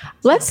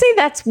 Let's say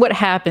that's what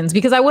happens,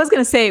 because I was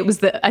going to say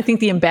I think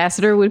the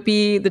ambassador would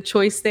be the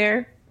choice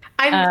there.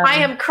 I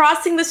am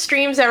crossing the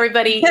streams,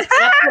 everybody. That's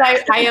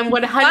what I am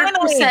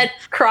 100%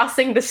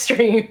 crossing the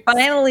stream.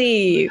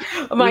 Finally,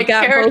 my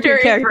character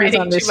is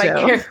writing to my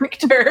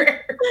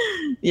character.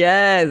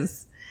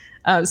 Yes.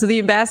 So the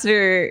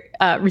ambassador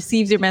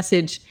receives your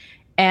message,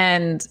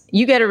 and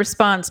you get a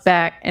response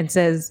back and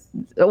says,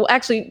 well,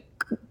 actually,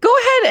 go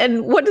ahead.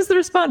 And what does the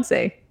response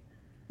say?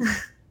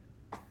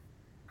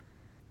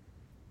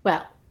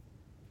 Well,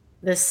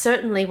 This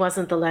certainly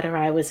wasn't the letter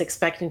I was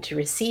expecting to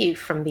receive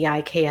from the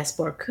IKS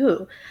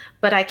Borku,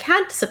 but I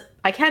can't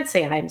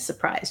say I'm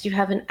surprised. You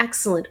have an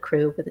excellent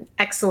crew with an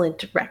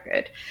excellent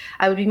record.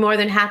 I would be more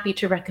than happy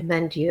to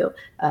recommend you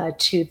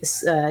to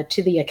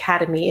the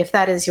academy if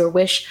that is your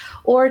wish,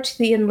 or to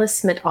the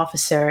enlistment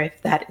officer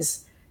if that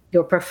is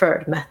your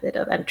preferred method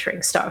of entering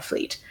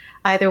Starfleet.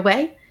 Either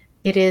way,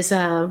 it is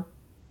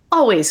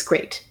always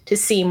great to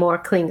see more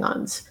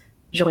Klingons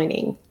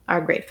joining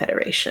our great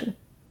Federation.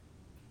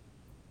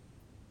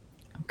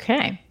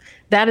 Okay.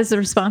 That is the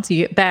response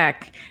you get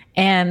back.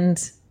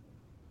 And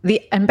the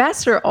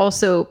ambassador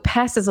also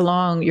passes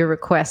along your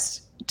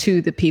request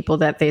to the people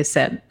that they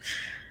sent.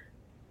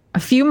 A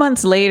few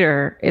months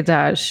later,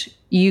 Idaj,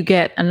 you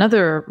get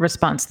another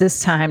response,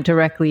 this time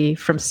directly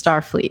from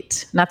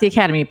Starfleet. Not the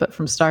Academy, but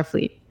from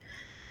Starfleet.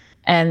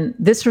 And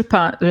this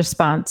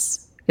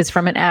response is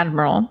from an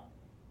admiral.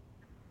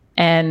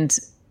 And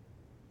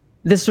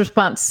this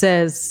response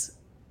says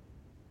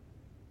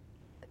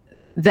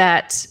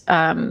that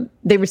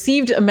they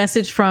received a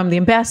message from the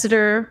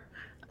ambassador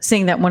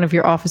saying that one of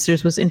your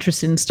officers was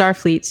interested in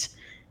Starfleet,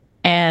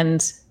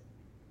 and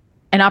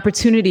an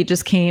opportunity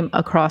just came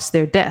across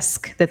their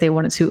desk that they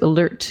wanted to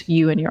alert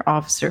you and your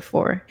officer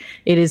for.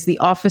 It is the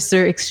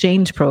Officer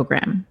Exchange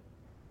Program.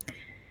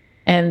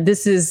 And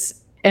this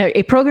is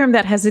a program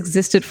that has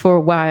existed for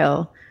a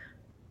while,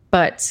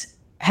 but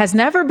has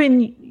never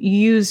been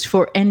used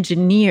for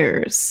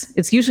engineers.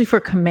 It's usually for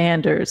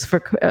commanders, for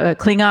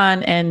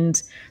Klingon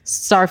and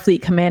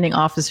Starfleet commanding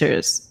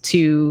officers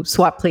to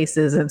swap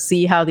places and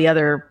see how the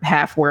other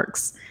half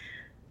works.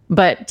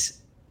 But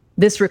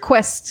this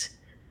request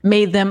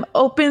made them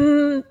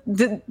open,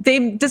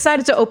 they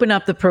decided to open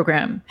up the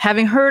program.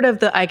 Having heard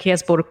of the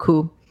IKS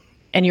Borku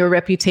and your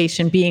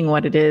reputation being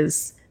what it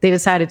is, they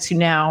decided to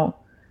now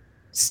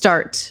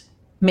start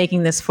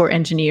making this for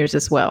engineers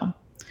as well.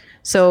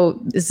 So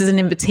this is an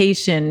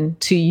invitation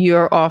to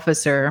your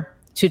officer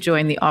to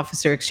join the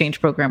Officer Exchange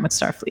Program with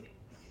Starfleet.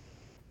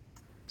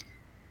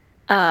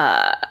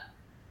 And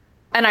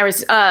I'm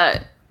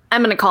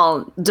going to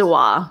call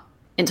Dua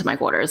into my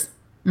quarters.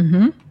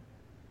 Mm-hmm.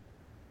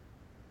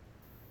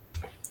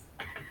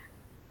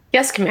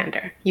 Yes,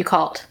 Commander, you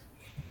called.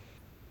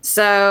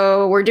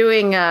 So we're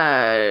doing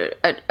a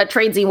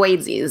tradesy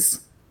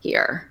wadesies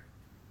here.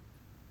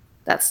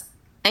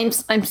 I'm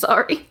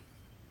sorry.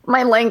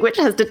 My language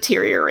has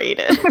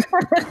deteriorated.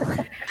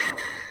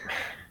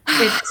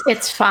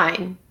 It's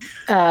fine.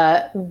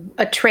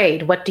 A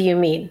trade, what do you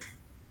mean?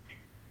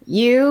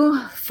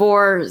 You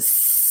for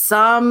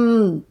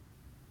something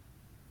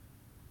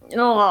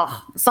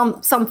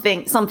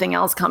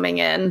else coming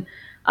in.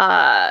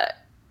 I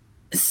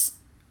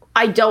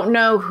don't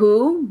know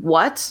who,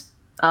 what,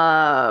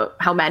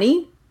 how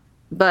many,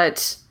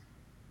 but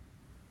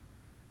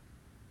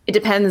it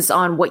depends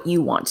on what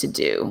you want to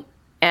do.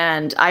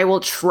 And I will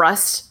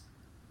trust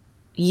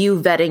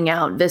you vetting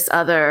out this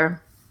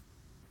other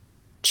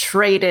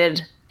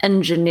traded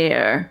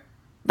engineer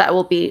that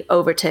will be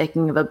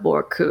overtaking the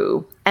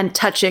Borku and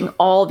touching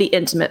all the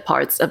intimate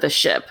parts of the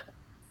ship.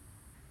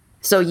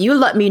 So you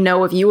let me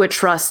know if you would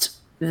trust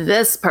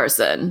this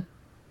person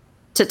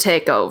to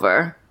take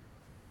over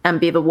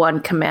and be the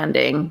one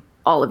commanding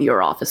all of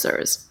your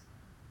officers.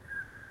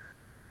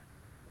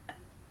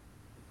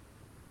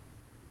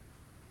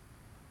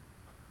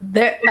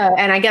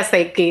 And I guess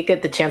they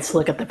get the chance to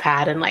look at the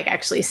pad and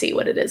actually see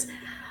what it is.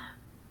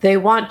 They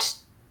want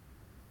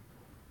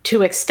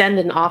to extend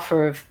an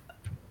offer of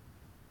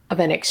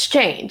an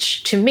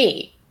exchange to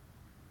me.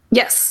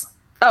 Yes.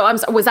 Oh, I'm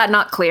sorry. Was that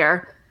not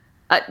clear?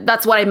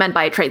 That's what I meant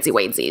by tradesy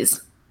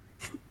wadesies.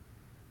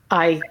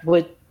 I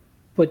would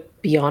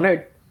be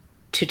honored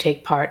to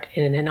take part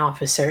in an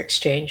officer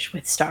exchange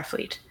with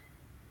Starfleet.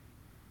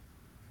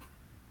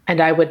 And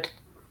I would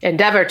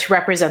endeavor to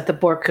represent the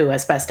Borku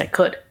as best I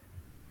could.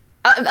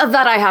 Of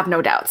that I have no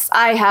doubts.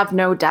 I have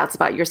no doubts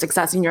about your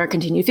success and your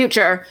continued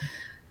future.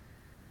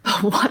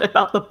 But what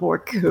about the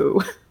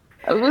Borku?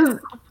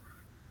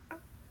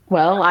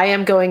 Well, I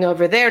am going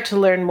over there to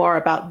learn more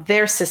about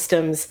their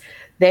systems.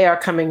 They are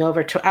coming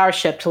over to our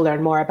ship to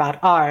learn more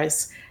about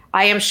ours.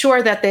 I am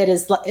sure that it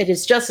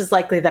is just as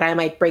likely that I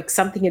might break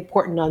something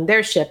important on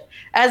their ship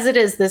as it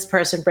is this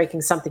person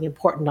breaking something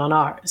important on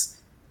ours.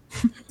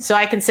 So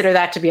I consider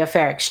that to be a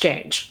fair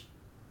exchange.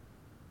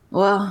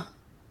 Well,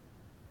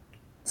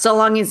 so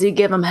long as you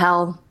give them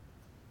hell,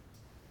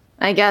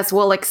 I guess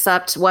we'll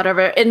accept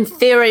whatever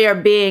inferior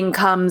being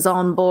comes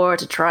on board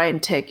to try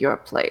and take your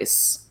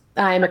place.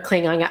 I am a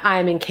Klingon. I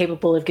am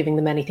incapable of giving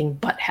them anything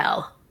but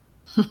hell.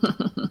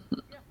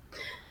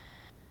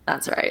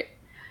 That's right.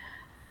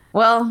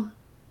 Well,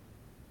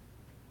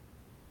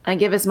 I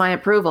give us my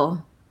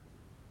approval.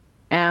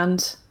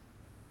 And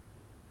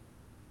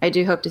I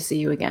do hope to see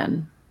you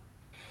again.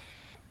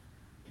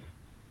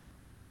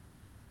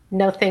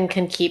 Nothing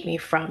can keep me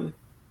from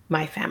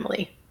my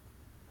family.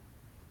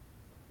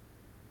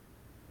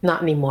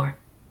 Not anymore.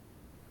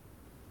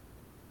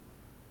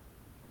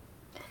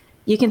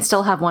 You can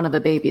still have one of the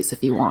babies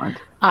if you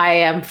want. I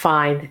am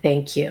fine,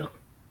 thank you.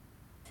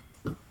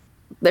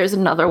 There's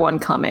another one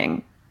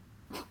coming.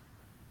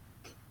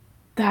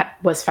 That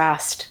was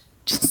fast.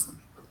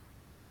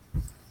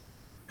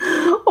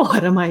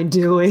 What am I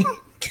doing?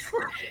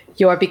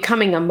 You're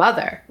becoming a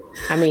mother.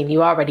 I mean,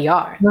 you already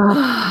are.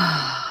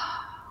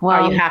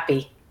 Are you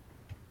happy?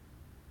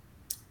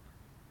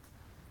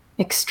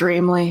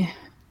 Extremely.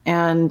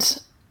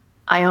 And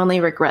I only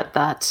regret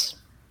that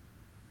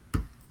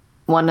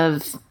one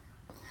of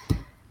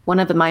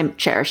my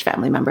cherished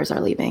family members are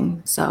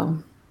leaving.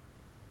 So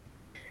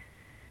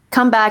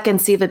come back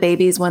and see the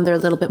babies when they're a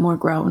little bit more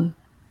grown.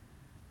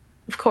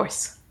 Of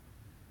course.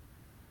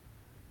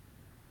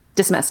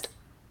 Dismissed.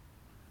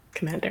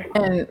 Commander.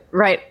 And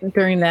right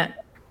during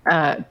that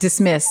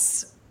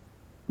dismiss,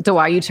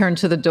 Dawa, you turn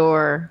to the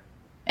door,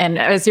 and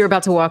as you're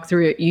about to walk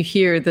through it, you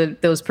hear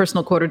those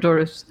personal quarter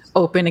doors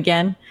open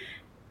again.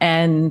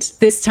 And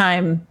this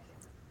time,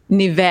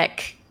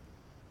 Nivek,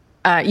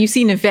 you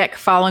see Nivek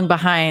following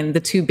behind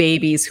the two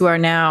babies who are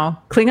now,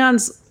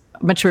 Klingons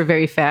mature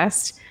very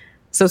fast.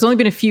 So it's only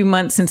been a few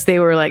months since they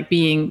were like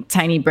being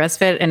tiny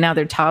breastfed, and now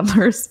they're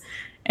toddlers.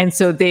 And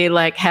so they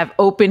like have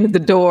opened the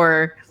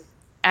door,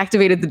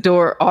 activated the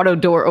door, auto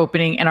door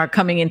opening, and are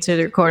coming into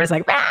their quarters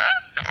like,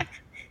 Mama!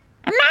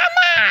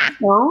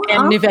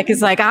 And Nivek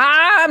is like,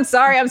 I'm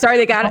sorry.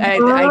 They got it. I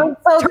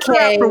turned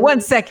around for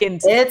 1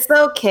 second. It's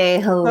okay.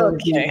 Hello.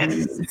 Okay.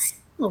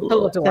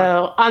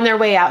 So on their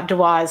way out,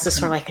 Dawa is just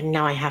sort of like,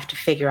 now I have to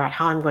figure out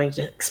how I'm going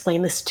to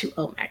explain this to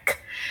Omek.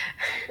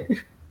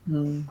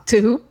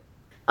 To who?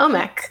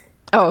 Omek.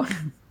 Oh.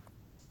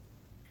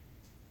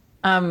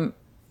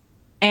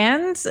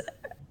 And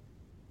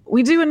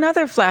we do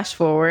another flash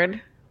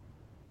forward.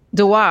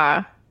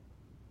 Dawa,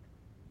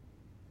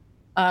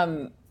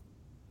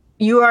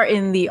 you are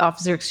in the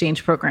officer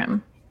exchange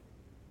program,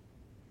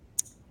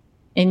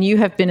 and you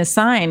have been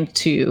assigned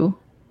to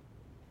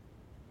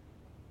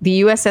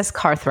the USS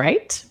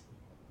Cartwright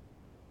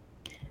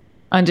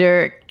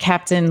under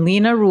Captain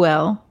Lena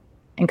Ruel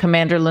and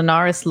Commander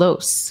Linares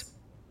Los.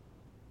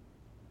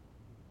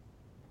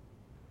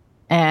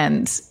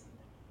 And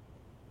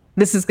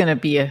this is going to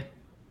be a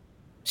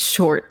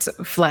short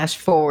flash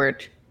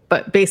forward,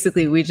 but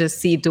basically we just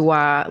see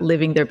Dawa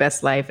living their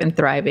best life and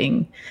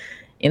thriving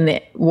in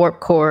the warp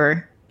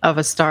core of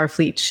a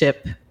Starfleet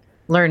ship,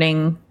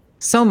 learning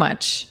so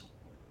much,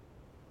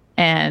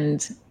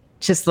 and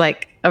just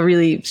like a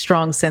really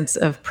strong sense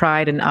of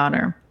pride and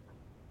honor.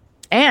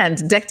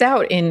 And decked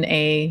out in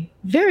a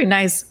very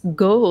nice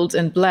gold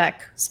and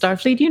black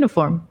Starfleet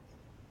uniform.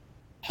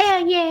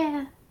 Hell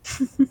yeah.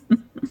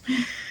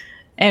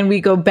 And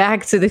we go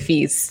back to the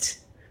feast.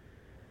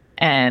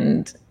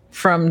 And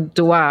from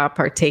Dawa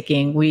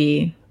partaking,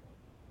 we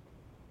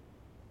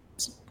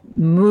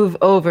move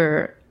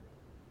over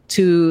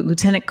to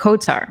Lieutenant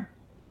Kotar.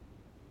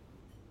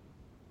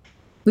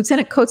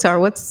 Lieutenant Kotar,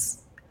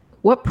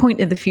 what point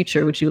in the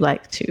future would you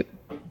like to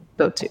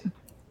go to?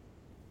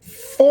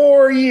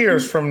 4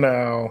 years from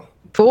now.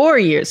 4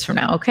 years from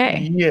now,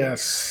 okay.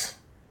 Yes.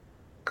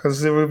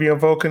 Because it would be a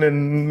Vulcan,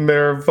 and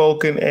they're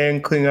Vulcan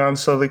and Klingon,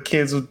 so the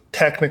kids would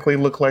technically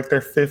look like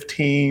they're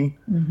 15.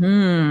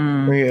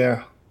 Mm-hmm.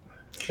 Yeah.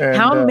 And,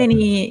 how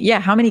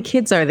many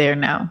kids are there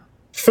now?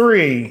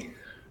 3.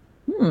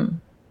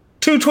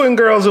 2 twin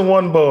girls and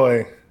 1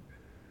 boy.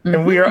 Mm-hmm.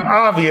 And we are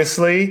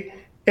obviously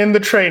in the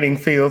training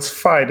fields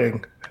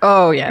fighting.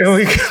 Oh, yes. And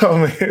we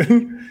come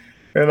in,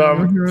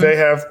 and they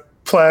have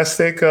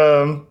plastic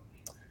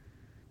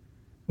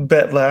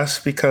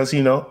betlasts because,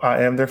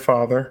 I am their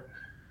father.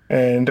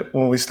 And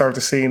when we start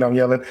the scene, I'm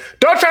yelling,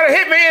 "Don't try to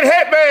hit me and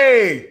hit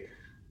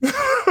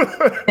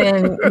me!"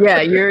 And yeah,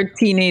 your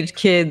teenage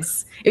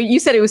kids. You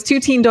said it was 2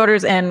 teen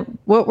daughters, and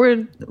what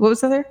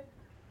was the other?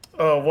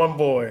 1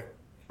 boy.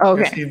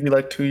 Okay. He'd be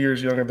like 2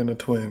 years younger than the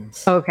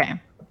twins. Okay.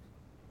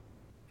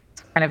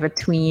 Kind of a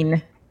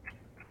tween.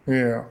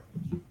 Yeah.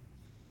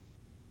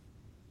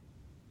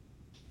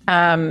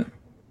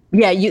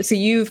 Yeah. So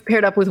you've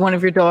paired up with one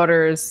of your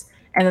daughters,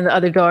 and then the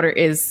other daughter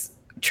is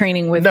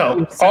training with.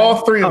 No,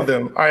 all 3 of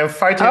them. I am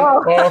fighting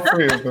all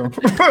 3 of them.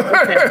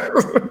 Okay.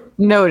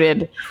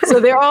 Noted. So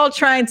they're all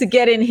trying to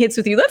get in hits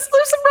with you. Let's do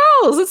some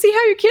rolls. Let's see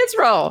how your kids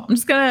roll. I'm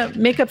just gonna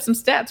make up some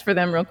stats for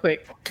them real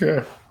quick.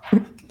 Okay.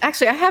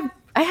 Actually, I have.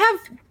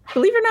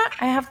 Believe it or not,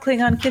 I have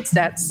Klingon kid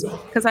stats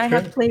because I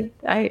have played.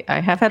 I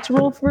have had to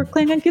roll for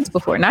Klingon kids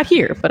before, not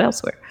here, but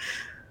elsewhere.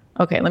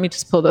 Okay, let me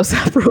just pull those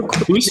up real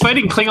quick. Who's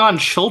fighting Klingon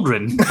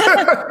children?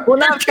 We're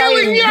not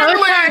killing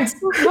younglings.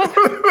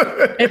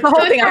 It's the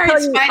whole thing. I'll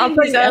fighting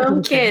tell his you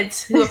own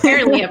kids who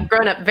apparently have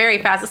grown up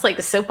very fast. It's like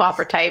the soap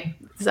opera type.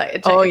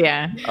 Oh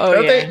yeah.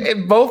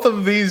 Both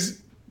of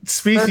these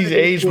species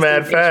age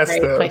mad fast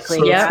though. Quickly.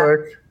 So Yeah.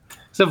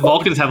 So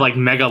Vulcans have like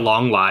mega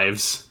long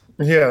lives.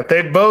 Yeah,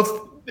 they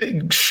both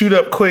shoot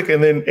up quick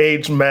and then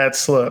age mad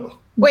slow.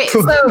 Wait,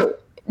 so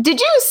did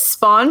you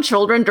spawn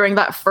children during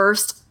that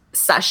first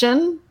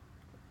session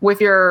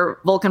with your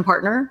Vulcan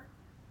partner?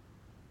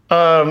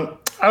 I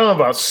don't know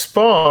about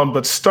spawn,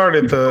 but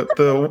started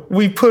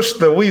we pushed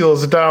the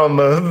wheels down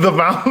the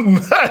mountain,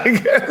 I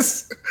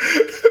guess.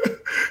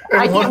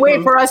 I can't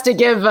wait for us to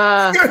give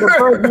the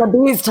birds and the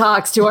bees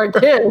talks to our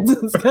kids.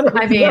 It's gonna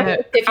I mean,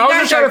 if you I was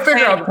guys just trying are to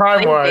figure out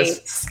planning time-wise,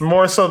 dates,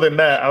 more so than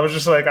that. I was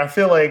just like, I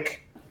feel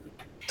like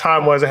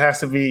time-wise, it has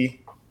to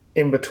be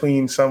in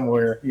between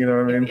somewhere. You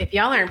know what I mean? if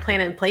y'all aren't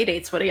planning play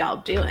dates, what are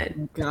y'all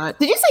doing? God.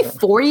 Did you say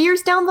 4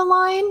 years down the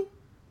line?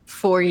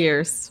 4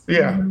 years.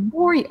 Yeah.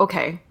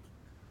 Okay.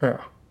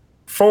 Yeah.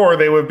 4,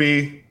 they would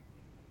be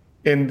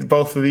in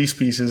both of these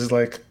pieces,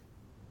 like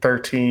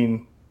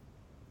 13,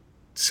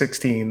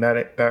 16,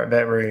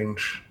 that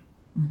range.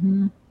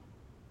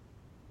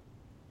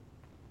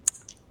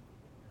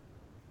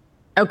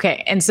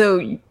 Okay, and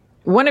so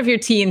one of your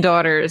teen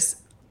daughters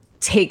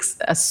takes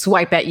a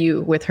swipe at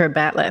you with her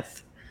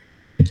batleth.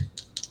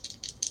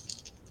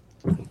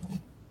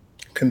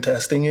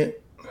 Contesting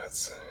it.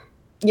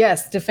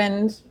 Yes,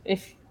 defend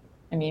if,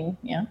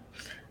 yeah.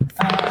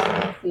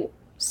 Let's see.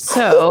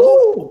 So,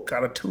 Ooh,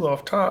 got a 2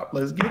 off top.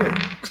 Let's get it.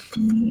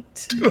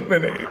 2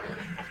 and an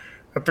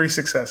 8. 3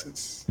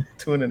 successes.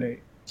 2 and an 8.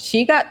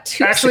 she got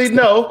 2. Actually,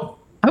 no.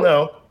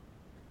 No.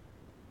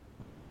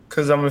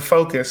 Because I'm in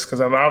focus,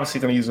 because I'm obviously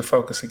going to use a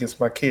focus against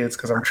my kids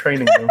because I'm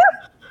training them.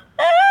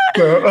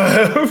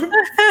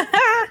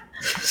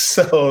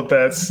 So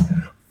that's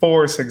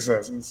 4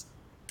 successes.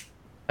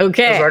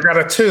 Okay. So I got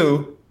a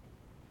 2.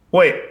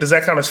 Wait, does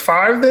that count as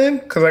 5 then?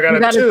 Because I got, You a,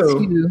 got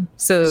 2.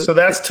 So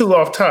that's 2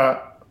 off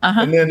top.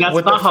 And then That's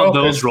with not the how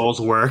focus, those rolls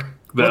work,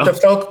 though. with the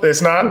focus,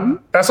 it's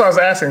not. That's what I was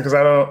asking because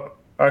I The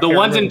can't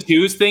ones remember. and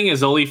twos thing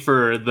is only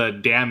for the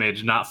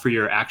damage, not for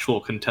your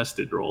actual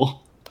contested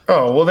roll.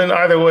 Oh, well then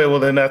either way,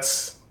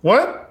 that's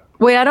what?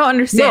 wait, I don't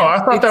understand. No, I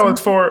thought that was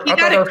for. He I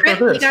got thought a that was crit.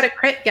 for He this. got a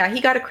crit. Yeah,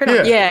 he got a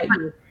crit. Yeah.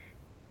 On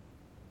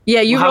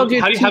Yeah, you How rolled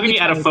your can you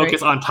add a 2d20s,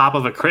 focus right? on top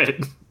of a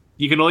crit?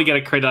 You can only get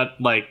a crit on,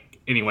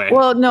 anyway.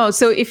 Well, no.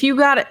 So if you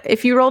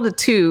rolled a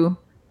 2,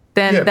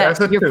 then Yeah, that's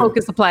a your 2.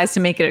 focus applies to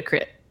make it a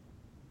crit.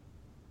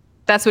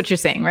 That's what you're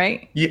saying,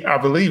 right? Yeah, I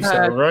believe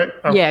so. Right?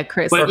 Yeah,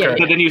 Chris. but, yeah,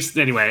 but then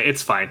anyway,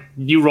 it's fine.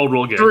 You rolled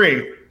real good.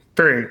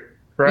 3.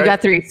 Right? You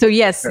got 3. So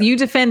yes, you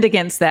defend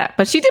against that.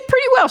 But she did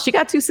pretty well. She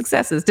got 2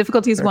 successes.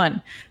 Difficulty is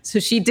 1. So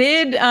she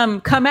did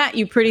come at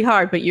you pretty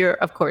hard, but you're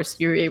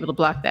able to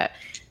block that.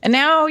 And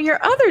now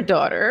your other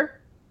daughter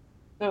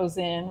goes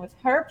in with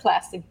her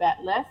plastic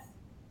batleth.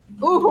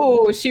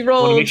 Ooh, she Want to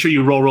rolled. make sure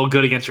you roll real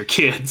good against your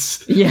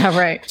kids. Yeah,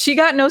 right. She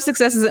got no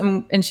successes,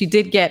 and she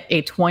did get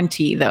a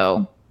 20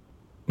 though.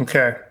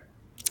 Okay.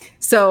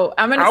 So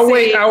I'm gonna I'll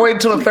say, wait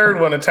until the third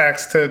one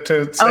attacks to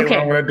say what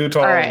I'm gonna do to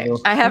all all of right. them.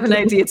 I have an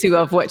idea too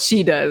of what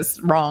she does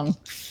wrong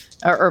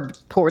or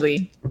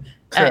poorly.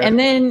 Okay. And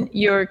then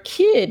your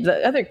kid,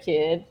 the other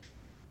kid.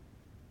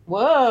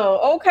 Whoa.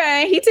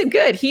 Okay, he did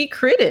good. He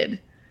critted.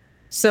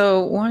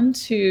 So 1,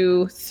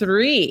 2,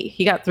 3.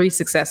 He got 3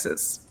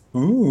 successes.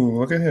 Ooh,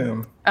 look at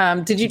him.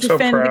 Did you I'm so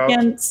defend proud.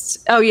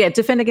 against? Oh yeah,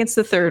 defend against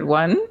the third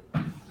one.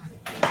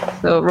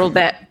 So roll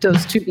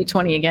those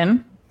 2d20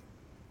 again.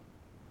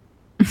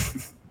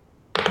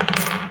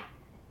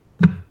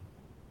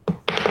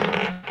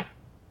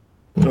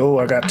 Oh,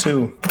 I got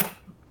 2.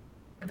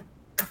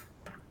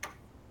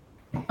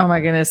 Oh my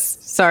goodness.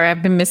 Sorry,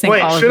 I've been missing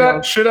Wait, all should of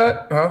I? Should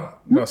I? Huh?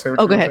 No, say what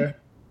Oh, you go were ahead. saying.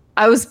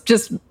 I was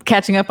just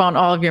catching up on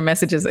all of your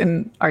messages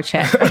in our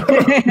chat.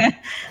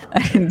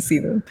 I didn't see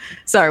them.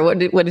 Sorry, what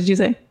did you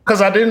say?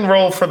 Because I didn't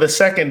roll for the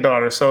second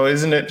daughter, so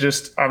isn't it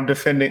just I'm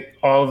defending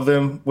all of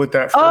them with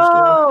that first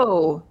one?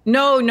 Oh,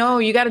 no,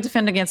 you got to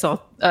defend against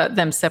all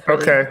them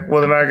separately. Okay,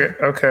 well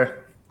then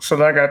So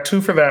then I got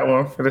 2 for that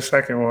one, for the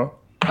second one.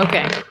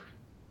 Okay.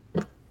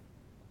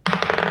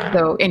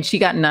 So, and she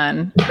got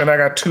none. And I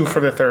got 2 for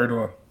the third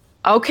one.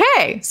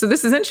 Okay, so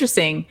this is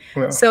interesting.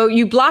 Yeah. So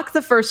you block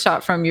the first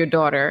shot from your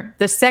daughter.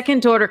 The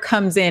second daughter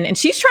comes in and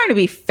she's trying to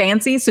be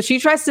fancy. So she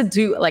tries to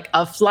do like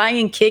a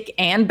flying kick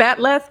and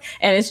batleth,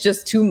 and it's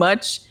just too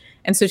much.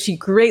 And so she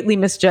greatly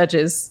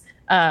misjudges,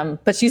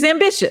 but she's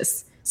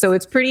ambitious. So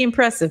it's pretty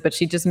impressive, but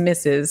she just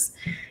misses.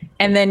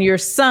 And then your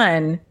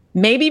son,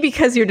 maybe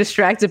because you're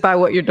distracted by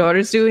what your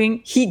daughter's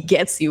doing, he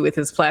gets you with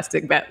his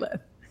plastic batleth.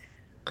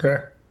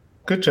 Okay,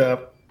 good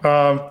job.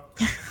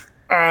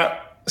 I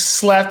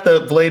slapped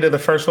the blade of the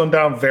first one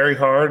down very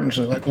hard and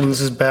just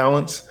loses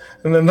balance.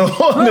 And then the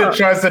one that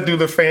tries to do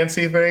the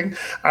fancy thing,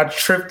 I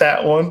tripped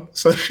that one,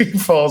 so she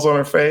falls on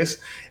her face.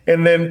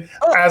 And then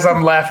as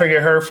I'm laughing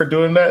at her for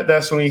doing that,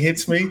 that's when he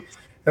hits me,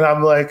 and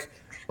I'm like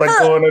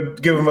going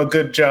to give him a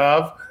good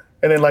job.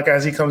 And then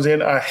as he comes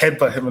in, I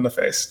headbutt him in the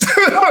face.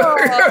 Blood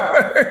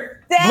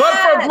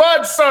for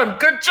blood, son.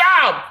 Good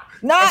job.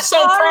 Not I'm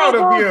so proud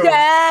of you.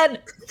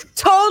 Dad.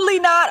 Totally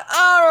not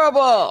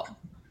honorable.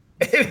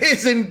 It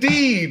is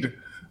indeed.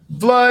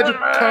 Blood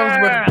comes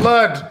with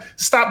blood.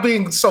 Stop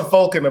being so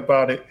Vulcan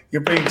about it.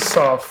 You're being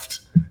soft.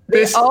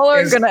 They all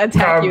are going to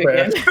attack combat. you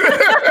again.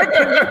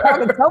 You're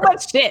talking so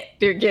much shit,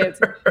 dear kids.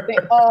 They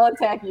all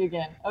attack you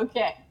again.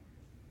 Okay.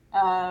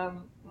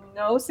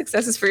 No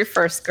successes for your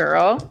first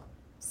girl.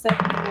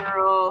 Second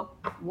girl,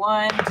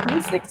 1,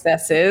 2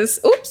 successes.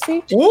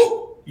 Oopsie.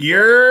 Whoop.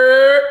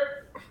 You're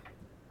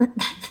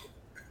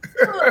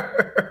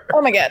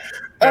Oh my God.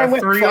 I got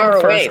went 3 on far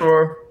the away. first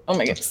one. Oh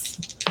my goodness.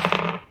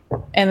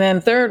 And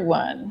then third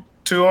one.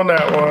 2 on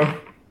that one.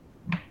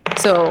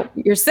 So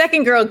your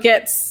second girl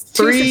gets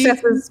 2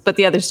 successes, but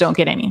the others don't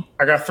get any.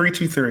 I got 3,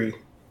 2, 3.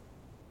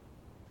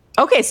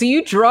 Okay, so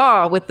you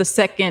draw with the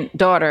second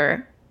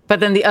daughter, but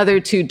then the other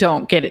 2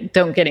 don't get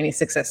any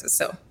successes.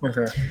 So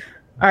Okay.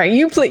 all right,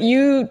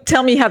 you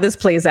tell me how this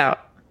plays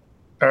out.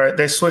 All right,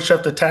 they switch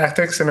up the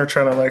tactics and they're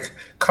trying to like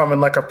come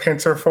in like a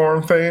pincer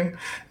form thing.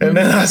 And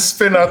then I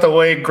spin out the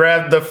way,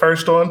 grab the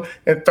first one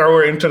and throw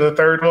her into the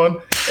third one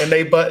and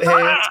they butt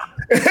heads.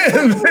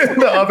 And then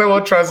the other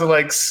one tries to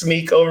like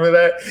sneak over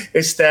that.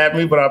 It stabbed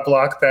me, but I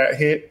blocked that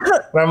hit.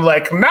 And I'm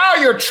like, now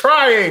you're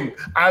trying.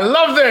 I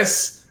love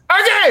this.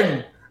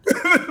 Again.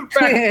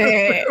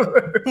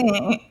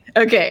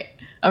 Okay,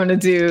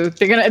 they're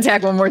gonna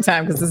attack one more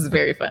time because this is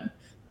very fun.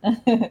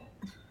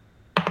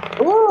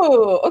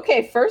 Ooh,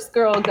 okay. First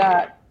girl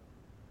got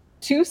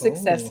 2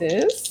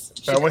 successes.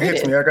 That one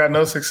hits me. I got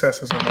no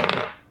successes on that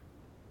one.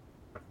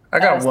 I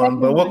got 1,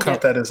 but we'll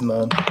count that as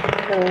none.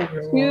 So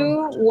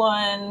 2,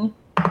 1.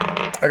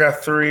 I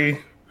got 3.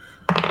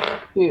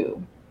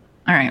 2.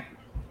 All right.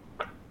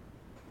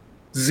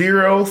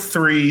 0,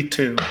 3,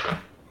 2.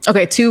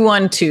 Okay, 2,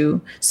 1,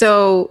 2.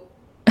 So,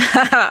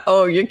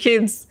 oh, you're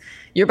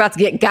about to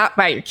get got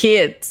by your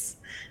kids.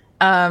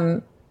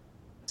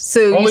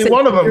 So only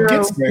one of them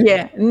gets me.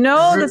 Yeah,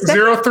 no, the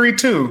 0, 3,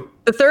 2.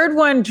 The third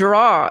one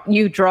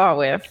you draw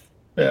with.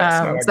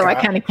 Yeah, so I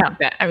kind of count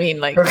that. I mean,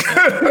 like, but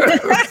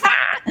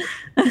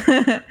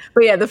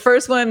yeah, the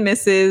first one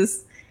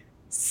misses.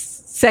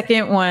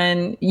 Second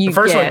one, the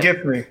first one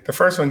gets me. The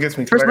first one gets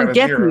me. First one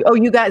gets you. Oh,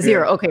 you got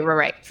 0. Yeah. Okay,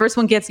 right. First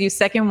one gets you.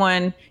 Second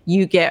one,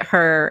 you get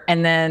her,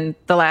 and then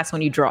the last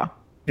one you draw.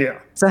 Yeah.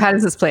 So how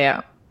does this play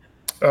out?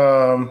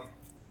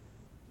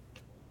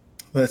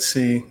 Let's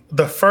see.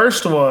 The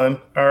first one,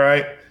 all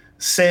right,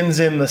 sends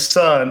in the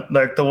son,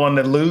 like the one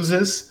that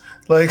loses,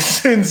 like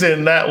sends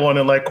in that one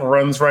and like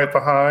runs right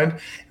behind.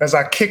 As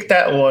I kick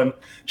that one,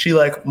 she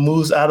like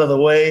moves out of the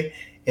way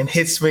and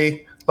hits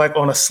me like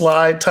on a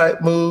slide type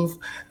move.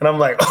 And I'm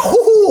like,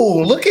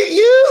 oh, look at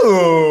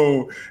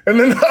you. And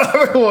then the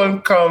other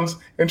one comes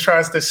and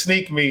tries to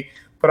sneak me,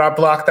 but I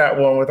block that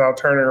one without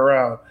turning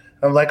around.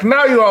 I'm like,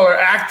 now you all are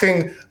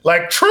acting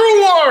like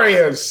true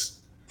warriors.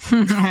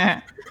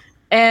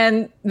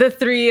 And the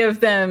 3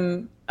 of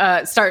them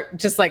start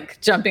just like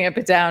jumping up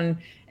and down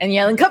and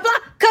yelling, "Kabla,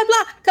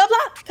 kabla, kabla,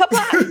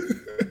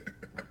 kabla."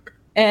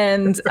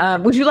 And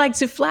would you like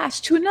to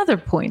flash to another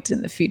point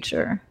in the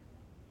future?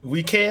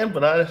 We can,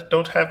 but I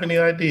don't have any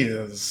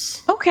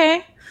ideas.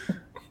 Okay.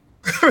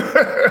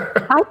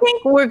 I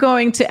think we're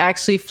going to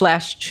actually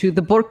flash to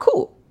the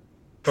Borku.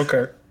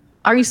 Okay.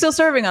 Are you still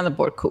serving on the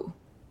Borku?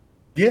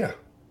 Yeah.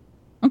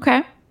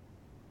 Okay.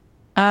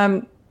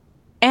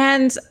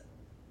 And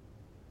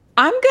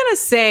I'm going to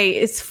say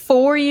it's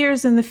 4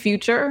 years in the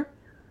future.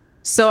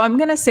 So I'm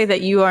going to say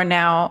that you are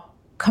now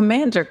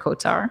Commander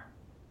Kotar.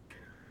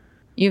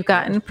 You've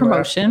gotten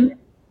promotion,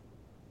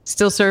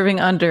 still serving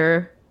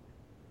under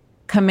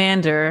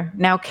Commander,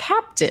 now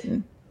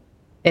Captain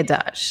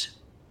Edaj.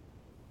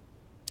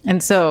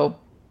 And so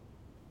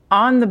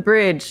on the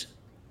bridge,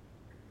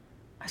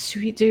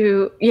 should we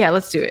do? Yeah,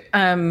 let's do it.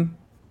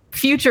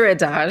 Future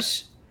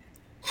Edaj,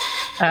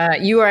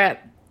 you are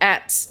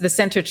at the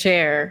center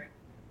chair.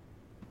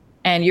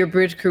 And your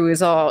bridge crew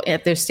is all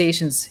at their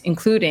stations,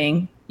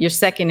 including your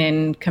second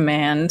in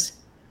command,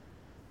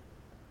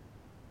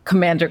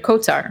 Commander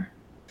Kotar.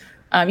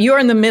 You are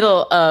in the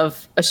middle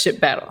of a ship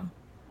battle.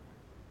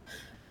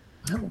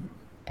 Oh.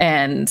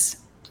 And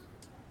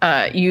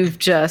I'm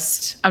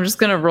just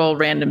going to roll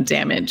random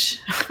damage.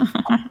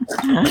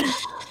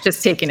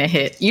 Just taking a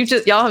hit.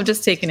 Y'all have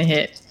just taken a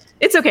hit.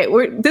 It's okay.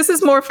 This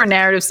is more for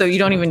narrative, so you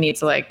don't even need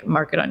to like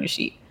mark it on your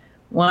sheet.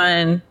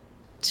 1,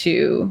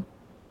 2,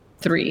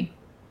 3.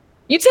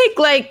 You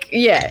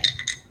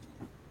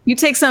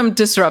take some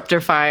disruptor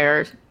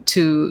fire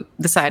to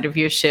the side of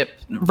your ship,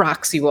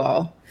 rocks you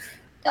all.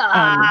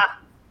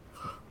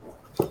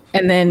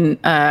 And then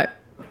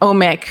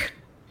Omek,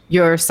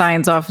 your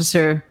science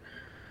officer,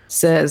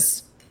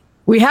 says,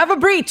 "We have a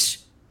breach.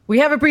 We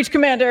have a breach,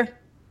 Commander."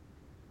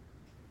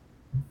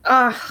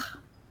 All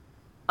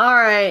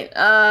right.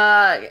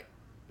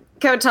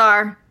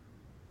 Kotar,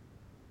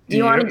 do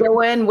you want to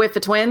go in with the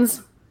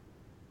twins?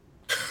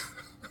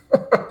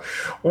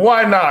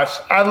 Why not?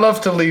 I'd love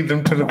to lead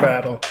them to the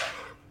battle.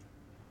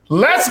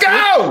 Let's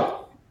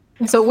go!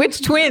 So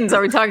which twins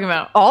are we talking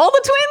about? All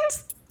the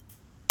twins?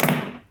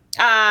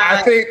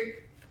 I think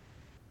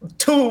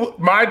 2,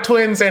 my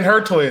twins and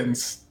her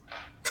twins.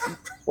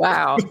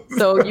 Wow.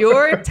 So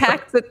your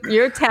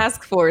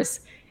task force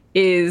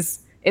is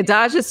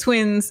Edaj's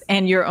twins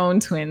and your own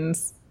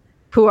twins,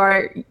 who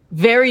are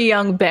very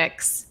young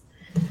Becks.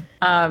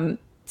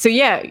 So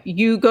yeah,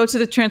 you go to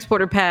the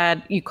transporter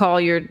pad, you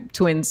call your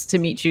twins to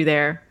meet you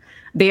there.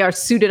 They are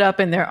suited up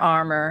in their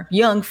armor,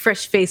 young,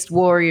 fresh-faced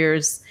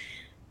warriors.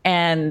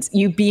 and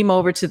you beam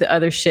over to the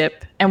other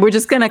ship, and we're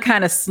just gonna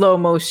kind of slow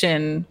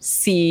motion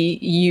see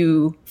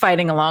you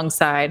fighting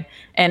alongside.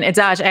 And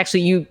Adaj,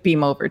 actually, you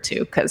beam over too,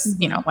 because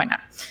why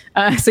not?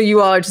 So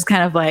you all are just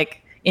kind of like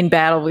in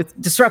battle with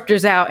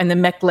disruptors out and the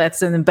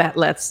mechlets and the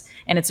batlets,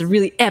 and it's a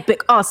really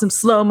epic, awesome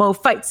slow-mo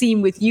fight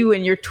scene with you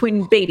and your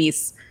twin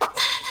babies.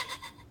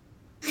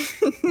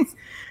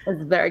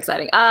 It's very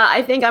exciting.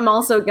 I think I'm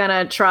also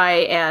gonna try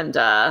and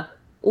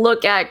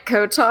look at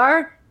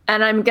Kotar,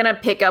 and I'm gonna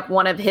pick up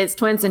one of his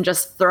twins and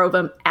just throw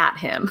them at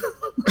him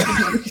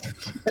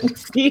and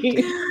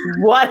see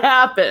what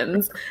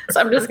happens. So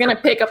I'm just gonna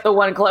pick up the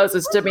one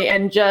closest to me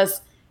and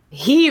just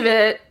heave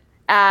them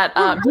at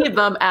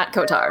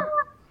Kotar.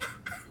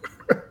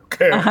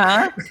 Okay.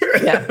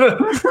 Yeah.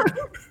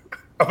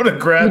 I'm gonna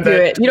grab that.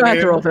 Do it. You don't have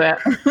to roll for that.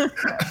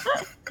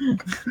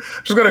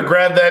 Just gonna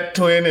grab that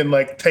twin and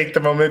like take the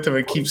momentum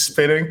and keep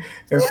spinning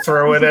and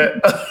throw it at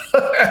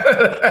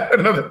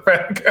another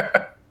bad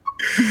guy,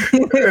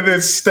 and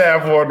then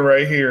stab one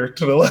right here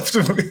to the left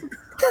of me.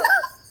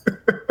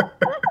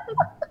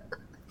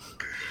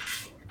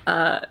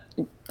 That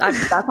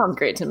sounds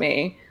great to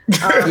me.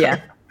 Yeah.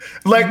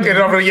 Like, and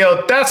I'm gonna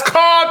yell, "That's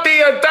called the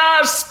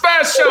Adaj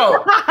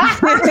Special!"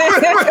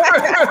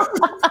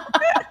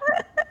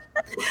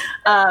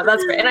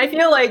 That's great. And I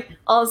feel like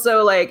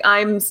also like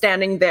I'm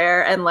standing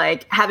there and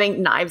like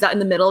having knives out in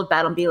the middle of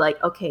battle and be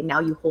like, okay, now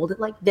you hold it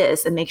like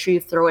this and make sure you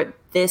throw it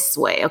this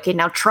way. Okay,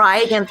 now try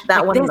against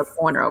that one in the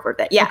corner over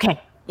there. Yeah.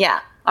 Okay. Yeah.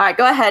 All right,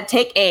 go ahead,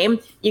 take aim.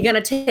 You're going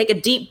to take a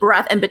deep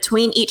breath, and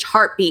between each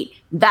heartbeat,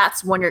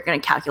 that's when you're going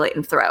to calculate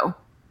and throw.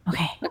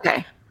 Okay.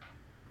 Okay.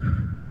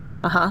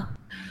 Uh-huh.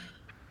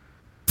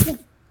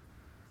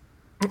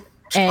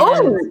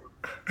 And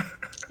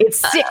it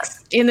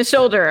sticks in the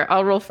shoulder.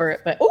 I'll roll for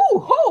it, but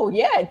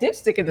yeah, it did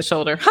stick in the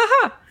shoulder.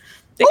 Haha.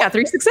 They got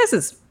 3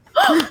 successes.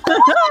 You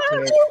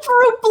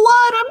drew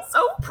blood. I'm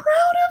so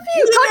proud of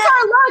you.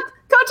 Kotar, look.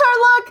 Kotar,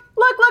 look.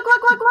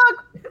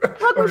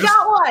 Look, we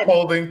got one.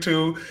 Holding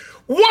to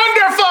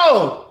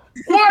wonderful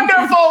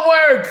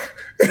work.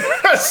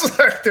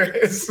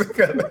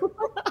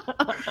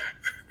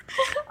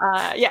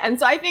 Yeah, and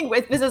so I think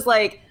this is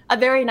like a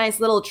very nice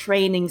little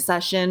training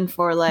session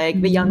for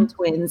like the young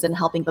twins and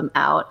helping them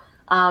out.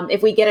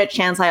 If we get a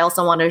chance, I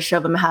also want to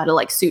show them how to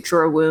like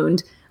suture a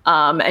wound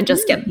and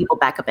just get people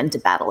back up into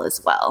battle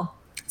as well.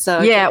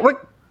 So yeah, we're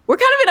kind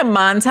of in a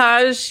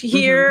montage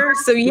here.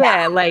 So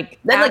yeah, like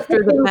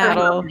after the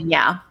battle.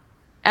 Yeah.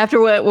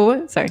 After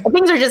what? Sorry.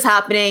 Things are just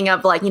happening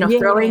of like,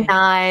 throwing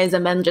knives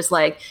and then just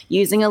like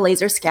using a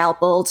laser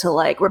scalpel to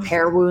like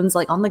repair wounds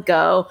like on the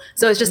go.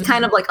 So it's just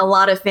kind of like a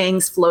lot of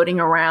things floating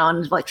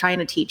around, like trying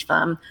to teach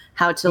them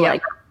how to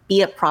like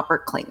be a proper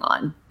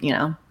Klingon,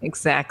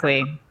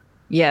 Exactly.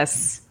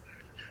 Yes.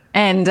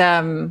 And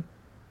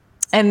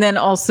then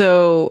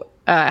also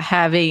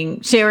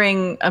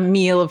sharing a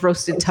meal of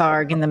roasted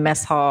targ in the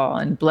mess hall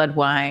and blood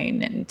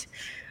wine and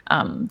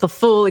the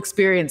full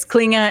experience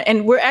Klingon.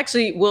 And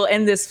we'll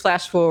end this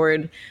flash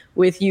forward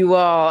with you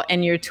all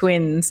and your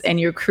twins and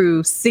your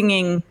crew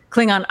singing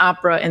Klingon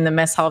opera in the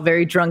mess hall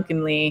very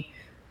drunkenly,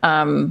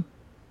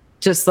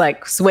 just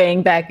like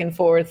swaying back and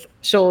forth,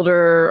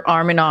 shoulder,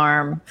 arm in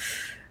arm,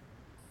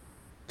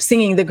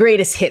 singing the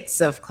greatest hits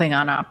of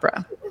Klingon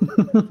opera.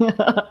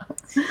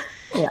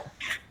 Yeah.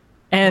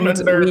 And I'm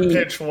gonna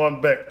pitch one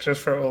back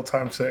just for old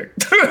time's sake.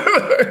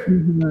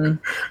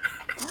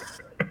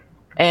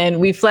 And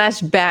we flash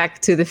back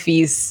to the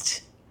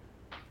feast.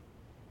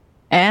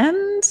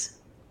 And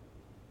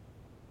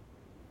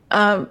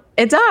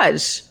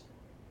Adaj,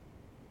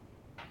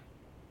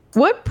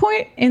 what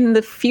point in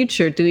the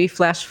future do we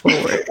flash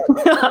forward?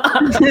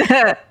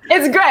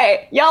 It's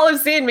great. Y'all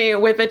have seen me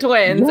with the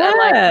twins and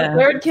like the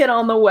third kid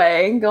on the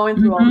way, going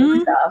through all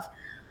this stuff.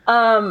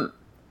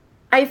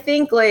 I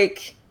think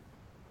like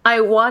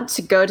I want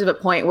to go to the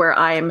point where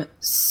I'm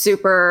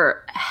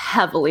super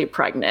heavily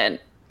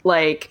pregnant,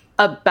 like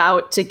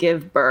about to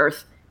give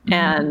birth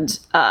and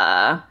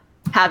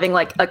having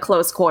like a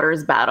close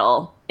quarters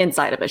battle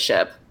inside of a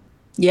ship.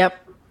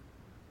 Yep.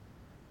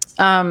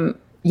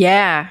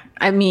 Yeah.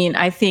 I mean,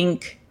 I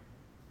think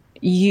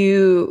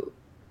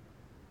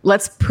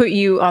let's put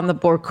you on the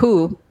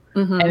Borku,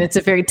 and it's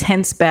a very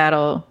tense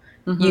battle.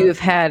 You've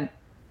had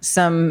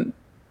some,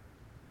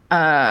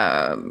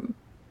 let's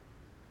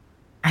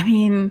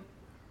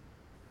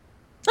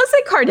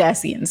say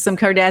Cardassians. Some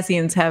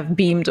Cardassians have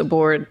beamed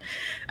aboard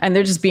and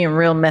they're just being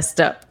real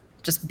messed up,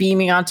 just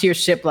beaming onto your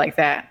ship like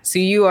that. So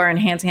you are in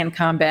hand-to-hand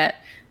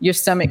combat, your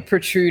stomach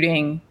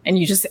protruding, and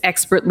you just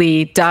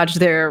expertly dodge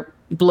their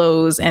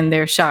blows and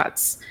their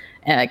shots,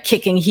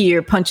 kicking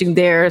here, punching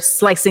there,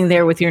 slicing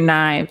there with your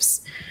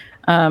knives.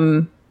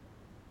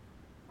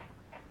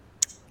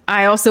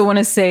 I also want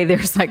to say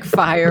there's like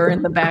fire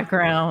in the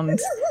background.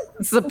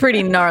 It's a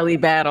pretty gnarly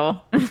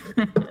battle.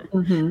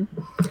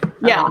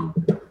 Yeah,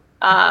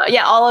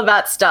 all of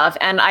that stuff.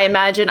 And I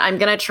imagine I'm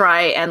going to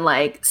try and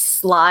like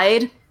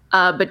slide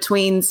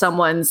between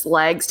someone's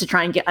legs to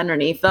try and get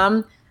underneath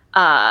them.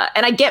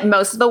 And I get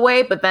most of the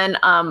way, but then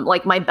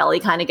like my belly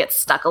kind of gets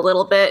stuck a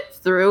little bit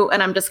through,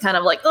 and I'm just kind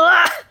of like,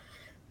 ugh!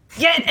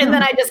 And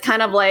then I just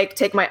kind of like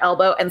take my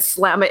elbow and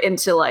slam it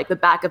into like the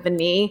back of the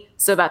knee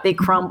so that they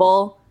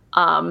crumble.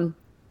 And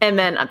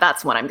then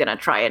that's when I'm going to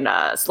try and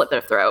slit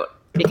their throat,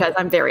 because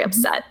I'm very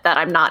upset that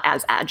I'm not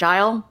as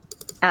agile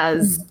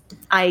as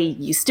I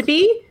used to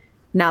be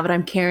now that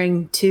I'm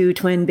carrying 2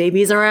 twin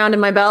babies around in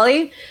my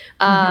belly.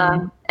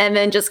 And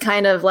then just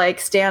kind of like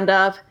stand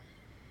up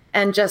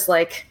and just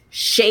like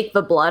shake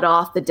the blood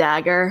off the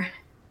dagger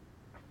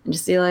and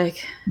just be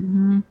like,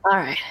 all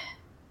right.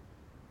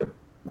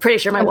 Pretty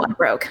sure my one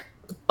broke.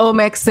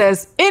 Olmec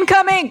says,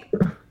 incoming!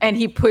 And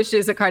he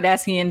pushes a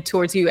Cardassian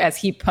towards you as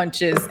he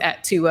punches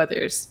at 2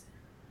 others.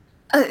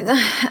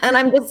 And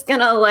I'm just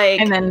gonna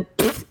like... And then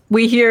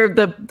we hear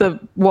the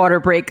water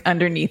break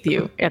underneath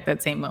you at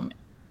that same moment.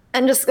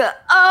 And just go,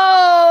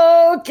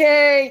 oh,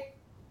 okay.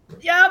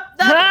 Yep,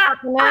 that's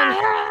happening.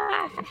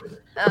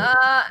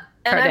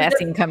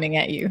 Cardassian coming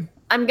at you.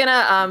 I'm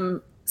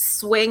gonna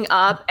swing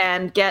up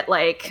and get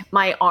like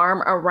my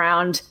arm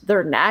around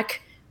their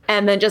neck.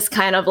 And then just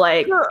kind of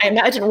like, I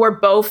imagine we're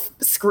both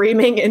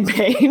screaming in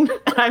pain.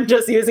 And I'm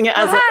just using it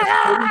as a...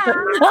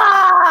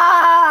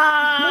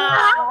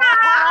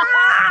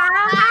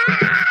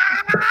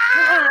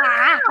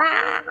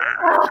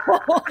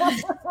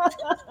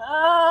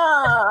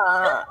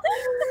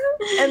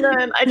 And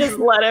then I just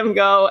let him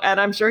go. And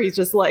I'm sure he's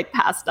just like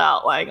passed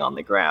out lying on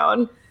the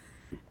ground.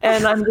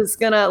 And I'm just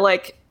going to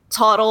like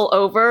toddle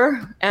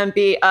over and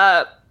be,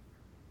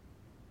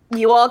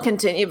 you all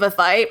continue the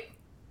fight.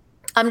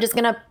 I'm just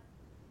going to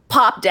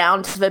pop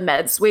down to the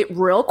med suite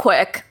real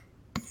quick,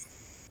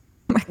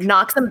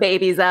 knock some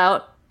babies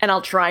out, and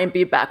I'll try and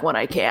be back when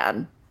I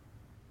can.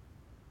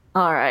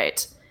 All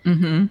right.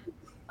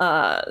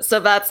 So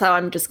that's how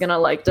I'm just going to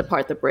like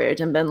depart the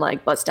bridge and then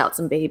like bust out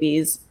some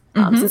babies.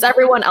 Since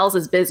everyone else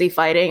is busy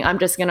fighting, I'm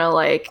just going to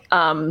like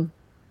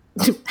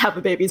have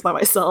the babies by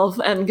myself,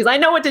 and because I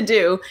know what to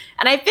do.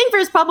 And I think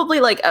there's probably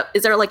like,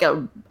 is there like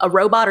a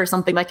robot or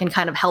something that can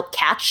kind of help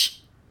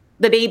catch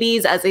the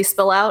babies as they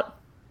spill out?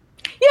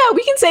 Yeah,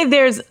 we can say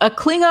there's a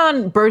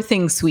Klingon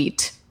birthing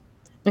suite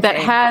that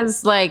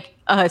has like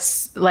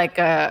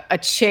a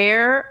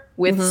chair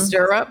with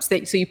stirrups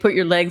so you put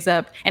your legs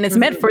up, and it's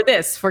meant for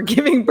this, for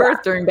giving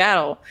birth during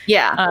battle.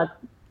 Yeah.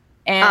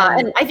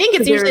 And I think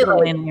it's usually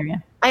like, landing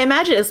area. I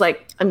imagine it's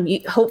like I'm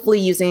hopefully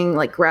using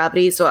like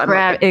gravity, so I'm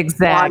like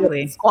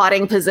exactly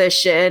squatting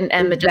position,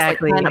 and just like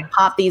kind of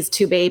pop these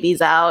 2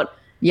 babies out.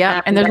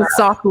 Yeah, and there's a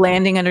soft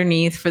landing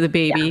underneath for the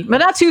baby, but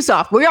not too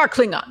soft. We are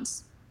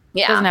Klingons.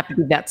 Yeah, it doesn't have to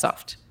be that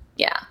soft.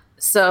 Yeah,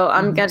 so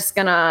I'm just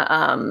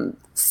gonna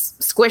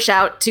squish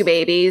out 2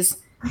 babies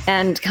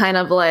and kind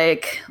of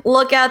like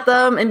look at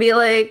them and be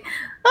like,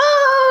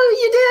 "Oh,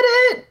 you did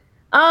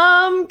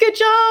it! Good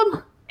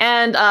job!"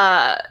 And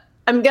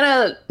I'm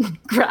gonna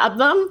grab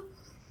them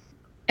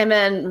and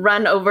then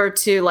run over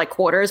to like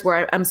quarters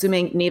where I'm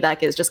assuming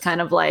Nivek is, just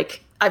kind of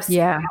like I've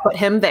put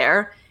him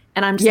there.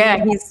 And I'm just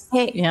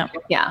like,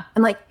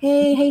 I'm like,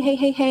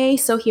 hey.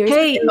 So here's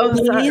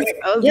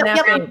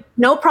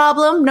no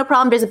problem.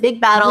 There's a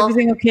big battle. Is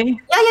everything okay?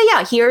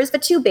 Yeah. Here's the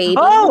 2 babies.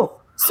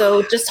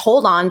 So just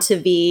hold on to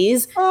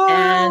these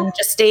and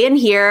just stay in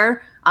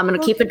here. I'm gonna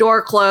keep the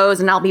door closed,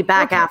 and I'll be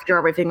back after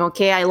everything.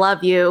 Okay, I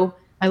love you.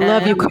 I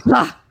love you,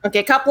 Kapla.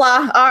 Okay,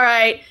 Kapla. All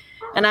right.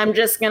 And I'm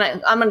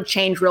gonna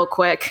change real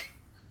quick.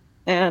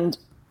 And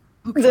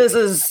this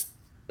is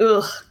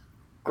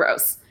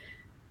gross.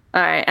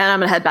 All right, and I'm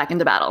gonna head back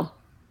into battle.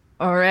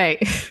 All right.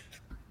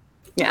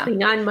 Yeah.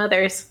 Klingon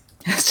mothers.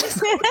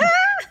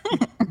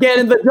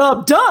 Getting the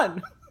job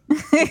done.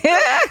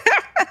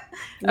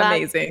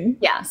 Amazing.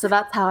 Yeah, so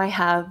that's how I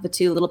have the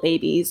 2 little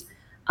babies.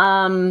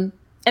 And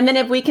then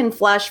if we can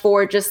flash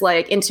forward just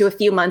like into a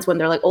few months when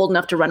they're like old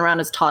enough to run around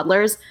as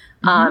toddlers,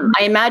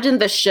 I imagine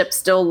the ship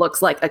still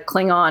looks like a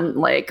Klingon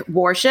like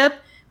warship,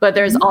 but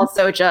there's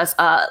also just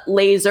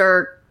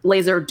laser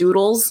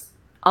doodles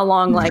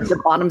along like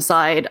the bottom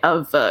side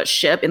of the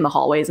ship in the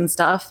hallways and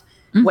stuff,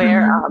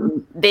 where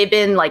they've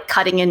been like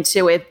cutting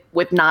into it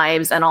with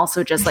knives and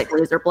also just like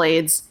laser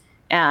blades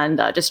and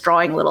just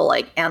drawing little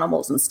like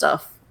animals and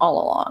stuff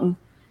all along.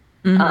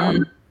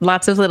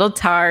 Lots of little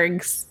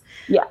targs.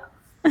 Yeah.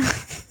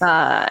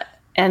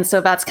 And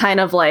so that's kind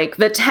of like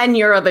the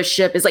tenure of a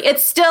ship is like,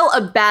 it's still a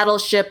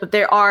battleship, but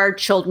there are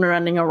children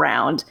running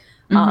around.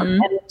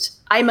 And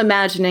I'm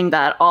imagining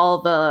that all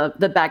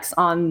the Becks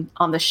on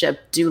the ship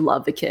do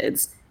love the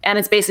kids. And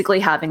it's basically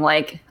having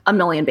like a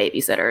million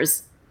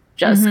babysitters,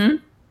 just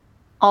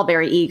all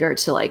very eager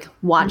to like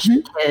watch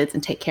the kids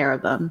and take care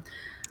of them.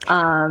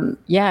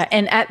 Yeah.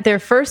 And at their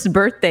first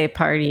birthday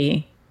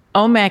party,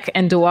 Olmec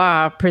and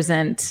Dua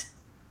present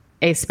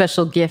a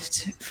special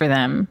gift for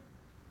them,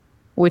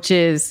 which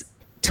is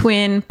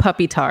twin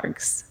puppy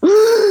targs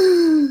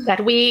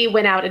that we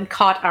went out and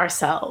caught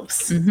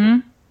ourselves.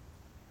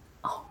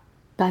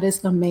 That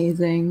is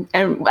amazing.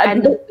 And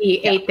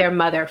we ate their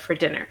mother for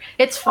dinner.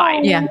 It's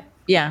fine.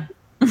 Yeah.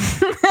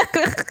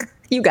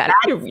 You got it.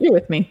 You're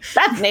with me.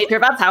 That's nature.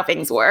 That's how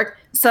things work.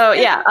 So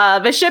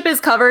the ship is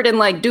covered in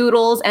like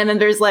doodles, and then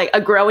there's like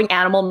a growing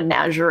animal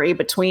menagerie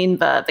between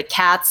the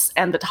cats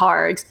and the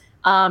targs.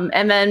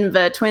 And then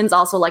the twins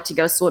also like to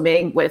go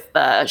swimming with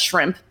the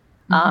shrimp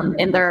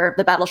in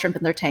the battle shrimp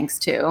in their tanks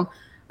too.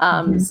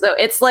 So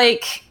it's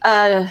like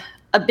a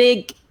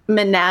big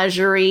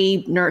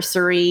menagerie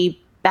nursery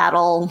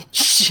battle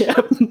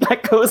ship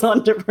that goes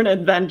on different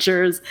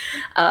adventures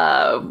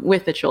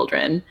with the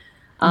children.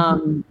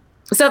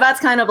 So that's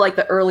kind of like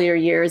the earlier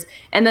years.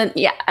 And then,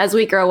 as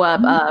we grow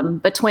up,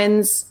 the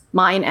twins,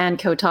 mine and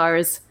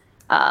Kotar's,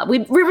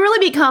 we've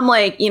really become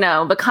like,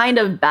 the kind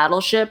of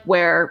battleship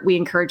where we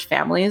encourage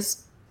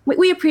families.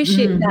 We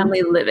appreciate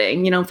family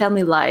living,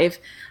 family life.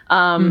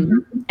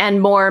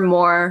 And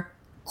more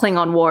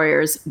Klingon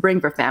warriors bring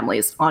their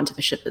families onto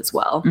the ship as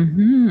well.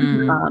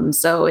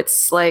 So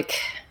it's like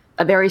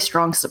a very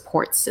strong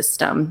support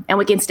system. And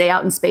we can stay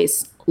out in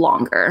space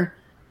longer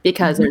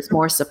because there's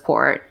more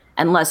support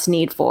and less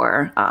need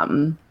for,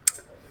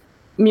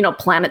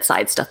 planet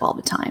side stuff all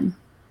the time.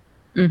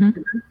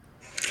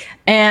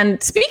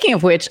 And speaking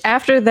of which,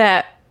 after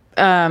that,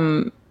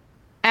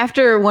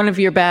 after one of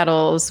your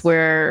battles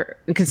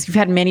because you've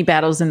had many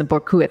battles in the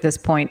Borku at this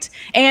point,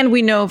 and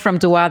we know from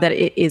Dawa that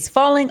it is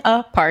falling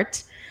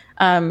apart,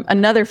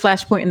 another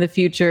flashpoint in the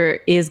future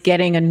is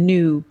getting a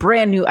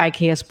brand new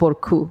IKS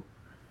Borku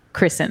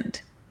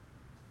christened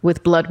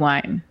with blood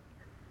wine.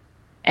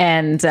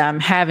 And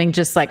having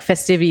just like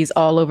festivities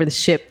all over the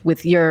ship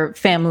with your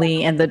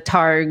family and the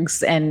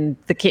targs and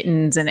the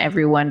kittens and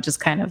everyone just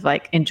kind of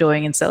like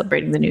enjoying and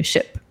celebrating the new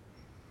ship.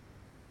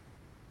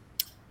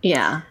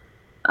 Yeah.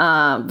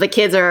 The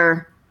kids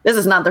this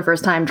is not their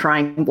first time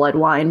trying blood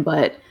wine,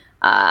 but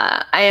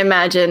I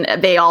imagine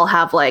they all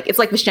have it's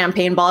like the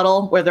champagne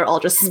bottle where they're all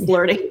just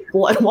splurting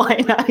blood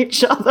wine at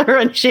each other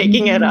and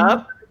shaking it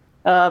up,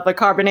 the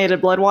carbonated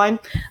blood wine.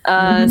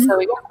 So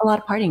we got a lot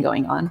of partying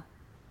going on.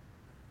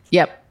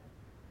 Yep.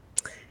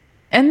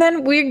 And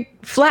then we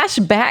flash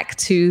back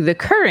to the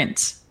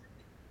current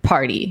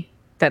party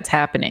that's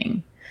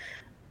happening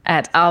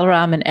at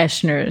Alram and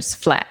Eschner's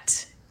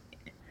flat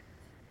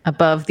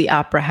above the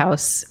opera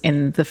house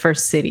in the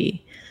first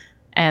city.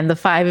 And the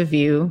five of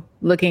you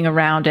looking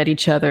around at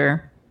each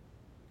other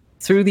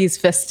through these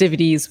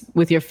festivities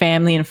with your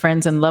family and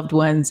friends and loved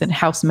ones and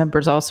house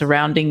members all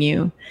surrounding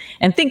you,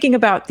 and thinking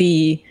about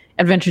the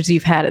adventures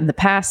you've had in the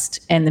past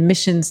and the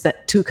missions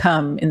that to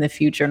come in the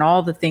future and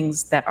all the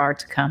things that are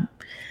to come.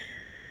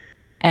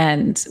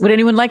 And would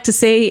anyone like to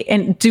say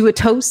and do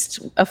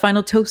a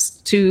final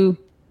toast to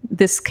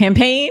this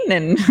campaign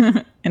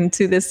and and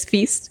to this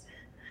feast?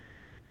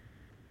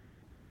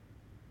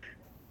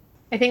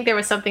 I think there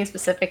was something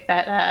specific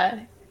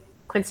that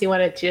Quincy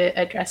wanted to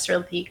address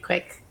really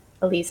quick,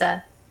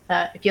 Eliza,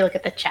 if you look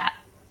at the chat.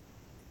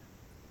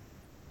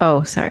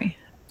 Oh, sorry.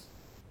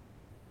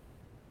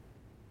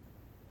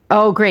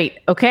 Oh, great.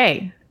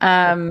 Okay.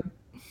 I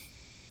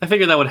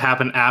figured that would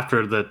happen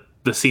after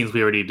the scenes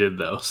we already did,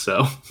 though.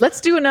 So let's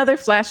do another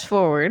flash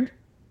forward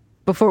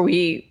before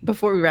we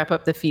wrap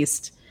up the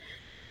feast.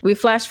 We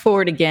flash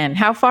forward again.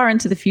 How far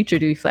into the future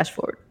do we flash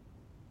forward?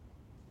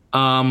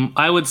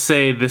 I would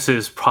say this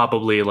is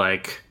probably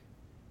like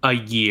a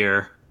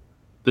year.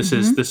 This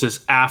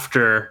is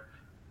after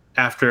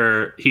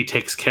he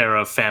takes care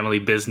of family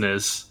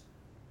business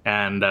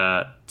and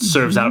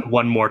serves out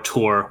one more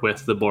tour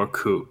with the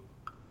Borku.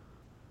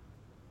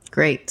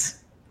 Great.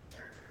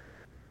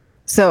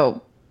 So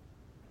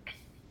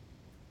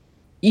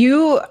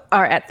you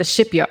are at the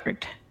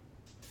shipyard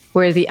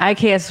where the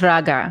IKS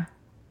Raga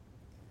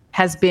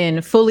has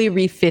been fully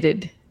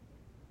refitted.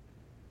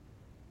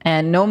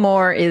 And no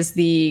more is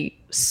the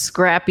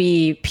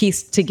scrappy,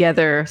 pieced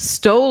together,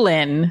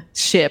 stolen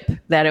ship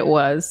that it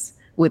was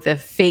with a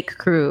fake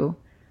crew.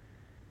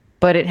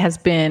 But it has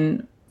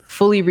been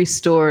fully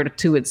restored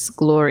to its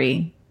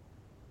glory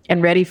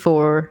and ready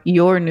for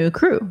your new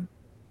crew,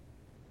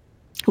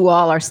 who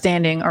all are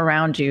standing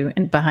around you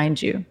and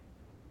behind you.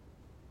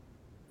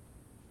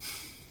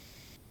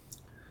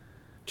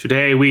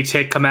 Today we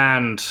take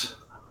command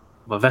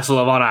of a vessel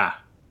of honor,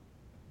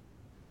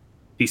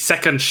 the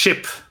second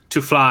ship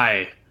to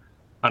fly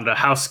under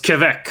House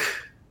Quebec.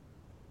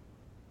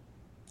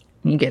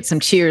 You get some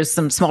cheers,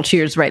 some small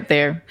cheers right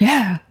there.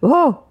 Yeah.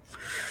 Oh.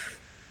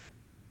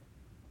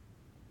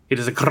 It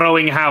is a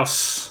growing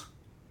house.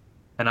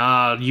 And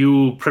are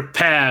you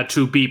prepared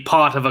to be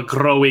part of a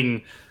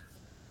growing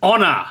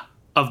honor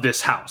of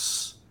this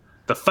house?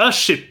 The first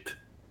ship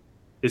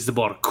is the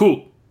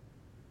Borku,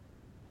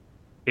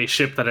 a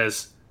ship that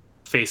has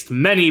faced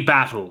many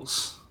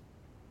battles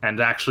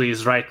and actually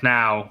is right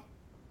now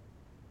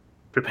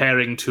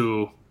preparing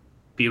to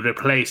be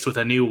replaced with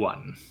a new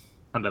one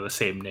under the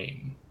same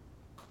name.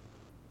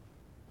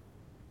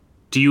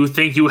 Do you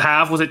think you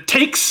have what it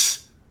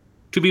takes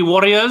to be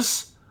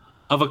warriors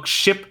of a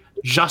ship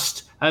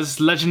just as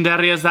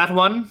legendary as that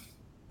one?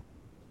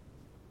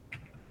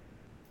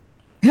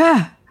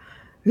 Yeah.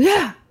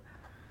 Yeah.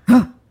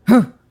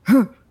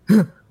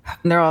 And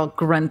they're all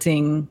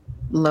grunting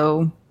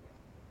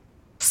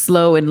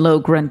slow and low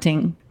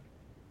grunting.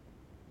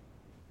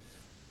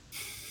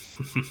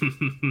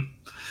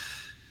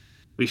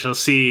 We shall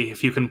see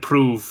if you can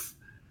prove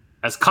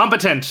as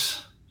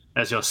competent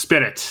as your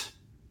spirit.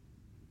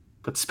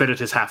 But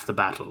spirit is half the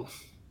battle.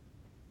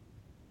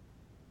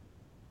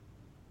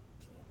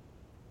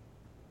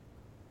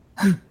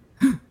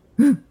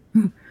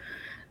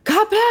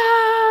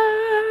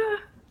 Kapla!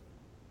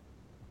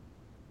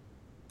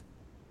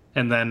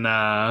 And then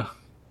I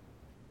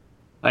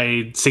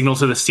signal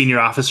to the senior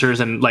officers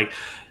and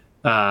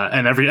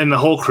and the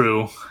whole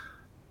crew.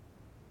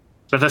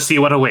 Let us see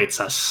what awaits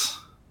us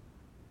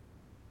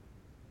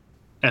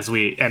as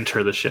we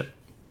enter the ship.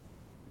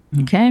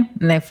 Okay.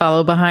 And they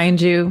follow behind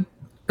you,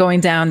 going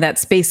down that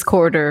space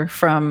corridor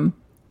from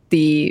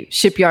the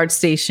shipyard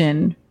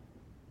station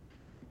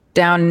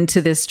down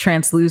into this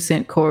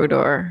translucent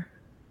corridor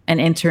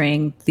and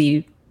entering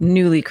the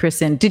newly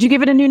christened. Did you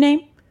give it a new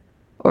name?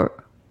 Or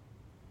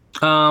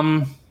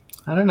I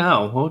don't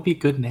know. What would be a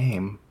good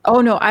name?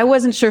 Oh no, I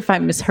wasn't sure if I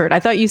misheard. I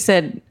thought you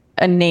said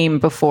a name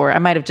before. I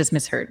might have just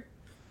misheard.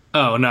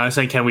 Oh no, I was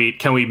saying can we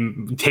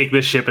take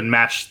this ship and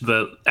match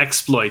the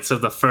exploits of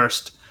the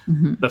first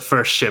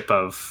ship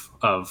of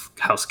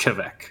House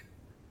Quebec?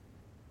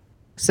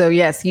 So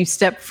yes, you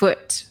step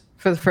foot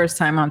for the first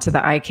time onto the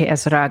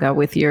IKS Raga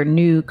with your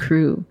new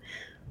crew.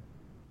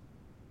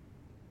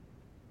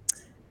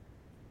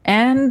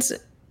 And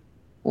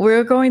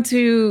we're going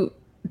to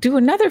do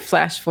another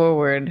flash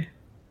forward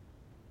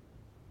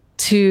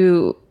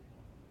to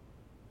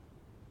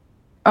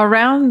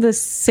around the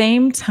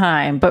same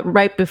time, but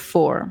right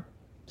before,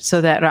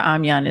 so that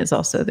Ra'amyan is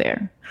also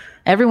there.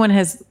 Everyone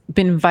has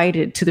been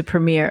invited to the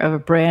premiere of a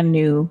brand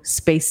new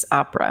space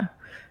opera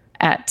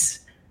at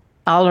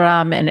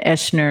Alram and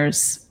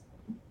Eschner's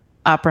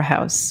Opera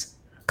House,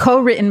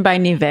 co-written by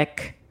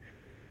Nivek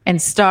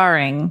and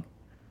starring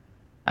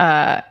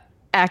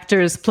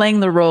actors playing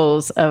the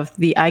roles of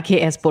the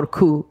IKS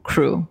Borku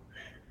crew.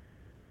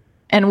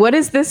 And what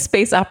is this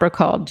space opera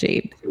called,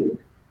 Jade?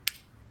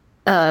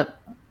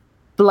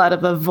 Blood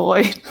of the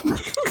Void.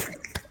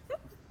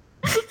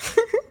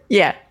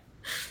 Yeah.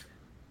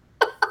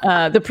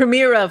 The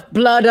premiere of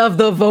Blood of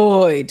the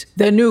Void,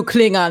 the new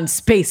Klingon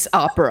space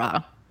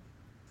opera,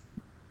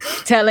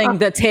 telling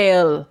the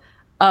tale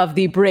of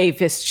the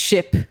bravest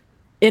ship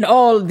in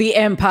all the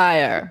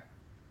Empire.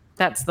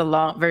 That's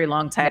the very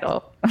long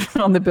title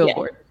on the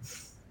billboard. Yeah.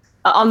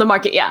 On the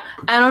market, yeah.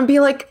 And I'd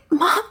be like,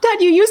 Mom,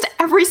 Dad, you used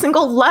every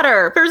single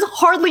letter. There's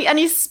hardly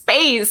any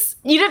space.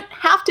 You didn't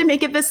have to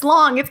make it this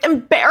long. It's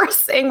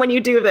embarrassing when you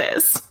do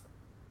this.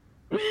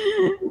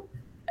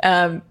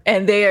 And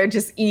they are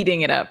just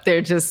eating it up.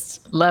 They're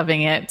just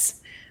loving it.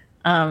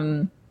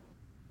 Yeah.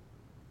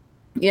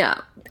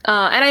 And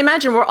I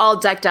imagine we're all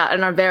decked out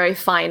in our very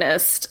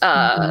finest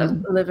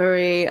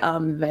livery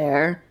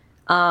there.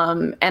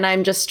 And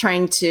I'm just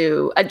trying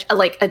to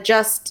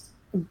adjust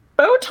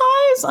bow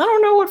ties. I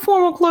don't know what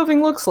formal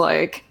clothing looks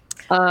like.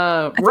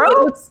 It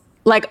looks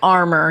like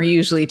armor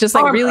usually, just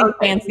like really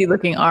fancy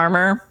looking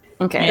armor.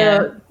 Okay.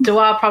 Yeah.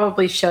 Dua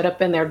probably showed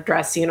up in their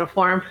dress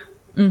uniform.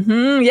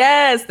 Mm-hmm.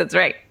 Yes, that's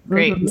right.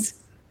 Great.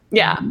 Mm-hmm.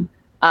 Yeah.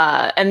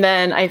 And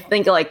then I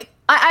think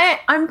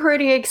I'm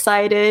pretty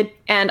excited,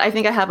 and I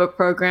think I have a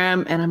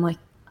program, and I'm like,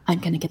 I'm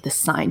gonna get this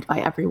signed by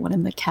everyone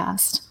in the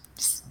cast.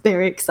 Just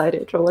very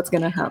excited for what's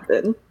gonna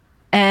happen.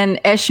 And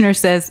Eschner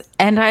says,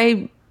 and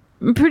I'm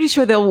pretty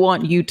sure they'll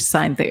want you to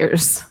sign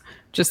theirs.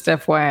 Just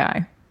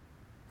FYI.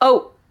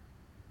 Oh,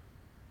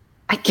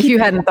 if you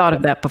hadn't thought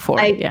of that before.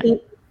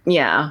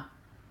 Yeah.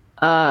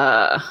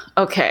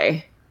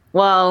 Okay.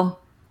 Well,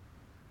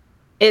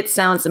 it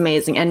sounds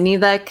amazing. And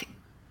Nivek,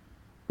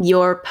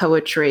 your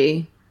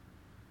poetry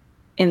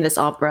in this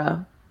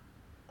opera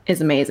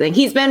is amazing.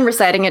 He's been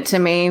reciting it to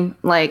me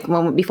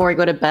before we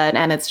go to bed,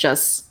 and it's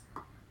just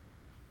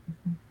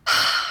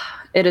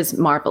it is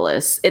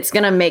marvelous. It's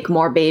going to make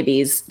more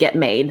babies get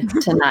made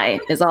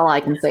tonight is all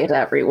I can say to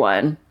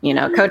everyone. You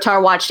know,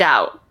 Kotar, watch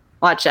out.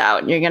 Watch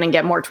out. You're going to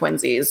get more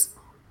twinsies.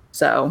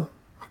 So,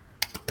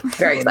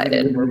 very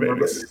excited.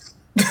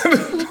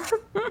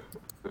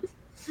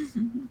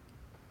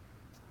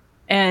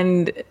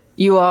 And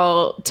you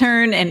all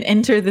turn and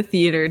enter the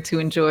theater to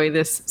enjoy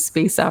this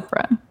space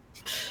opera.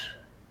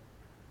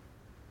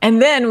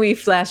 And then we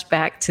flash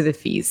back to the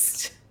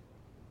feast.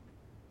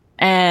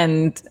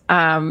 And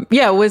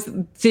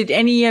did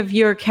any of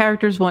your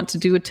characters want to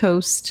do a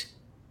toast?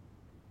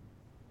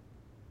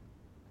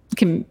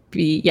 Can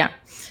be, yeah.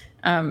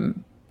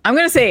 I'm going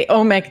to say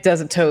Omek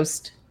does a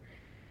toast.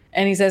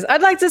 And he says,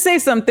 I'd like to say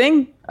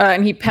something.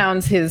 And he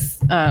pounds his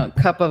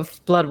cup of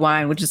blood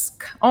wine, which is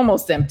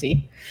almost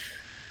empty.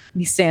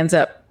 He stands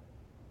up.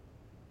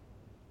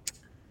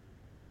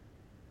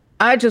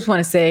 I just want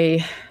to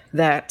say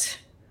that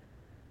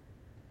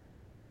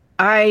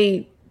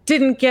I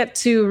didn't get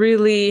to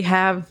really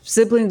have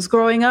siblings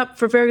growing up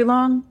for very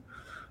long.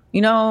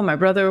 You know, my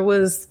brother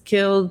was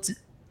killed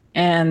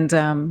and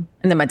then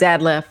my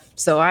dad left.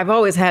 So I've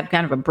always had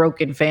kind of a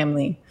broken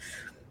family.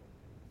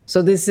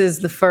 So this is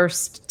the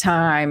first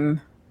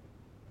time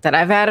that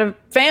I've had a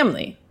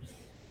family.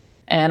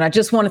 And I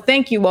just want to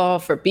thank you all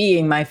for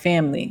being my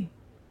family.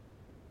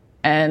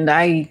 And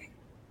I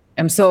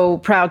am so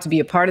proud to be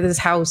a part of this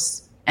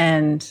house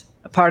and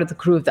a part of the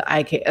crew of the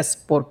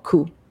IKS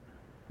Borku.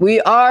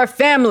 We are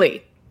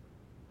family.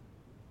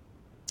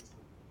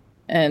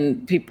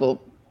 And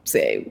people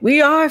say,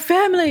 we are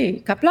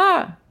family,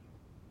 Kapla.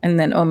 And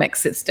then Omek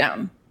sits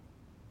down.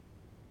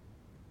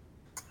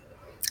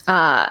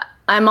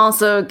 I'm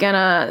also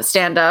gonna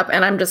stand up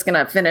and I'm just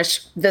gonna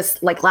finish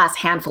this like last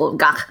handful of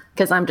gach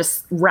because I'm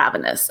just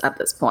ravenous at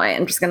this point.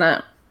 I'm just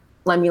gonna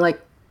let me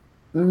like,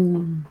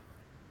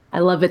 I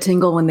love a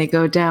tingle when they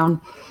go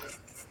down.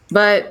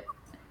 But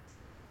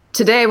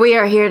today we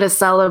are here to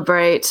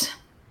celebrate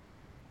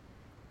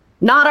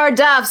not our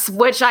deaths,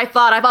 which I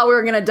thought we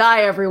were gonna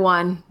die,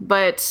 everyone,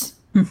 but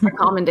a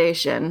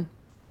commendation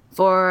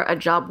for a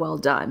job well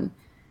done.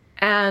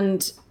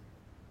 And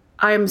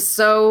I'm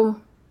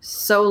so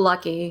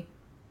lucky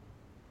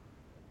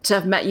to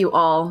have met you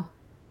all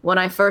when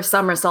I first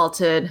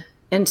somersaulted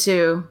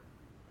into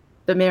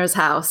the mayor's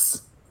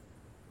house,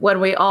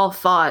 when we all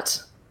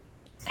fought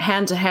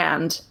hand to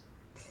hand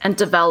and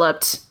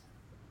developed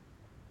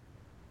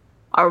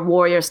our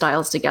warrior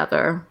styles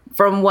together.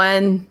 From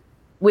when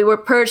we were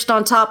perched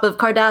on top of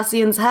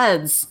Cardassians'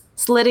 heads,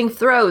 slitting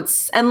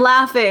throats and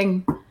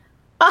laughing.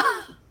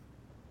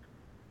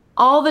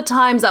 All the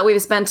times that we've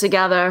spent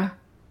together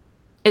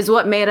is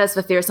what made us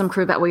the fearsome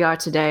crew that we are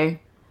today.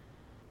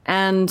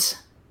 And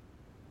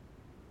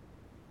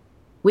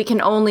we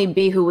can only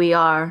be who we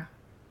are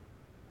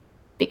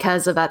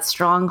because of that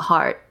strong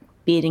heart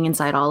beating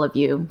inside all of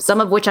you,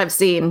 some of which I've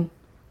seen.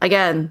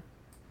 Again,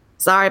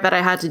 sorry, but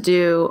I had to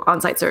do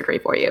on-site surgery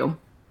for you.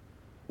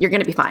 You're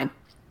going to be fine.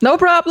 No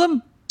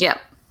problem.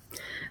 Yep.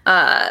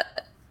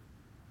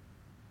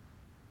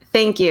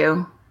 Thank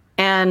you.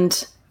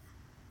 And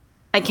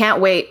I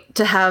can't wait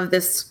to have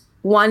this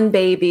one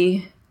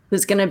baby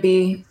who's going to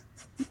be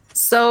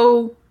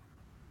so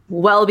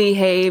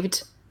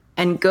well-behaved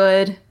and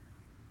good.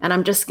 And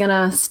I'm just going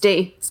to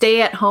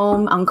stay at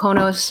home on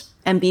Konos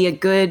and be a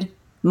good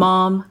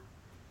mom,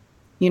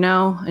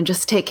 and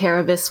just take care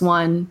of this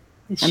one.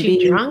 Is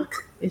she drunk?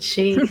 Is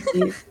she?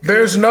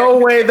 There's no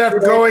way that's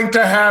going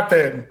to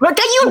happen. But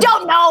you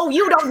don't know.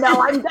 You don't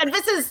know.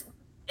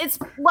 It's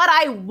what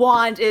I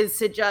want is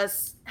to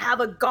just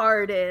have a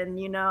garden,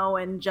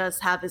 and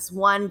just have this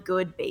one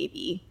good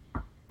baby.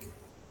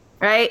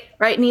 Right,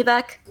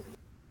 Nivek?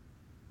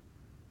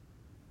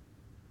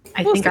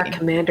 I think our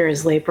commander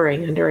is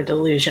laboring under a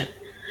delusion.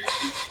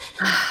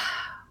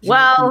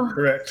 Well,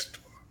 correct.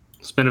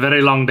 It's been a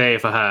very long day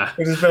for her.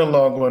 It has been a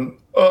long one.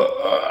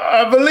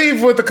 I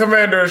believe what the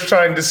commander is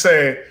trying to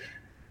say.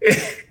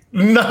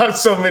 Not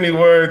so many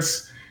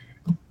words.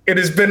 It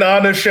has been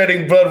honor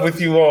shedding blood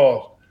with you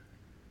all.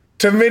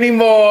 To many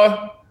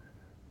more,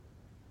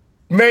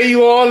 may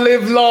you all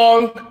live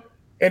long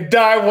and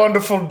die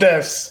wonderful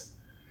deaths.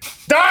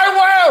 Die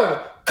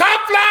well!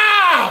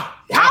 Kapla!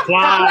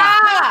 Kapla!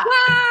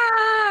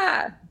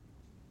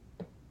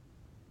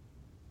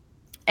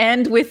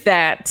 And with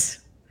that,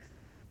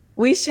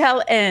 we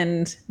shall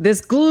end this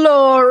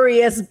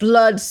glorious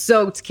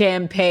blood-soaked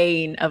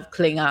campaign of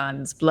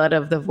Klingons, Blood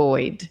of the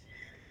Void.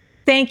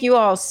 Thank you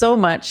all so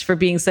much for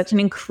being such an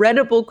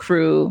incredible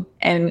crew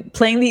and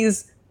playing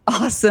these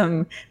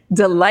awesome,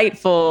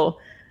 delightful,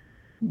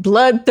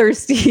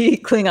 bloodthirsty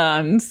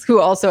Klingons, who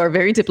also are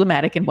very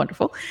diplomatic and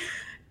wonderful.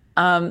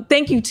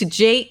 Thank you to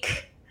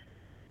Jake.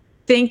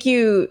 Thank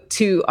you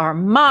to our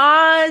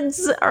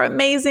mods, our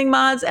amazing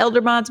mods,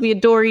 Elder mods. We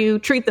adore you.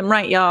 Treat them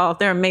right, y'all.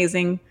 They're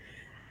amazing.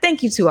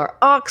 Thank you to our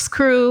Aux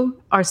crew,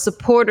 our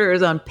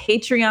supporters on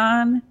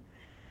Patreon.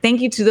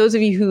 Thank you to those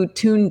of you who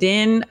tuned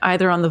in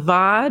either on the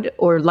VOD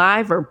or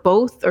live or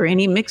both or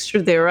any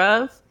mixture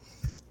thereof.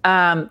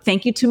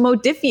 Thank you to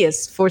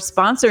Modifius for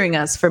sponsoring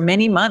us for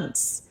many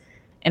months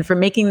and for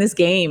making this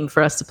game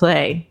for us to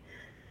play.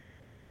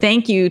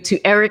 Thank you to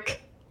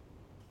Eric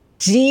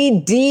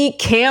G.D.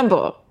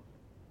 Campbell,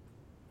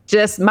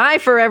 just my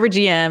forever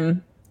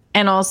GM,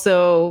 and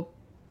also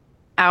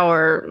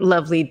our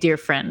lovely dear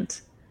friend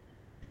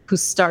who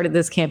started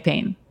this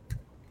campaign.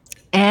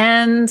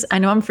 And I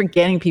know I'm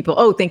forgetting people.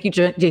 Oh, thank you,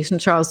 Jason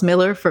Charles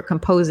Miller, for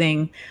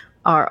composing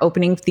our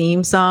opening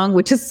theme song,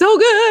 which is so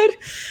good.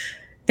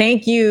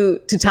 Thank you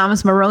to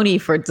Thomas Maroney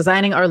for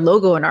designing our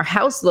logo and our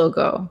house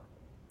logo.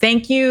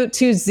 Thank you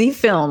to Z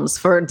Films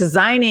for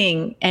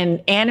designing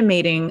and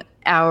animating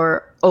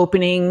our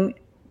opening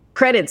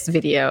credits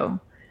video.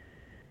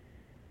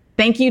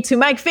 Thank you to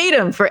Mike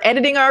Fatum for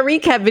editing our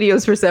recap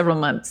videos for several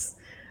months.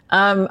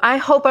 I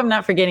hope I'm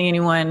not forgetting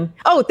anyone.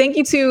 Oh, thank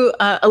you to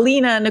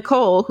Alina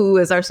Nicole, who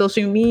is our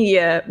social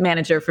media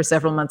manager for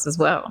several months as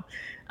well.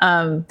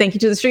 Thank you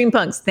to the Stream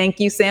Punks. Thank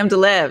you, Sam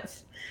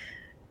DeLev,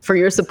 for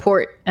your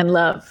support and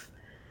love.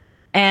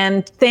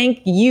 And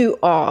thank you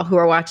all who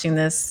are watching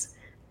this.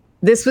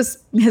 This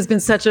has been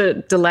such a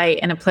delight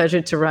and a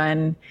pleasure to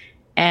run.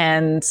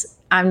 And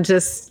I'm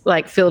just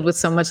filled with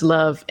so much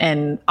love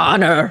and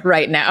honor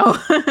right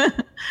now.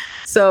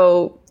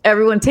 So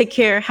everyone take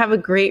care. Have a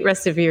great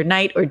rest of your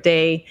night or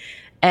day.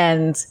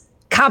 And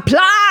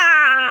Kapla!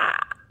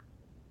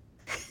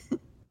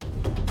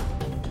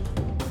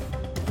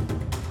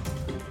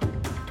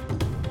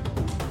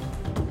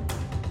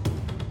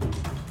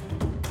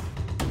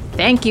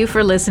 Thank you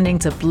for listening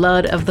to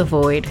Blood of the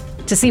Void.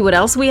 To see what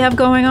else we have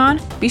going on,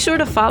 be sure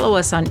to follow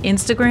us on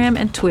Instagram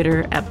and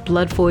Twitter at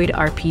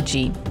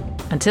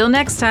BloodVoidRPG. Until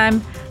next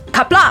time,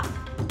 Kapla!